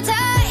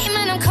 Summertime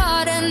and I'm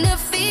caught in the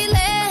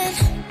feeling.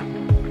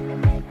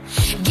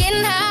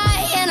 Getting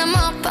high and I'm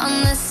up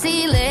on the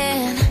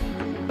ceiling.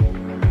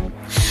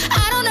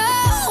 I don't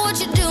know what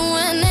you're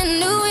doing in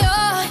New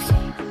York.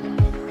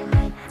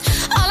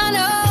 All I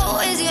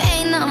know is you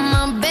ain't on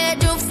my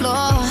bedroom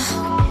floor.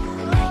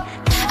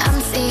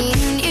 I'm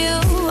seeing you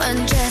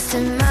undressed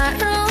in my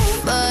room,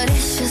 but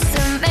it's just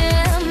a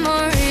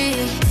memory,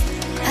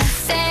 a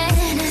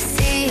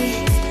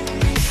fantasy.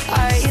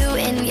 Are you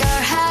in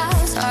your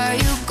house? Are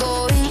you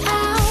going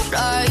out?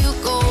 Are you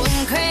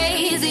going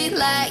crazy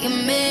like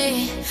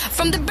me?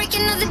 From the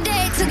breaking of the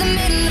day to the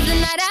middle of the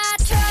night, I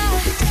try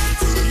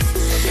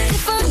to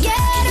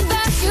forget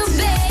about you,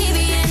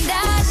 baby, and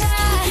I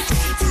try.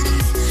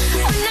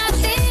 When I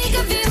think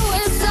of you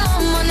as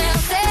someone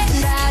else,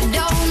 and I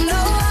don't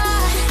know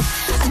why.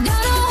 I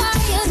don't know why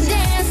you're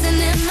dancing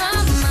in my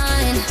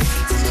mind.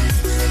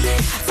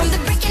 From the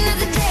breaking of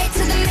the day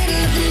to the middle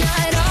of the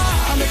night,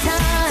 all the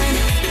time.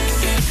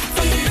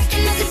 From the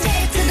breaking of the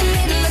day to the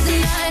middle of the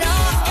night,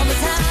 all the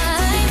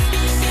time.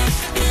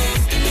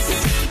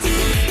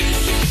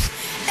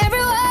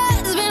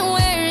 Everyone's been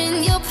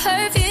wearing your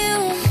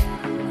perfume.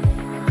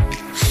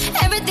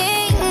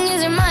 Everything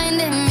is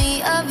reminding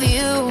me of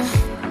you.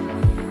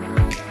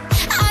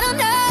 I don't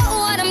know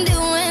what I'm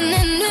doing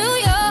in New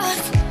York,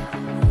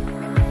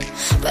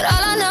 but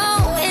all I know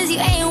is you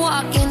ain't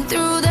walking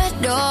through the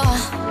door.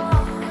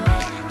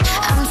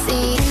 I'm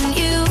seeing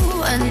you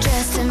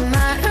undressed in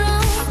my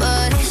room,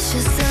 but it's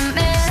just a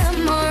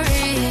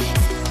memory,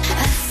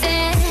 a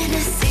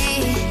fantasy.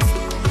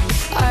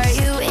 Are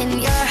you in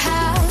your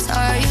house?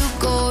 Are you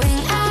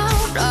going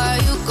out? Are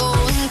you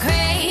going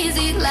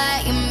crazy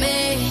like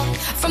me?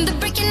 From the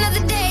breaking of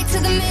the day to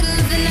the middle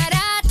of the night,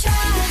 I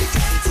try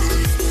to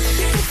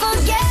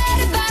forget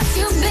about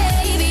you,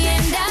 baby,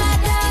 and I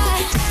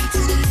die.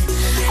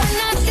 When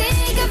I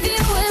think of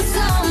you as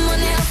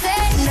someone else,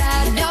 and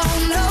I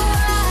don't know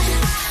why.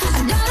 I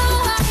don't know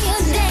why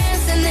you're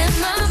dancing in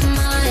my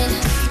mind.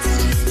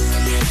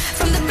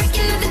 From the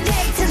breaking of the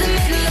day to the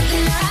middle of the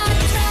night, I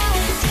try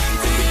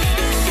to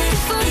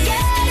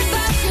forget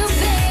about you,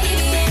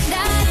 baby, and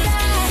I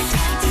die.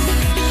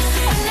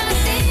 When I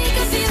think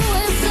of you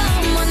as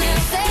someone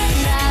else,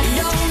 and I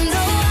don't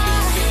know why.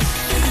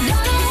 I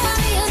don't know why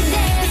you're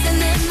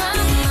dancing in my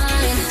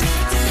mind.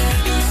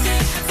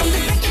 From the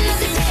breaking of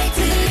the day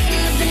to the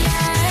middle of the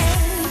night.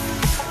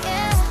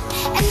 Yeah.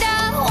 And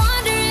I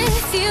wonder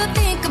if you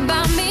think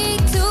about me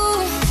too.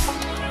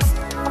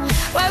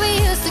 Where we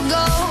used to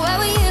go, where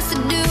we used to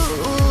do.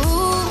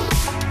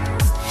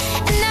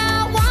 And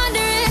I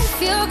wonder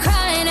if you're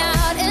crying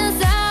out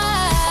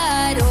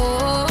inside.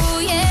 Oh,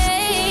 yeah.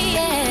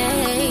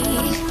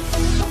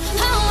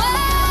 Oh,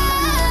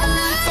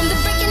 from the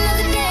breaking of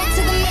the day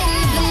to the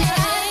middle of the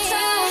night.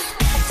 Try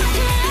to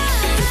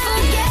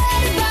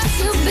forget about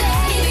you,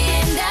 baby,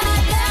 and I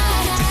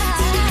die.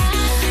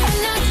 When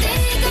I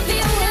think of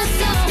you as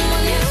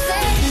someone else,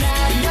 and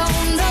I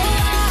don't know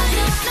why.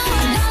 I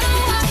don't know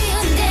why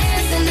you're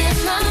dancing in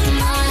my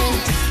mind.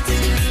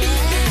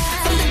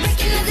 From the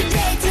breaking of the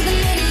day to the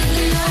middle of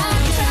the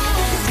night. Try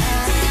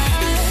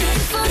to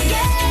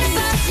forget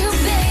about you,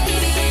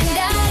 baby, and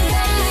I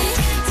die.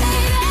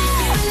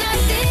 When I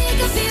think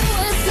of you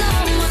as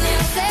someone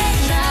else,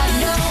 and I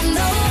don't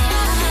know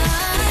why.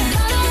 I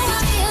don't know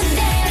why you're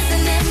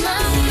dancing in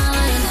my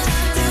mind.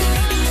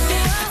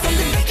 From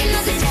the breaking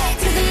of the day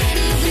to the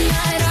middle of the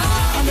night,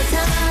 all the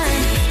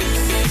time.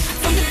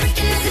 From the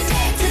breaking of the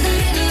day to the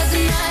middle of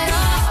the night,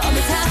 all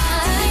the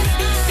time.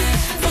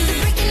 From the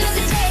breaking of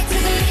the day to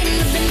the middle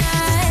of the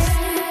night.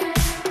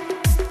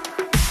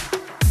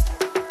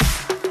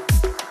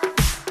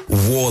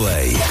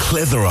 Worley,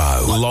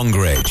 Clitheroe,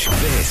 Longridge.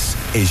 This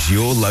is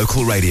your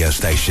local radio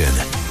station.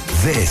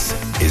 This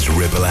is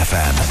Ribble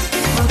FM.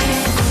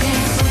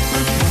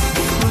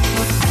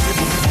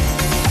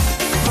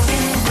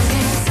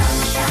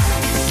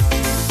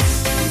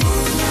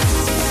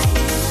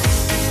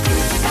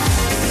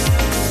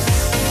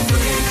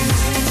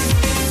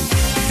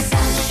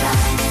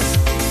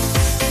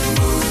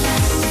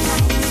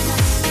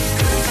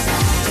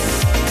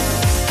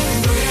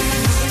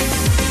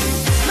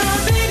 My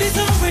baby's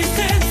always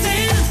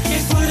dancing.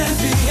 It wouldn't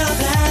be a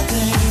bad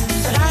thing,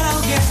 but I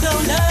don't get no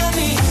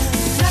loving.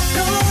 Not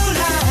gonna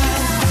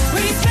lie.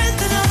 We spent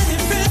the night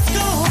in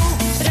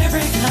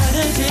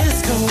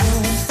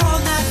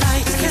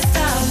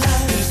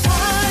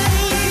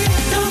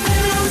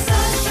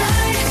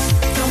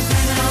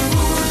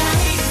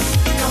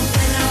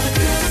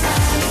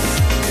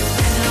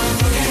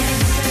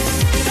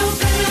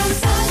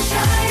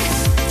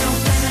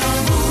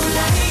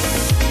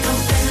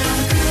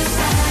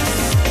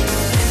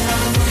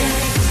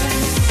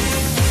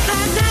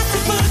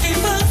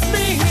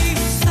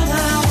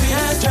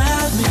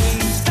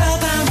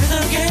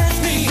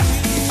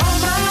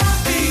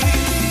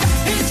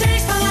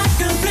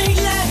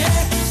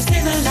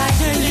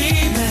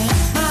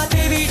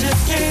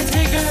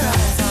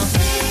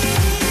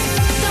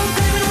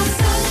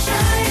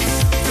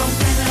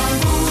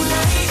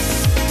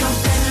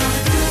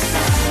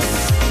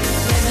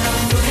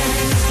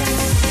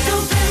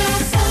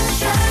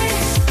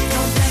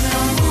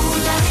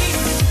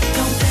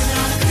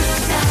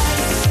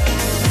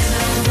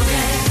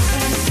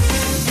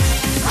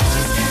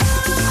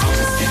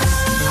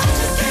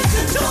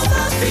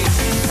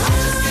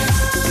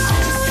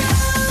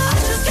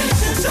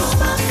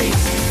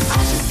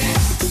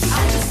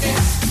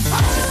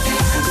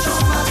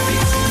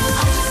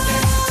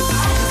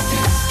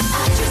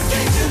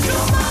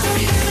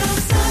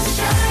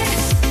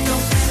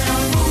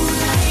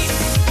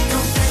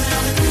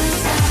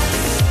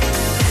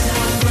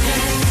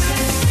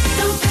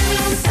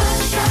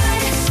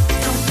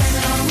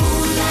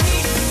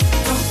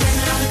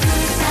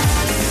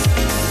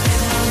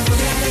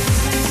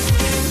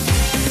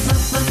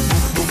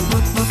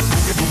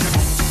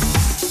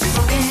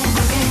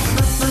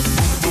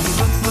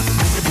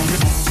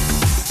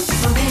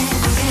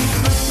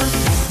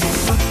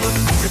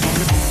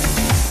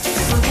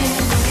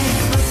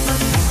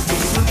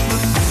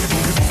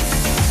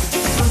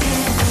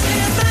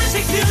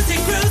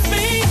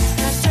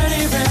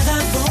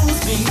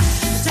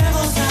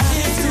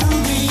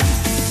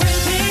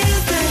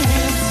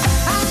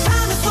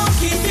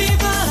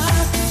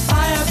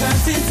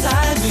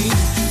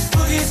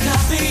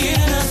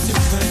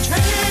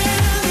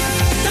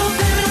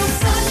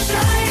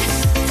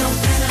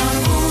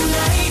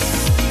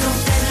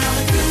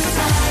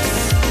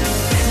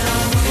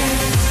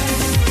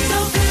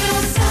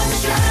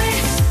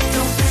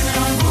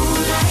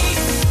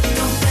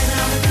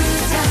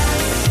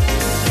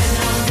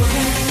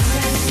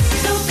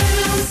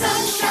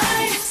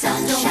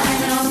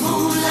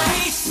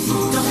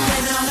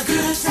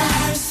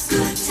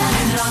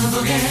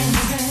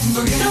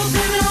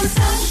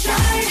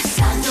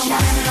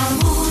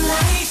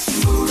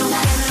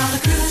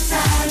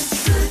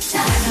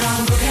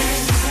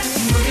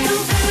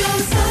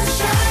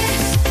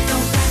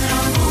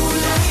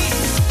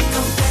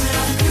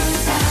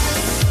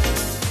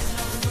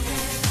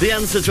The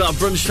answer to our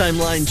Brunch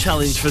Timeline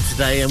challenge for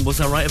today, and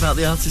was I right about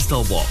the artist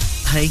or what?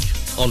 Hey,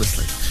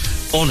 honestly,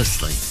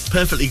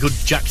 perfectly good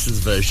Jackson's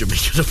version we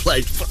could have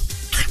played.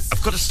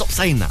 I've got to stop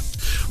saying that.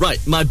 Right,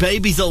 my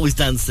baby's always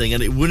dancing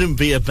and it wouldn't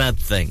be a bad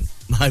thing.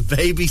 My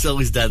baby's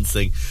always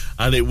dancing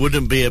and it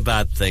wouldn't be a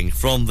bad thing.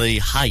 From the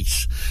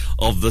height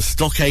of the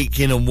Stock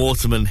Aitken and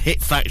Waterman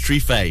Hit Factory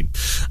fame.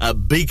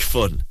 Big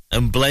Fun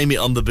and Blame It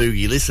on the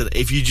Boogie. Listen,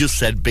 if you just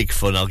said Big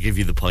Fun, I'll give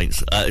you the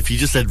points. If you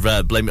just said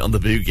Blame It on the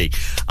Boogie,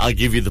 I'll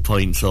give you the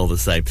points all the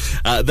same.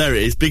 There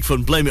it is, Big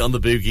Fun, Blame It on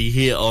the Boogie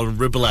here on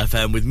Ribble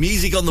FM with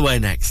music on the way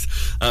next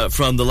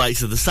from the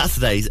likes of the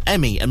Saturdays,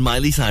 Emmy and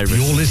Miley Cyrus.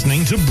 You're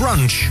listening to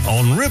Brunch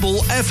on Ribble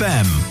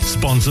FM,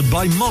 sponsored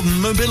by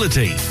Modern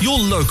Mobility, your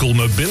local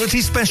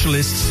mobility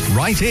specialists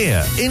right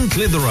here in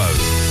Clitheroe.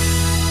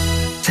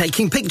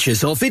 Taking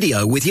pictures or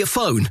video with your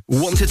phone?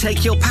 Want to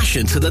take your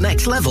passion to the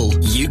next level?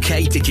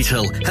 UK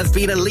Digital have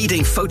been a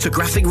leading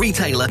photographic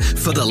retailer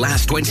for the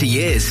last 20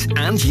 years.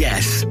 And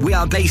yes, we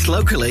are based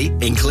locally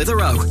in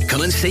Clitheroe.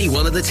 Come and see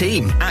one of the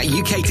team at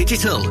UK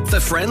Digital for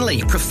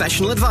friendly,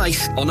 professional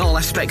advice on all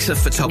aspects of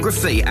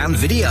photography and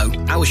video.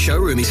 Our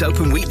showroom is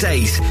open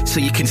weekdays, so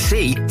you can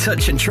see,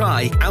 touch and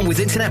try. And with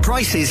internet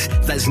prices,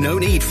 there's no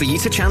need for you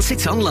to chance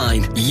it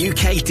online.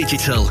 UK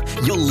Digital,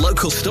 your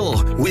local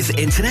store with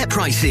internet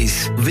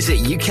prices. Visit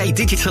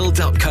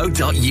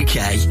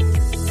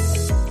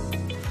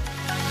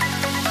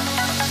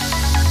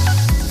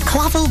ukdigital.co.uk.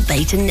 Clavel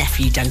Bait and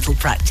Nephew Dental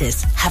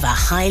Practice have a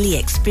highly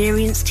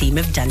experienced team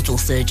of dental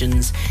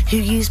surgeons who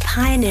use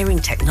pioneering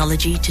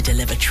technology to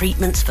deliver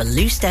treatments for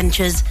loose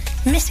dentures,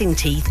 missing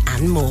teeth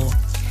and more.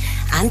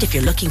 And if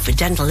you're looking for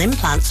dental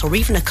implants or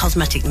even a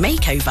cosmetic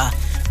makeover,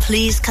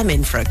 please come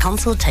in for a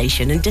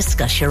consultation and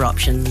discuss your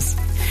options.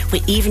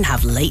 We even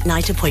have late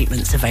night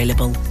appointments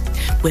available.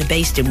 We're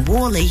based in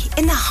Worley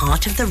in the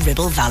heart of the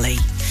Ribble Valley.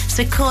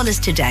 So call us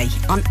today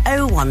on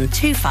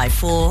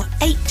 01254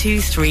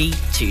 823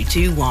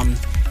 221.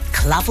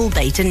 Clavel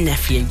Bait and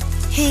Nephew,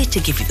 here to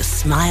give you the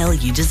smile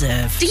you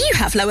deserve. Do you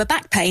have lower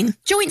back pain,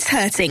 joints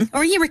hurting, or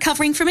are you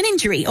recovering from an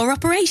injury or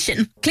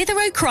operation?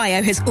 Clitheroe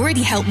Cryo has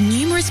already helped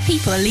numerous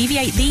people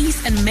alleviate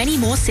these and many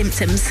more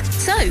symptoms.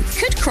 So,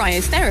 could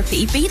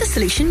cryotherapy be the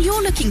solution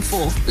you're looking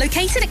for?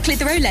 Located at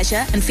Clitheroe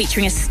Leisure and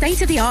featuring a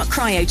state-of-the-art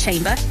cryo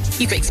chamber,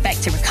 you can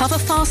expect to recover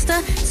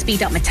faster,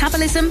 speed up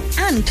metabolism,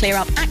 and clear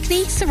up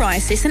acne,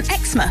 psoriasis, and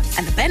eczema.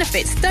 And the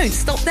benefits don't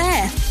stop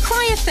there.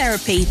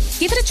 Cryotherapy.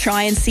 Give it a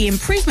try and see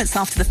improvements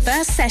after the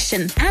first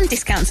session, and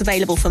discounts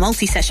available for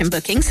multi-session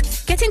bookings.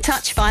 Get in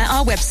touch via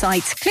our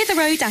website,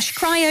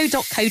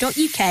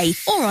 clitheroe-cryo.co.uk,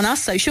 or on our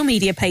social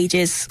media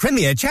pages.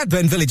 Premier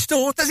Chatburn Village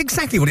Store does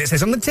exactly what it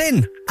says on the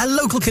tin. A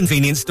local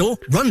convenience store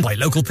run by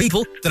local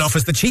people that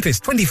offers the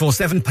cheapest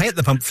 24/7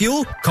 pay-at-the-pump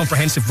fuel,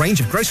 comprehensive range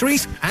of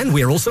groceries, and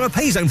we're also a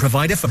pay zone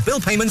provider for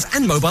bill payments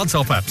and mobile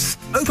top-ups.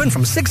 Open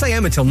from 6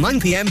 a.m. until 9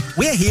 p.m.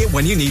 We're here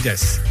when you need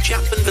us.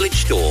 Chatburn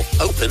Village Store,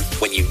 open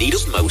when you need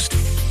us most.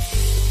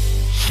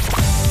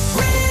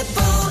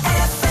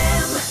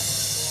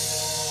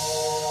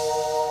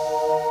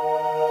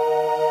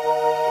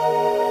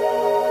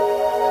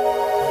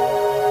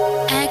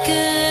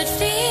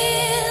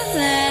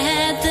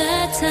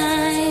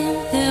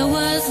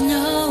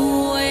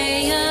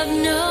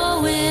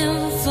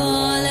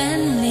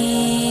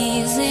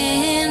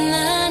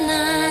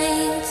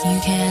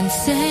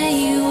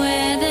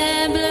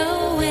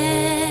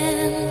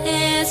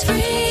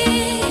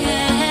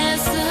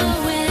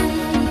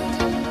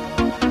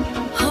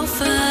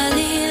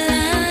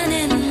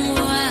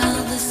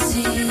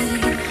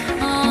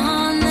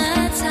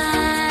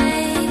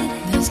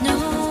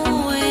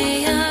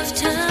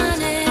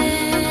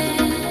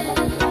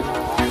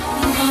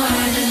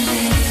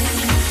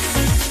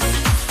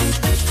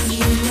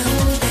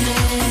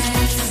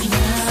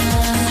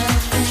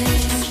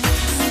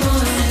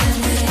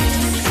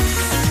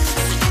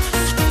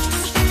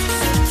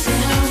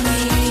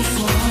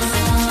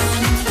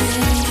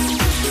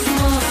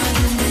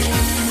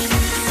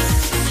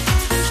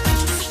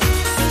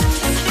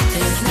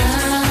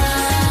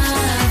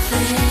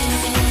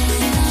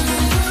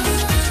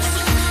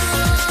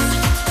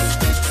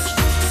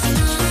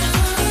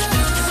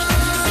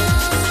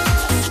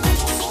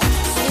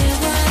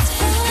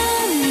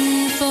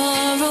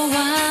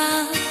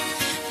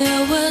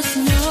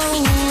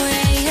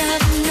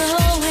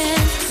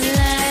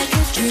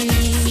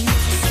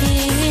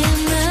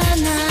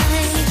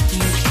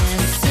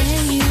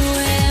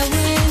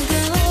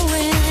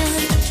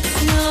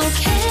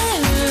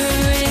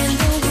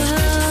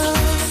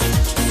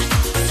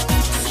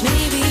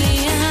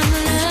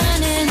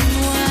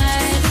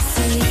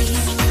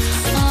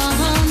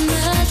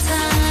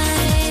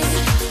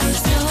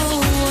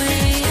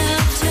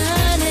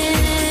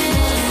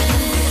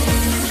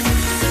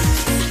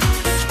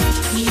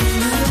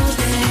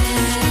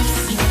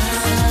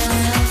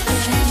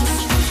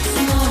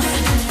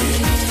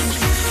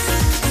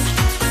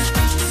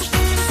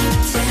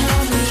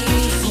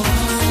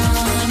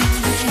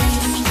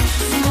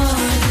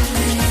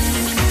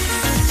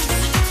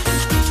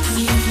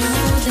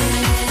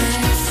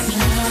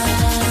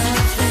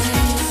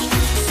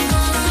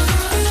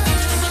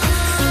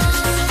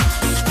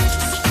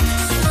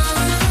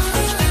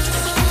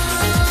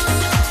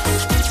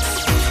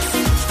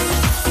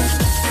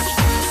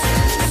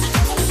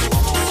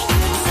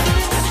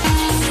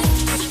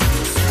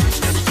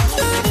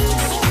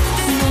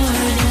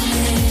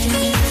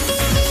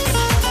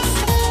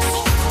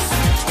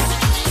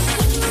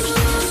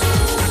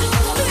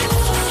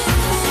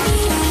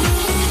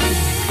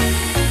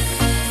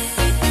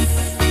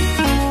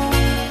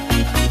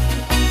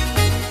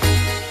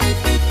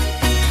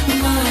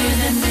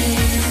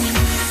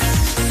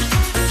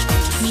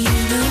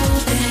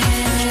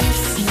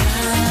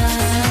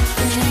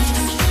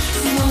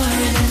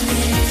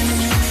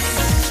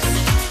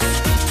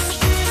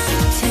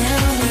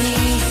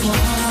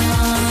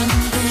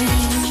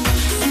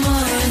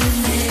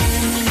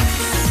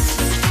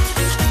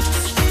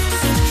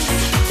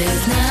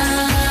 There's nothing.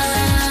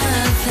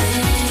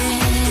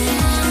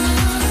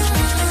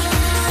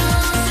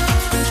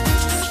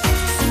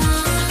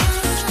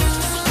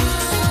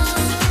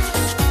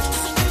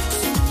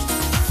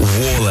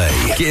 Warley,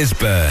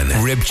 Gisburn,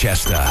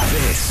 Ribchester.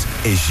 This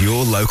is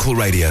your local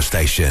radio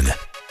station.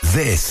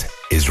 This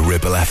is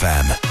Ribble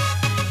FM.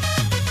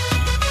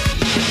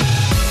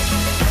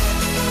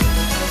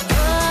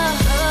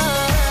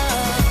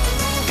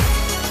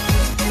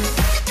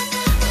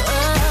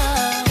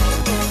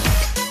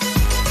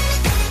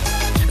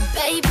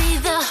 Baby,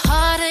 the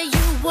harder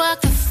you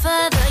work, the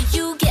further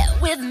you get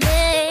with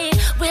me,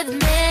 with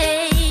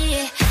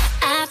me.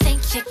 I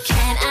think you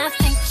can, I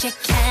think you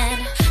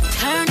can.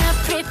 Turn up,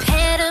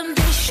 prepare to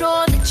be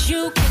sure that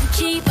you can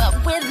keep up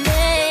with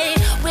me,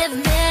 with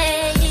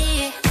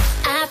me.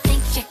 I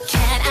think you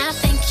can, I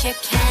think you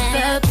can.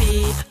 But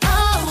be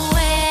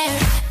aware,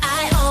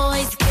 I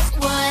always get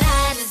what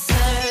I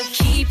deserve.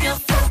 Keep your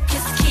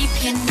focus, keep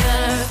your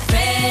nerve.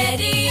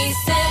 Ready,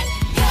 set,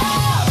 go.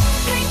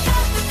 Pick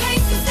up the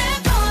pace and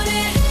step on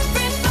it.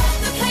 Rip up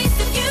the place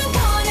if you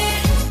want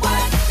it.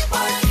 Work,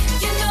 work,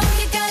 you know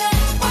you gotta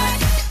work,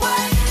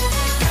 work.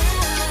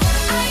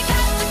 I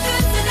got the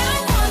goods and I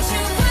want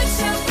you. Put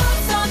your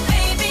boots on,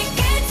 baby,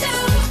 get to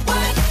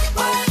work,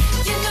 work.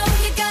 You know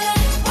you gotta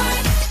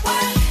work,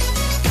 work.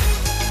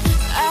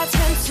 I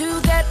tend to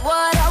get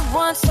what I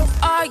want, so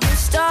are you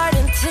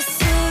starting to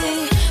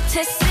see,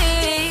 to see?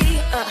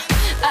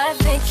 I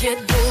think you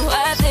do,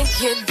 I think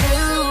you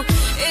do.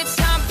 It's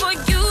time for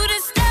you to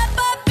step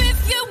up if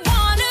you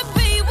wanna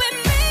be with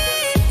me,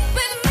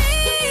 with me.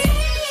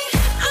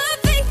 I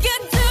think you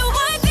do,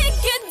 I think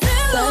you do.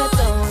 But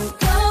don't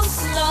go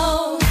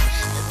slow,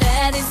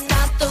 that is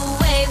not the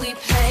way we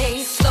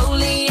play.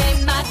 Slowly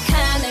ain't my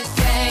kind of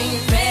game.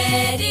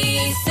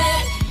 Ready,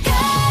 set, go.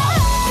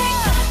 Pick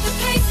up the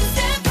pace and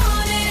step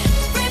on it.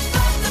 Rip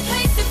up the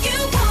place if you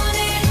want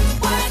it.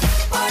 Work,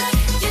 work,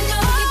 you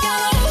know you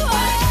gotta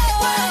work,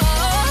 work.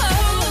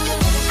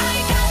 I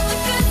got the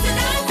goods and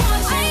I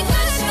want you.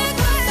 Put your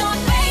boots on,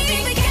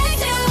 baby, get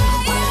to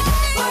work,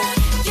 work.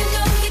 You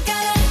know you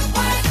gotta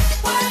work,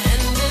 work.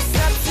 And it's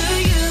up to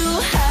you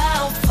how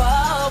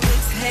far we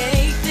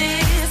take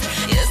this.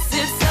 Yes,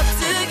 it's up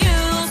to you,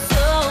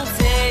 so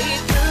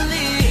take the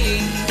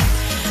lead.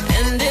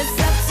 And it's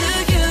up to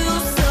you,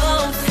 so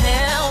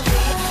tell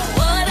me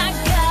what I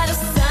gotta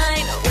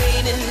sign.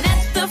 Waiting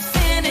at the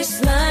finish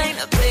line,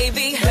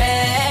 baby.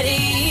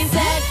 Ready,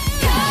 set,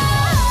 go.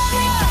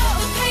 Pick up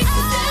the pace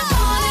and step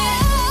on it.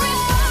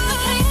 Rip up the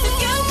place if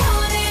you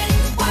want it.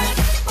 Work,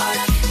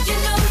 work, you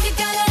know you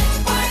gotta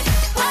work,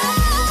 work.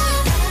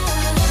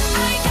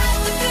 I got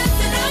the goods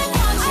and I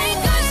want you.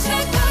 Put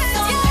your boots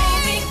on,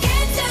 baby,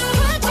 get to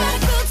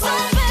work, work.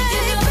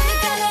 You know you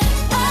gotta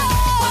work,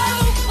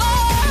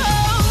 work.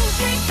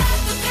 Pick up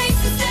the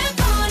pace and step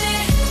on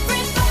it.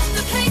 Rip up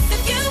the place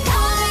if you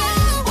want it.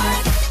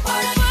 Work,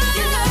 work,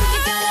 you know you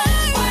gotta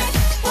work,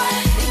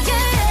 work.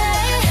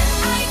 Yeah,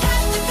 I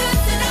got the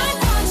goods and I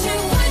want you.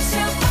 Put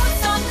your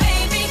boots on,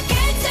 baby,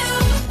 get to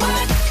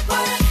work,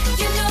 work.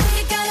 You know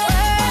you gotta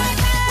work,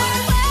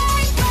 work,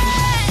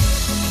 work.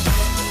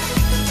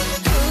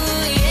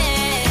 Ooh,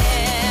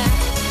 yeah.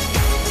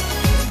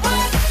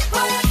 Work,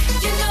 work,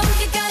 you know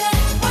you gotta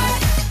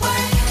work,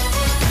 work.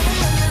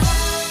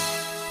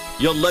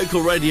 Your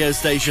local radio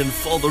station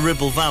for the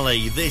Ribble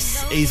Valley.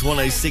 This is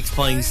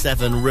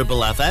 106.7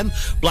 Ribble FM.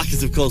 Black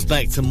is, of course,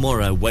 back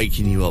tomorrow,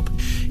 waking you up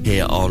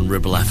here on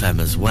Ribble FM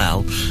as well.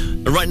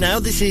 And right now,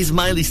 this is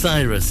Miley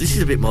Cyrus. This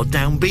is a bit more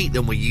downbeat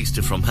than we're used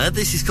to from her.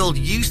 This is called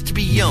Used to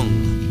Be Young.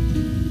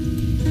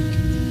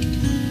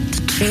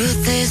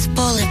 Truth is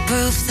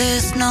bulletproof,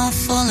 there's no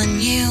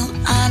fooling you.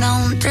 I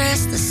don't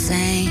dress the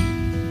same.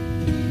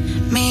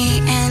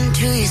 Me and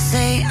who you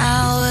say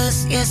I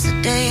was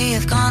yesterday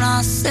have gone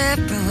our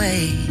separate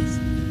ways.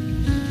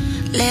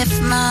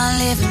 Left my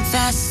living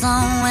fast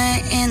somewhere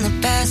in the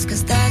past,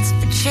 'cause that's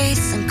for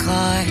chasing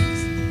cars.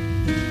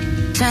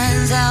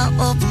 Turns out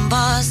open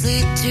bars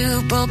lead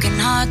to broken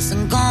hearts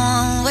and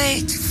going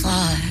way too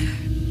far.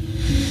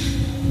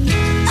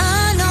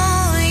 I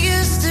know it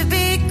used to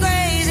be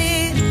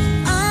crazy.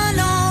 I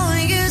know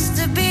it used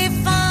to be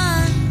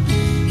fun.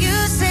 You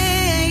say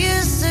it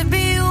used to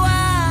be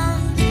wild.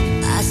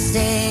 I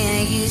say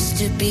I used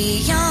to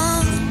be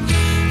young.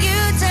 You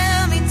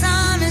tell me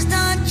time has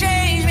not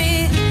changed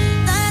me.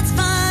 That's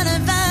fine,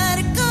 I've had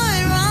a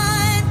good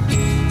run.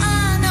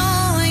 I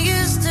know I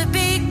used to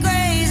be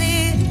crazy.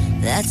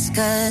 That's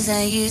 'cause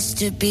I used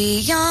to be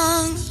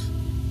young.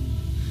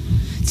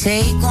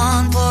 Take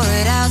one, pour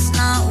it out, it's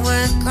not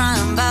worth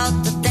crying about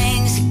the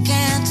things you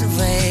can't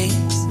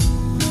erase.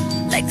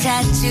 Like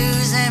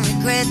tattoos and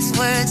regrets,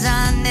 words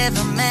I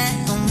never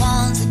meant and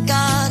ones that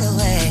got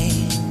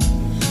away.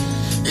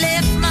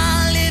 Left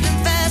my living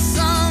fast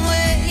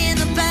somewhere in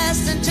the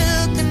past and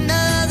took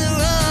another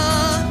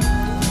road.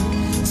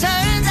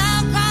 Turns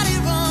out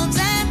crowded rooms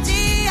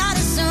empty out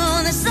as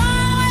soon as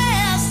somewhere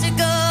else to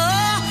go.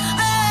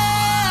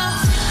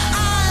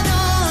 I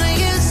know it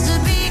used to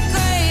be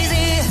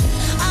crazy.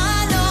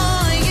 I know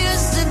it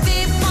used to be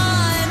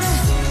fun.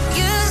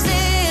 You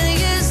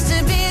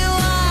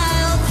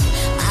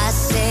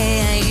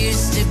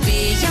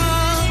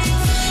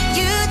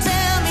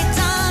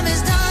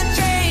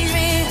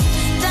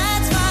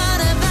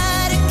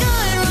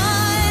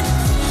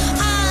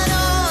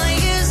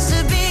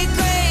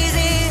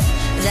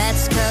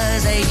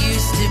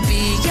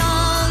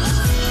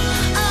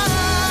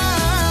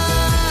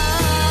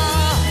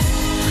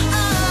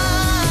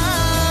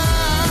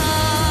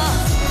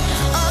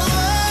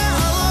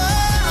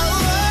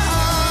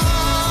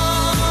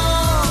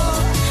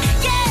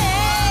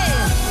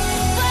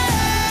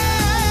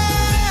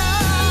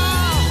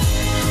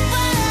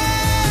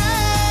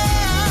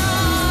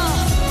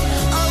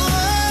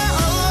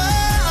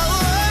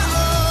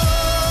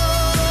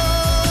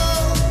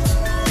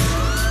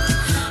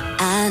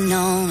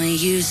know it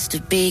used to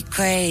be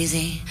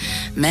crazy,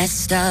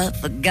 messed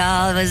up, but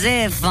God, was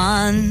it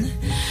fun?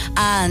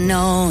 I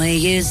know it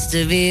used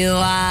to be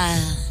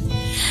wild.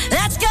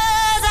 That's 'cause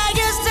I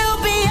used to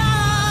be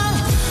young.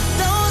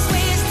 Those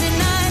wasted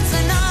nights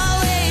are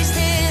not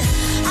wasted.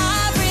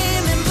 I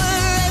remember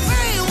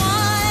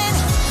everyone.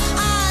 I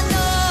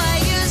know I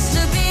used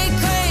to be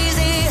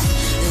crazy.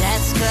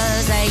 That's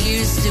 'cause I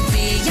used to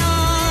be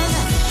young.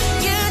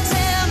 You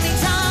tell me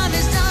time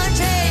has done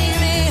changed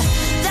me.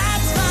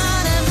 That's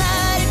fine, I've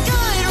had a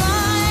good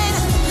run.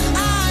 I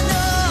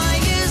know I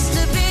used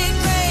to be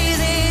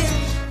crazy.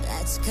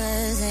 That's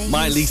 'cause I used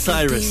Miley to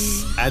Cyrus be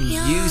and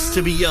Used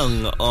to Be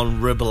Young on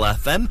Ribble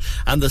FM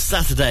and the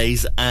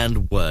Saturdays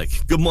and Work.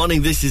 Good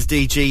morning, this is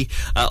DG.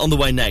 On the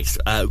way next,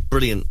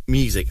 brilliant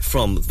music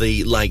from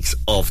the likes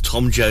of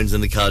Tom Jones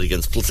and the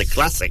Cardigans, plus a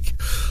classic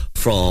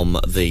from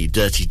the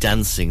Dirty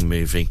Dancing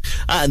movie.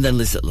 And then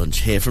Liz at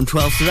Lunch here from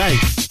 12 today.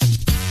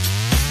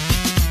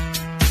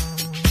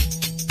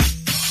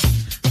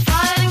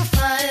 Fighting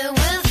fire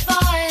with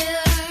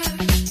fire.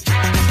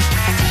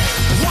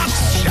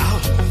 Watch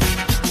out.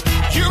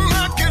 You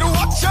might get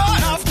watch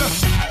out after.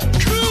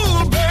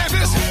 Cool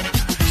babies.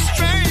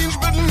 Strange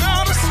but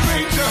not a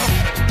stranger.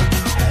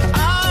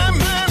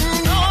 I'm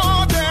an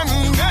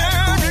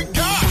ordinary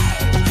guy.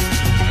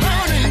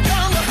 Burning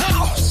down the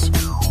house.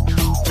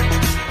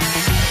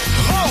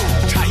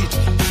 Hold tight.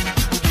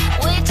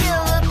 Wait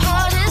till the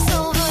party's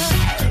over.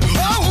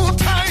 Hold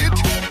tight.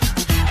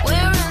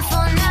 We're in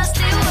for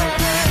nasty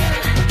weather.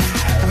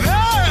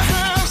 There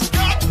has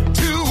got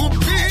to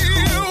be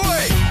a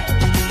way.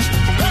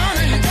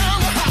 Burning down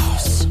the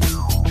house.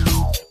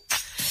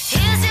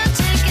 Here's your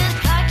ticket,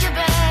 pack your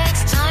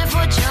bags. Time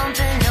for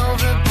jumping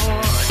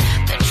overboard.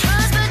 The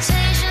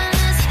transportation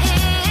is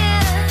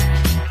here.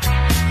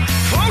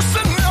 Close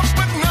enough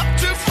but not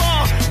too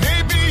far.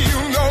 Maybe you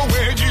know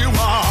where you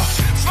are.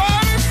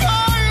 Fighting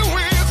fire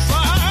with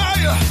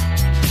fire.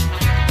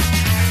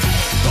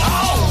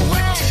 All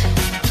wet.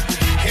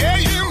 Yeah,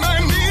 you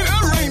might need a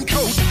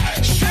raincoat.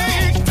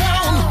 Shake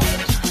down.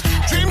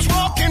 Dreams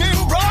walking in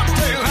broad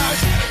daylight.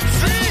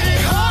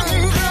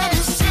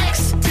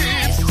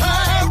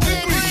 365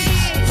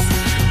 degrees.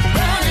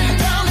 Burning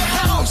down the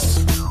house.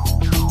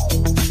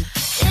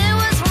 It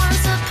was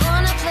once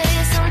upon a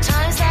place.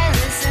 Sometimes I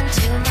listen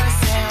to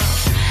myself.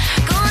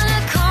 Gonna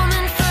come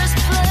in first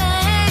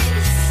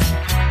place.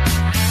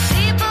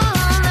 People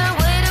on their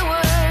way to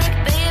work.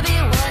 Baby,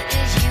 what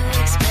did you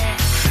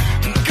expect?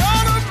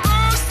 Gonna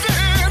burst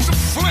into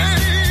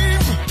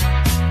flame.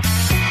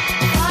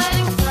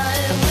 Fighting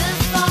fire with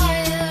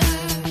fire.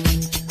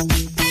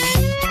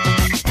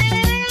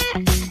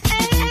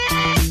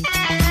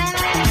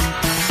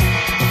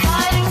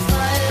 Fighting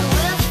fire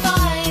with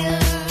fire.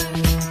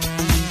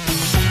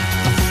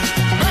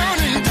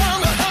 Burning down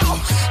the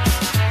house.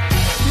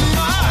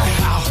 My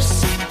house.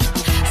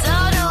 It's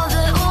out of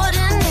the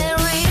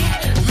ordinary.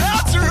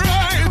 That's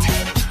right.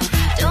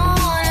 Don't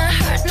wanna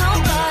hurt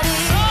nobody.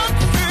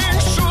 Something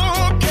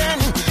sure can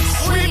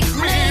sweep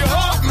me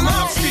off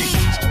my feet.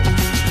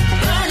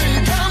 Burning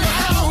down the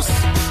house.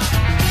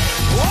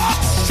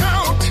 Watch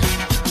out.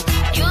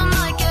 You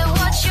might get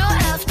what you're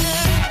after.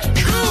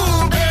 Cool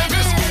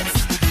babies.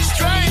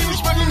 Strange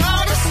but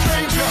not a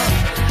stranger.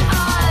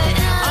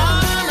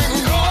 I'm an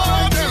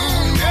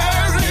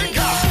ordinary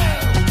guy.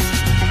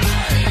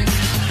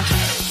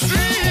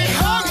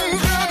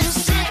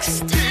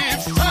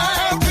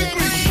 365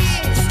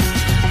 degrees.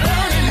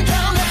 Burning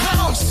down the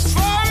house.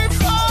 Fighting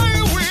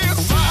fire with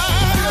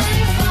fire.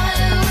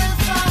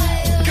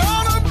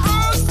 Gonna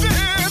burst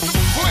into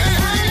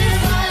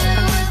flame.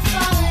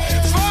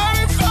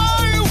 Fighting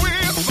fire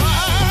with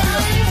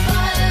fire.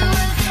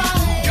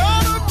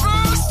 Gonna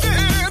burst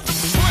into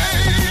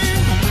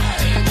flame.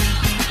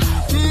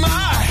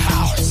 My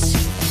house.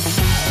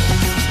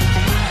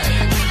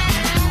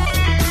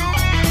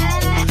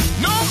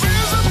 No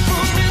reason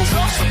for means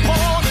of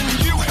support, and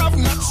you have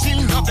not seen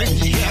nothing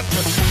yet.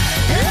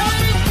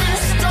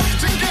 Everything's stuck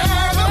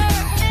together.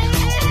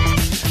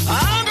 I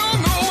don't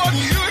know what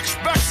you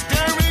expect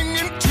staring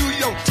into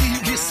your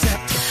TV set.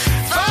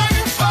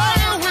 Fighting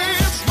fire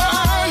with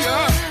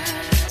fire.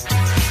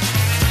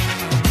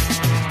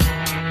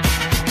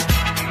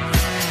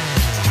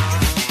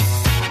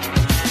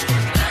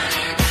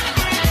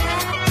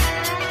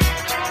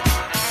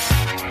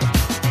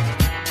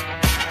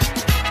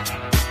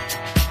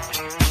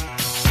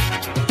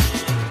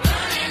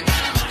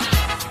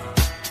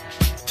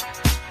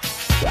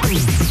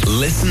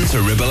 Listen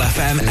to Ribble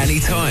FM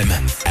anytime,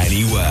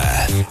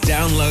 anywhere.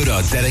 Download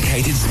our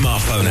dedicated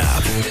smartphone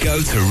app.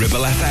 Go to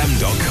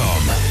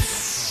ribblefm.com.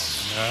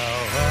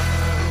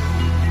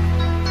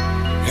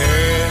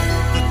 Had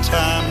the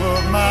time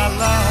of my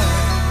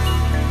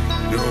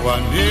life. No, I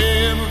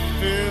never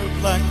felt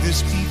like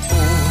this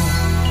before.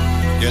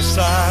 Yes,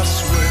 I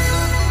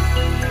swear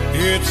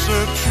it's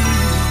a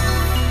truth,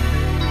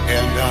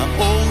 and I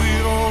owe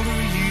it all to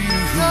you.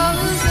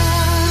 'Cause I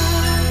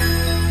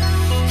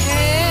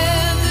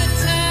had the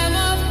time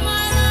of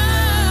my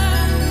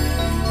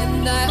life,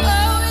 and I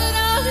owe it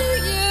all to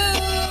you.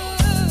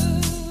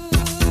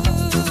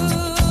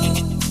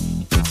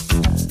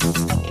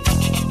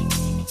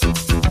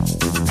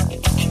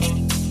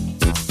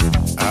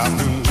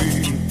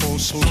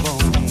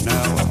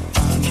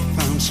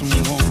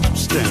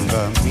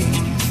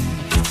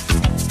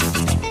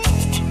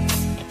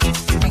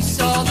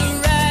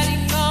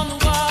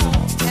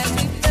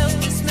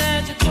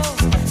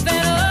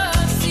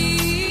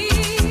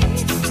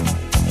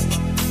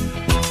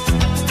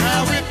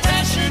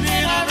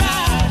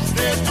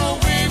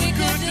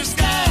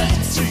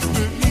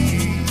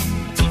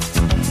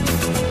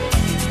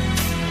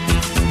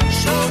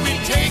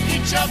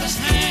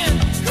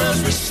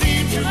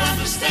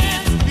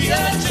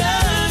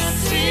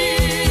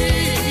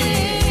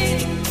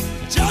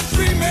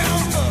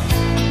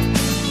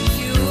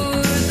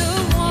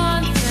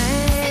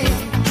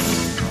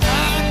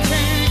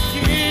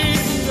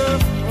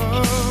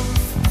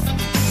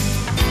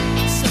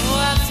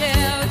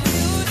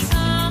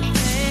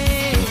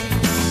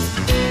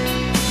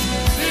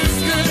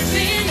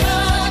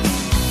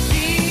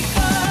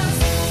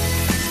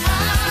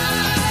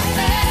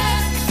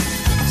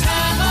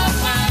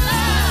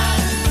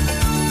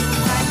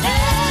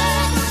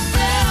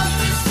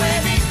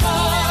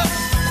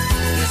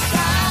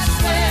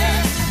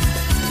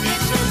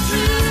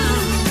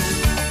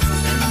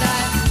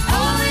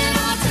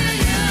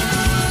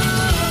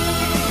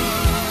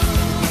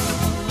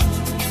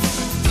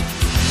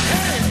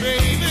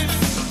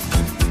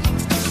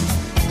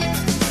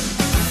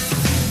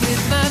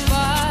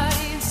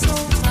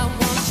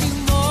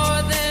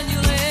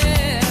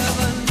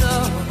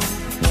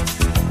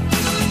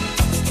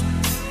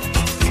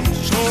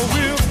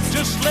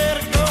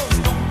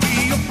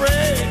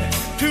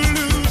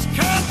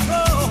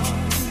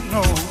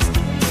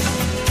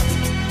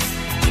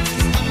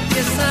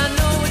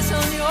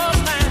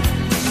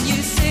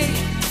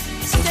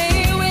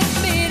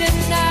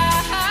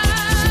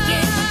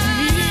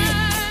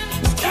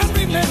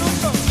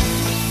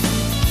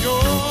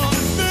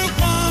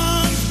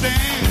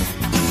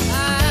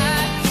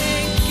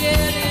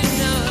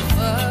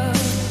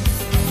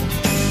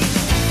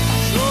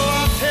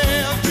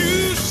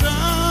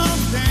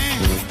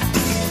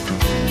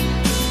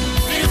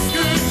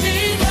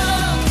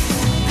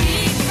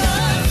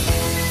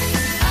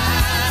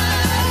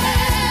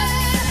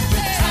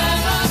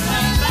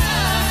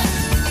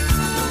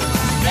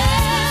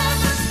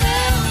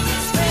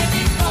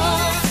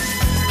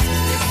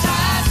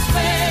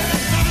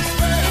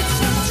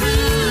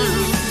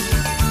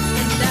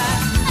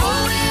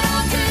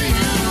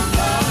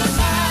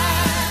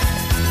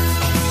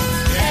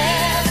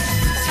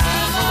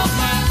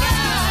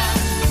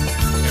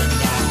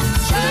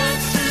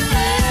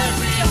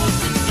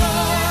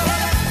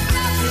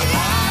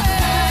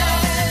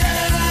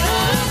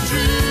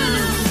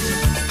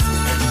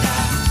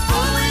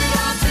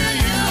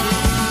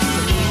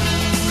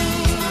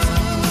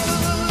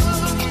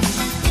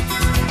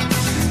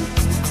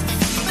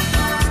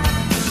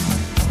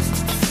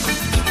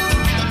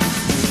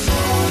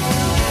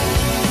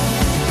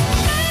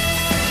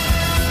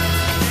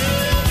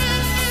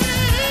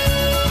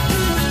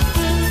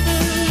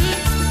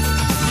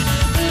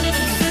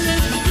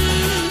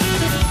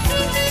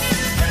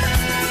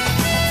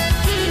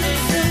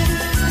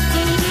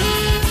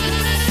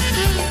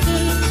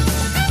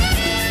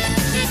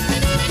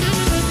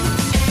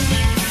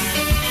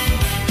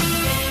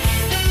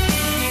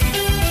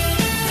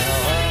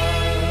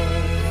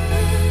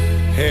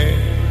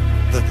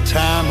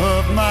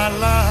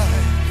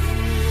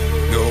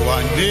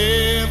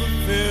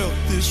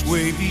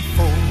 way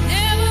before.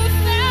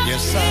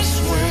 Yes, I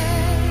swear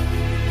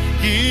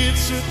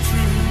it's a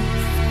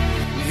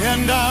truth,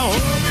 and I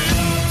hope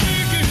it.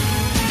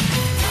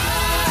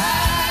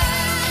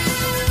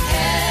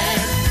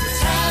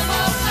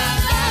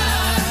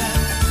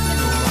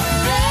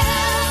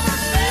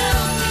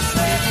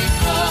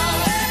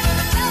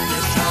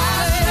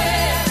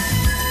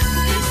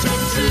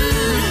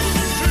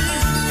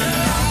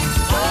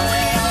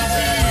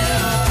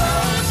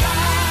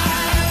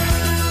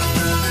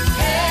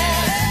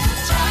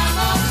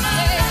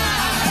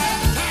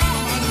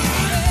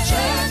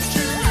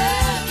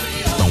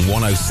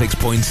 On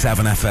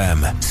 106.7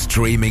 FM,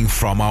 streaming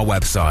from our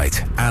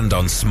website and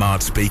on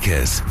smart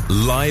speakers,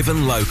 live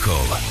and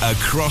local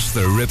across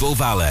the Ribble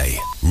Valley.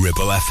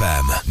 Ribble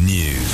FM News.